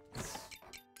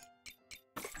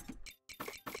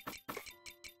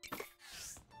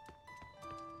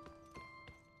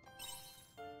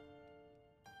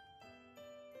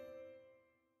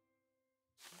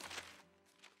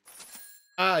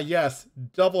 Ah, yes.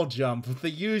 Double jump. The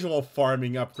usual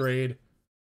farming upgrade.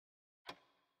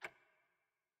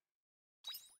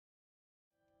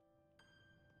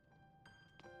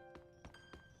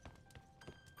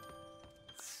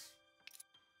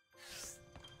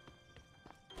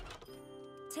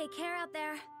 Take care out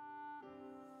there.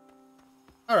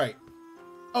 Alright.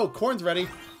 Oh, corn's ready.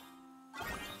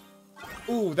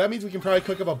 Ooh, that means we can probably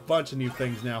cook up a bunch of new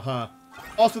things now, huh?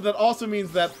 Also, that also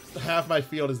means that half my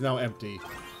field is now empty.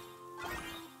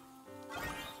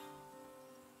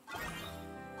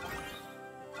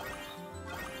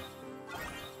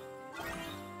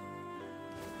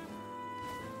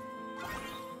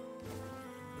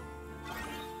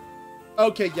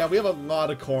 Okay, yeah, we have a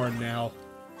lot of corn now.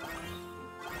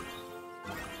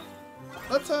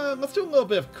 Let's do a little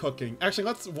bit of cooking. Actually,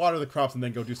 let's water the crops and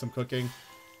then go do some cooking.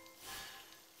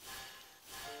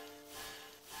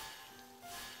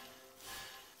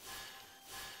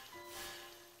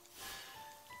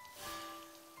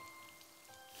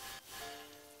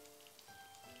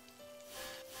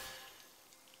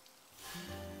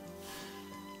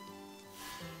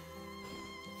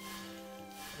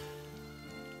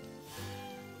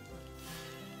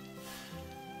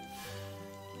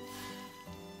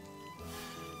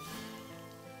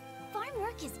 Farm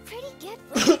work is pretty good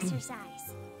for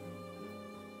exercise.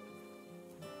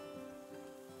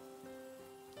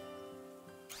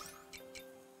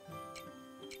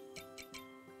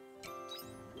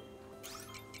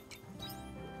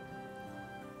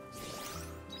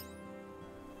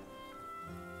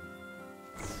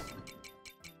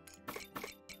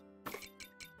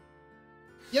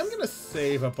 Yeah, I'm gonna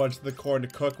save a bunch of the corn to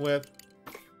cook with.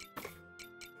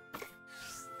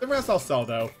 The rest I'll sell,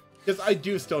 though, because I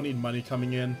do still need money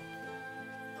coming in.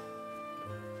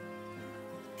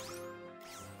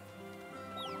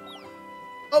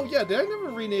 Oh yeah, did I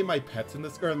never rename my pets in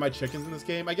this, or my chickens in this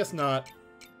game? I guess not.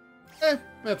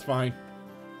 That's fine.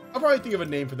 I'll probably think of a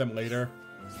name for them later.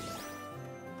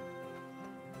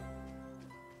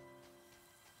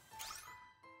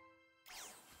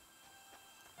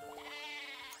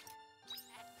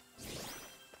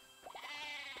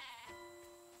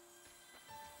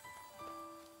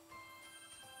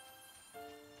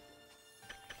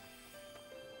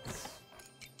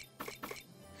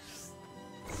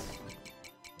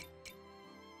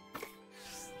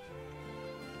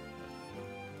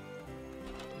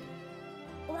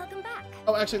 Welcome back.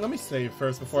 Oh, actually, let me save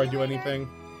first before I do anything.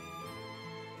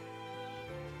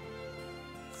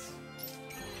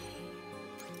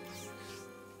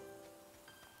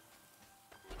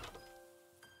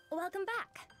 Welcome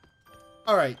back.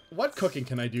 Alright, what cooking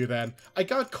can I do then? I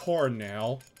got corn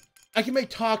now. I can make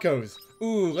tacos.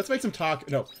 Ooh, let's make some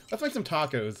let's make some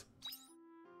tacos.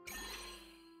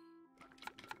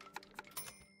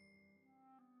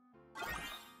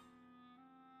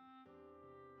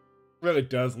 Really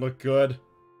does look good.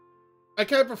 I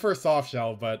kind of prefer soft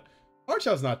shell, but hard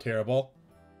shell's not terrible.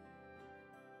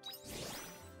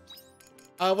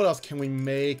 What else can we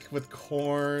make with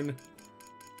corn?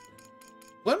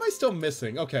 What am I still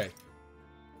missing? Okay.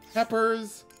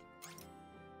 Peppers.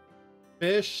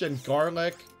 Fish and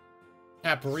garlic.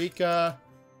 Paprika.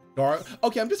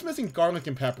 Okay, I'm just missing garlic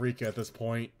and paprika at this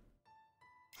point.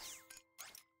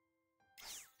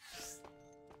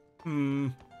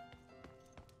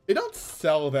 They don't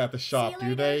sell that at the shop,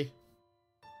 do they?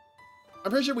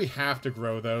 I'm pretty sure we have to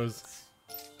grow those.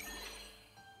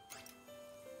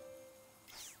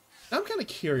 Now I'm kind of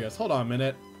curious. Hold on a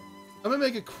minute. I'm gonna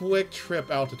make a quick trip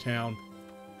out to town.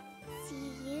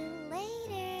 See you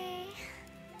later.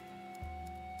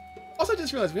 Also, I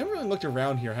just realized we haven't really looked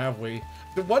around here, have we?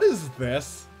 What is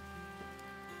this?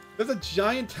 There's a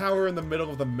giant tower in the middle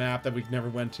of the map that we never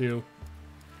went to.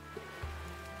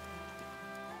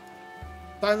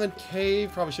 Silent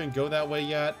cave. Probably shouldn't go that way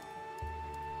yet.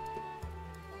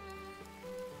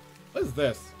 What is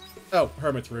this? Oh,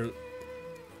 hermit's root.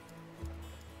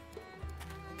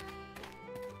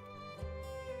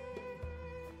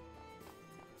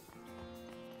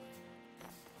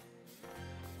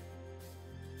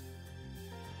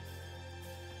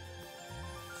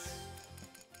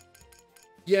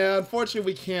 Yeah,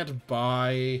 unfortunately we can't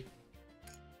buy...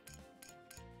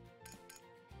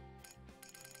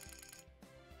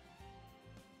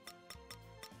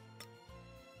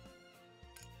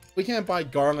 We can't buy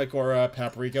garlic or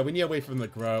paprika. We need to wait for them to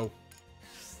grow.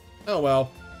 Oh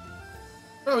well.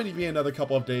 Probably need to be another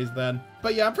couple of days then.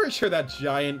 But yeah, I'm pretty sure that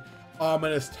giant,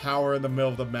 ominous tower in the middle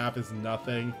of the map is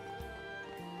nothing.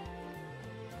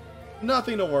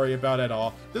 Nothing to worry about at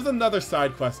all. There's another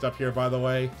side quest up here, by the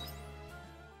way.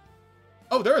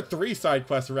 Oh, there are 3 side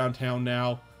quests around town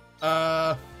now.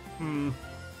 I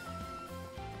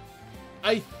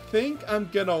think I'm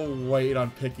gonna wait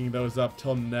on picking those up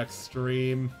till next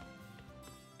stream.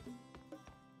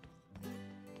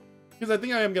 Because I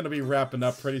think I am gonna be wrapping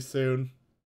up pretty soon.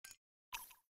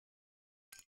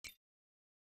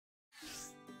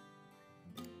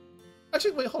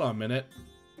 Actually, wait, hold on a minute.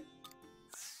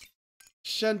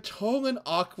 Chantolan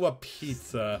Aqua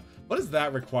Pizza. What does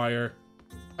that require?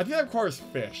 I think that requires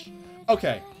fish.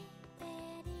 Okay.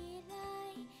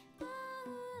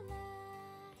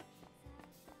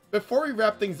 Before we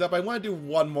wrap things up, I want to do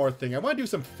one more thing. I want to do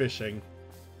some fishing.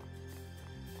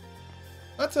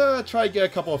 Let's try to get a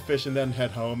couple of fish and then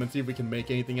head home and see if we can make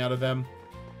anything out of them.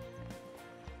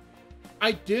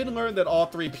 I did learn that all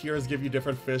 3 piers give you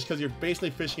different fish because you're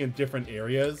basically fishing in different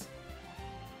areas.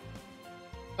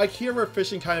 Like here we're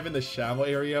fishing kind of in the shallow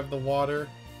area of the water.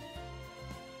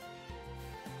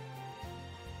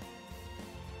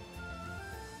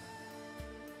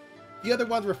 The other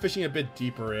ones we're fishing a bit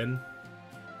deeper in.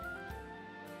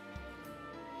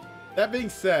 That being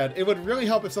said, it would really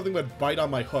help if something would bite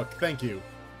on my hook. Thank you.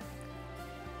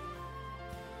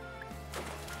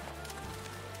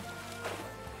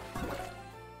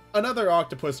 Another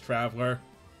octopus traveler.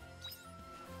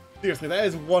 Seriously, that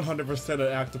is 100%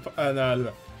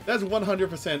 that is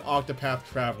 100% Octopath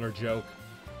Traveler joke.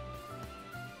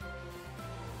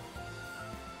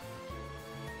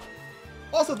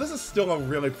 Also, this is still a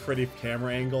really pretty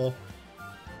camera angle.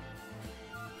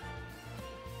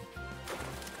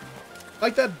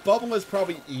 Like, that bubble is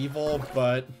probably evil,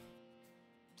 but...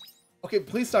 Okay,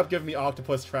 please stop giving me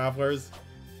octopus travelers.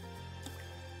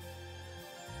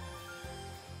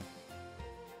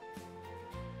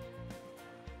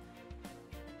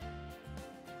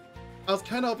 I was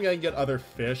kind of hoping I can get other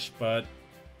fish, but...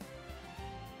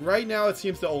 Right now, it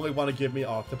seems to only want to give me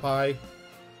octopi.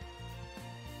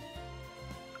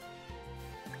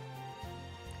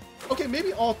 Okay,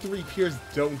 maybe all 3 piers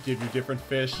don't give you different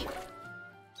fish.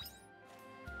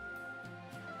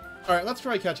 Alright, let's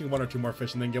try catching 1 or 2 more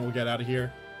fish and then we'll get out of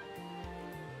here.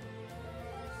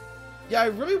 Yeah, I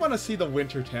really want to see the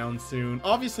winter town soon.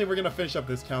 Obviously, we're going to finish up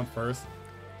this town first.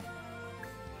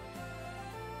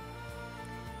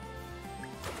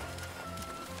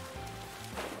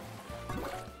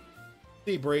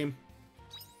 Sea bream.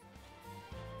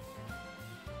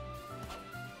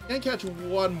 And catch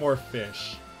 1 more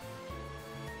fish.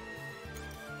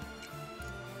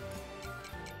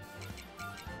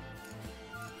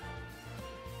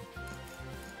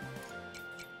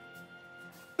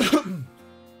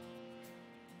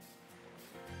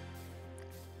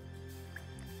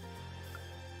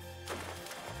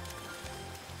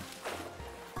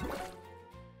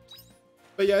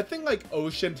 But yeah, I think like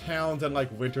ocean towns and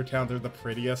like winter towns are the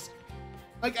prettiest.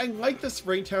 Like, I like the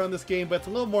spring town in this game, but it's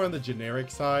a little more on the generic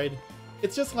side.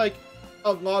 It's just like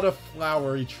a lot of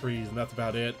flowery trees, and that's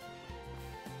about it.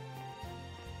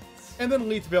 And then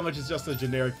Leeds Village is just a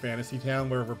generic fantasy town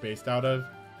where we're based out of.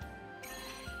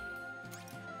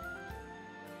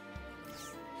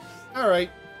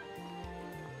 Alright.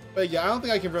 But yeah, I don't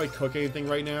think I can really cook anything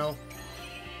right now.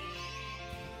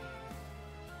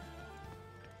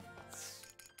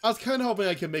 I was kind of hoping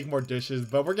I could make more dishes,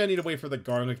 but we're gonna need to wait for the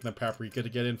garlic and the paprika to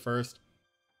get in first.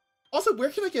 Also, where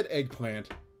can I get eggplant?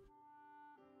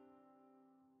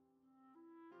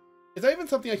 Is that even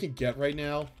something I can get right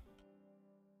now?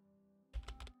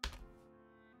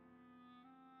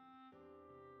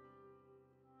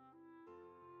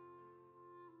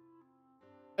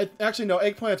 Actually, no,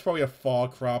 eggplant's probably a fall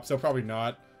crop, so probably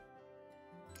not.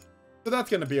 So that's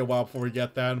gonna be a while before we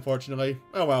get that, unfortunately.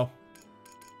 Oh well.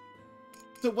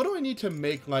 So what do I need to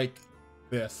make, like,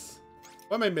 this?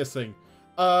 What am I missing?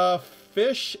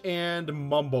 Fish and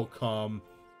mumblecom.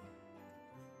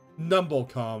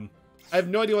 Numblecom. I have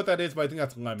no idea what that is, but I think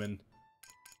that's lemon.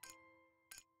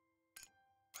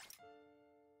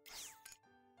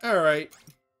 Alright.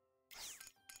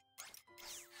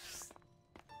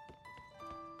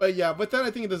 But yeah, with that,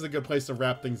 I think this is a good place to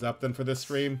wrap things up then for this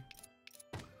stream.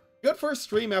 Good first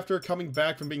stream after coming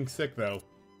back from being sick, though.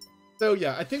 So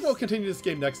yeah, I think we'll continue this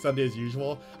game next Sunday as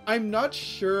usual. I'm not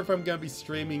sure if I'm going to be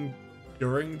streaming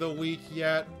during the week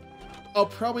yet. I'll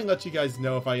probably let you guys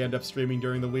know if I end up streaming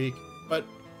during the week, but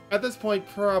at this point,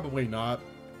 probably not.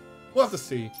 We'll have to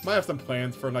see. Might have some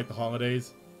plans for, like, the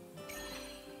holidays.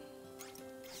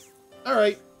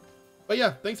 Alright. But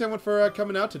yeah, thanks everyone for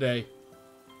coming out today.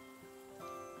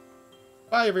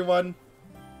 Bye, everyone.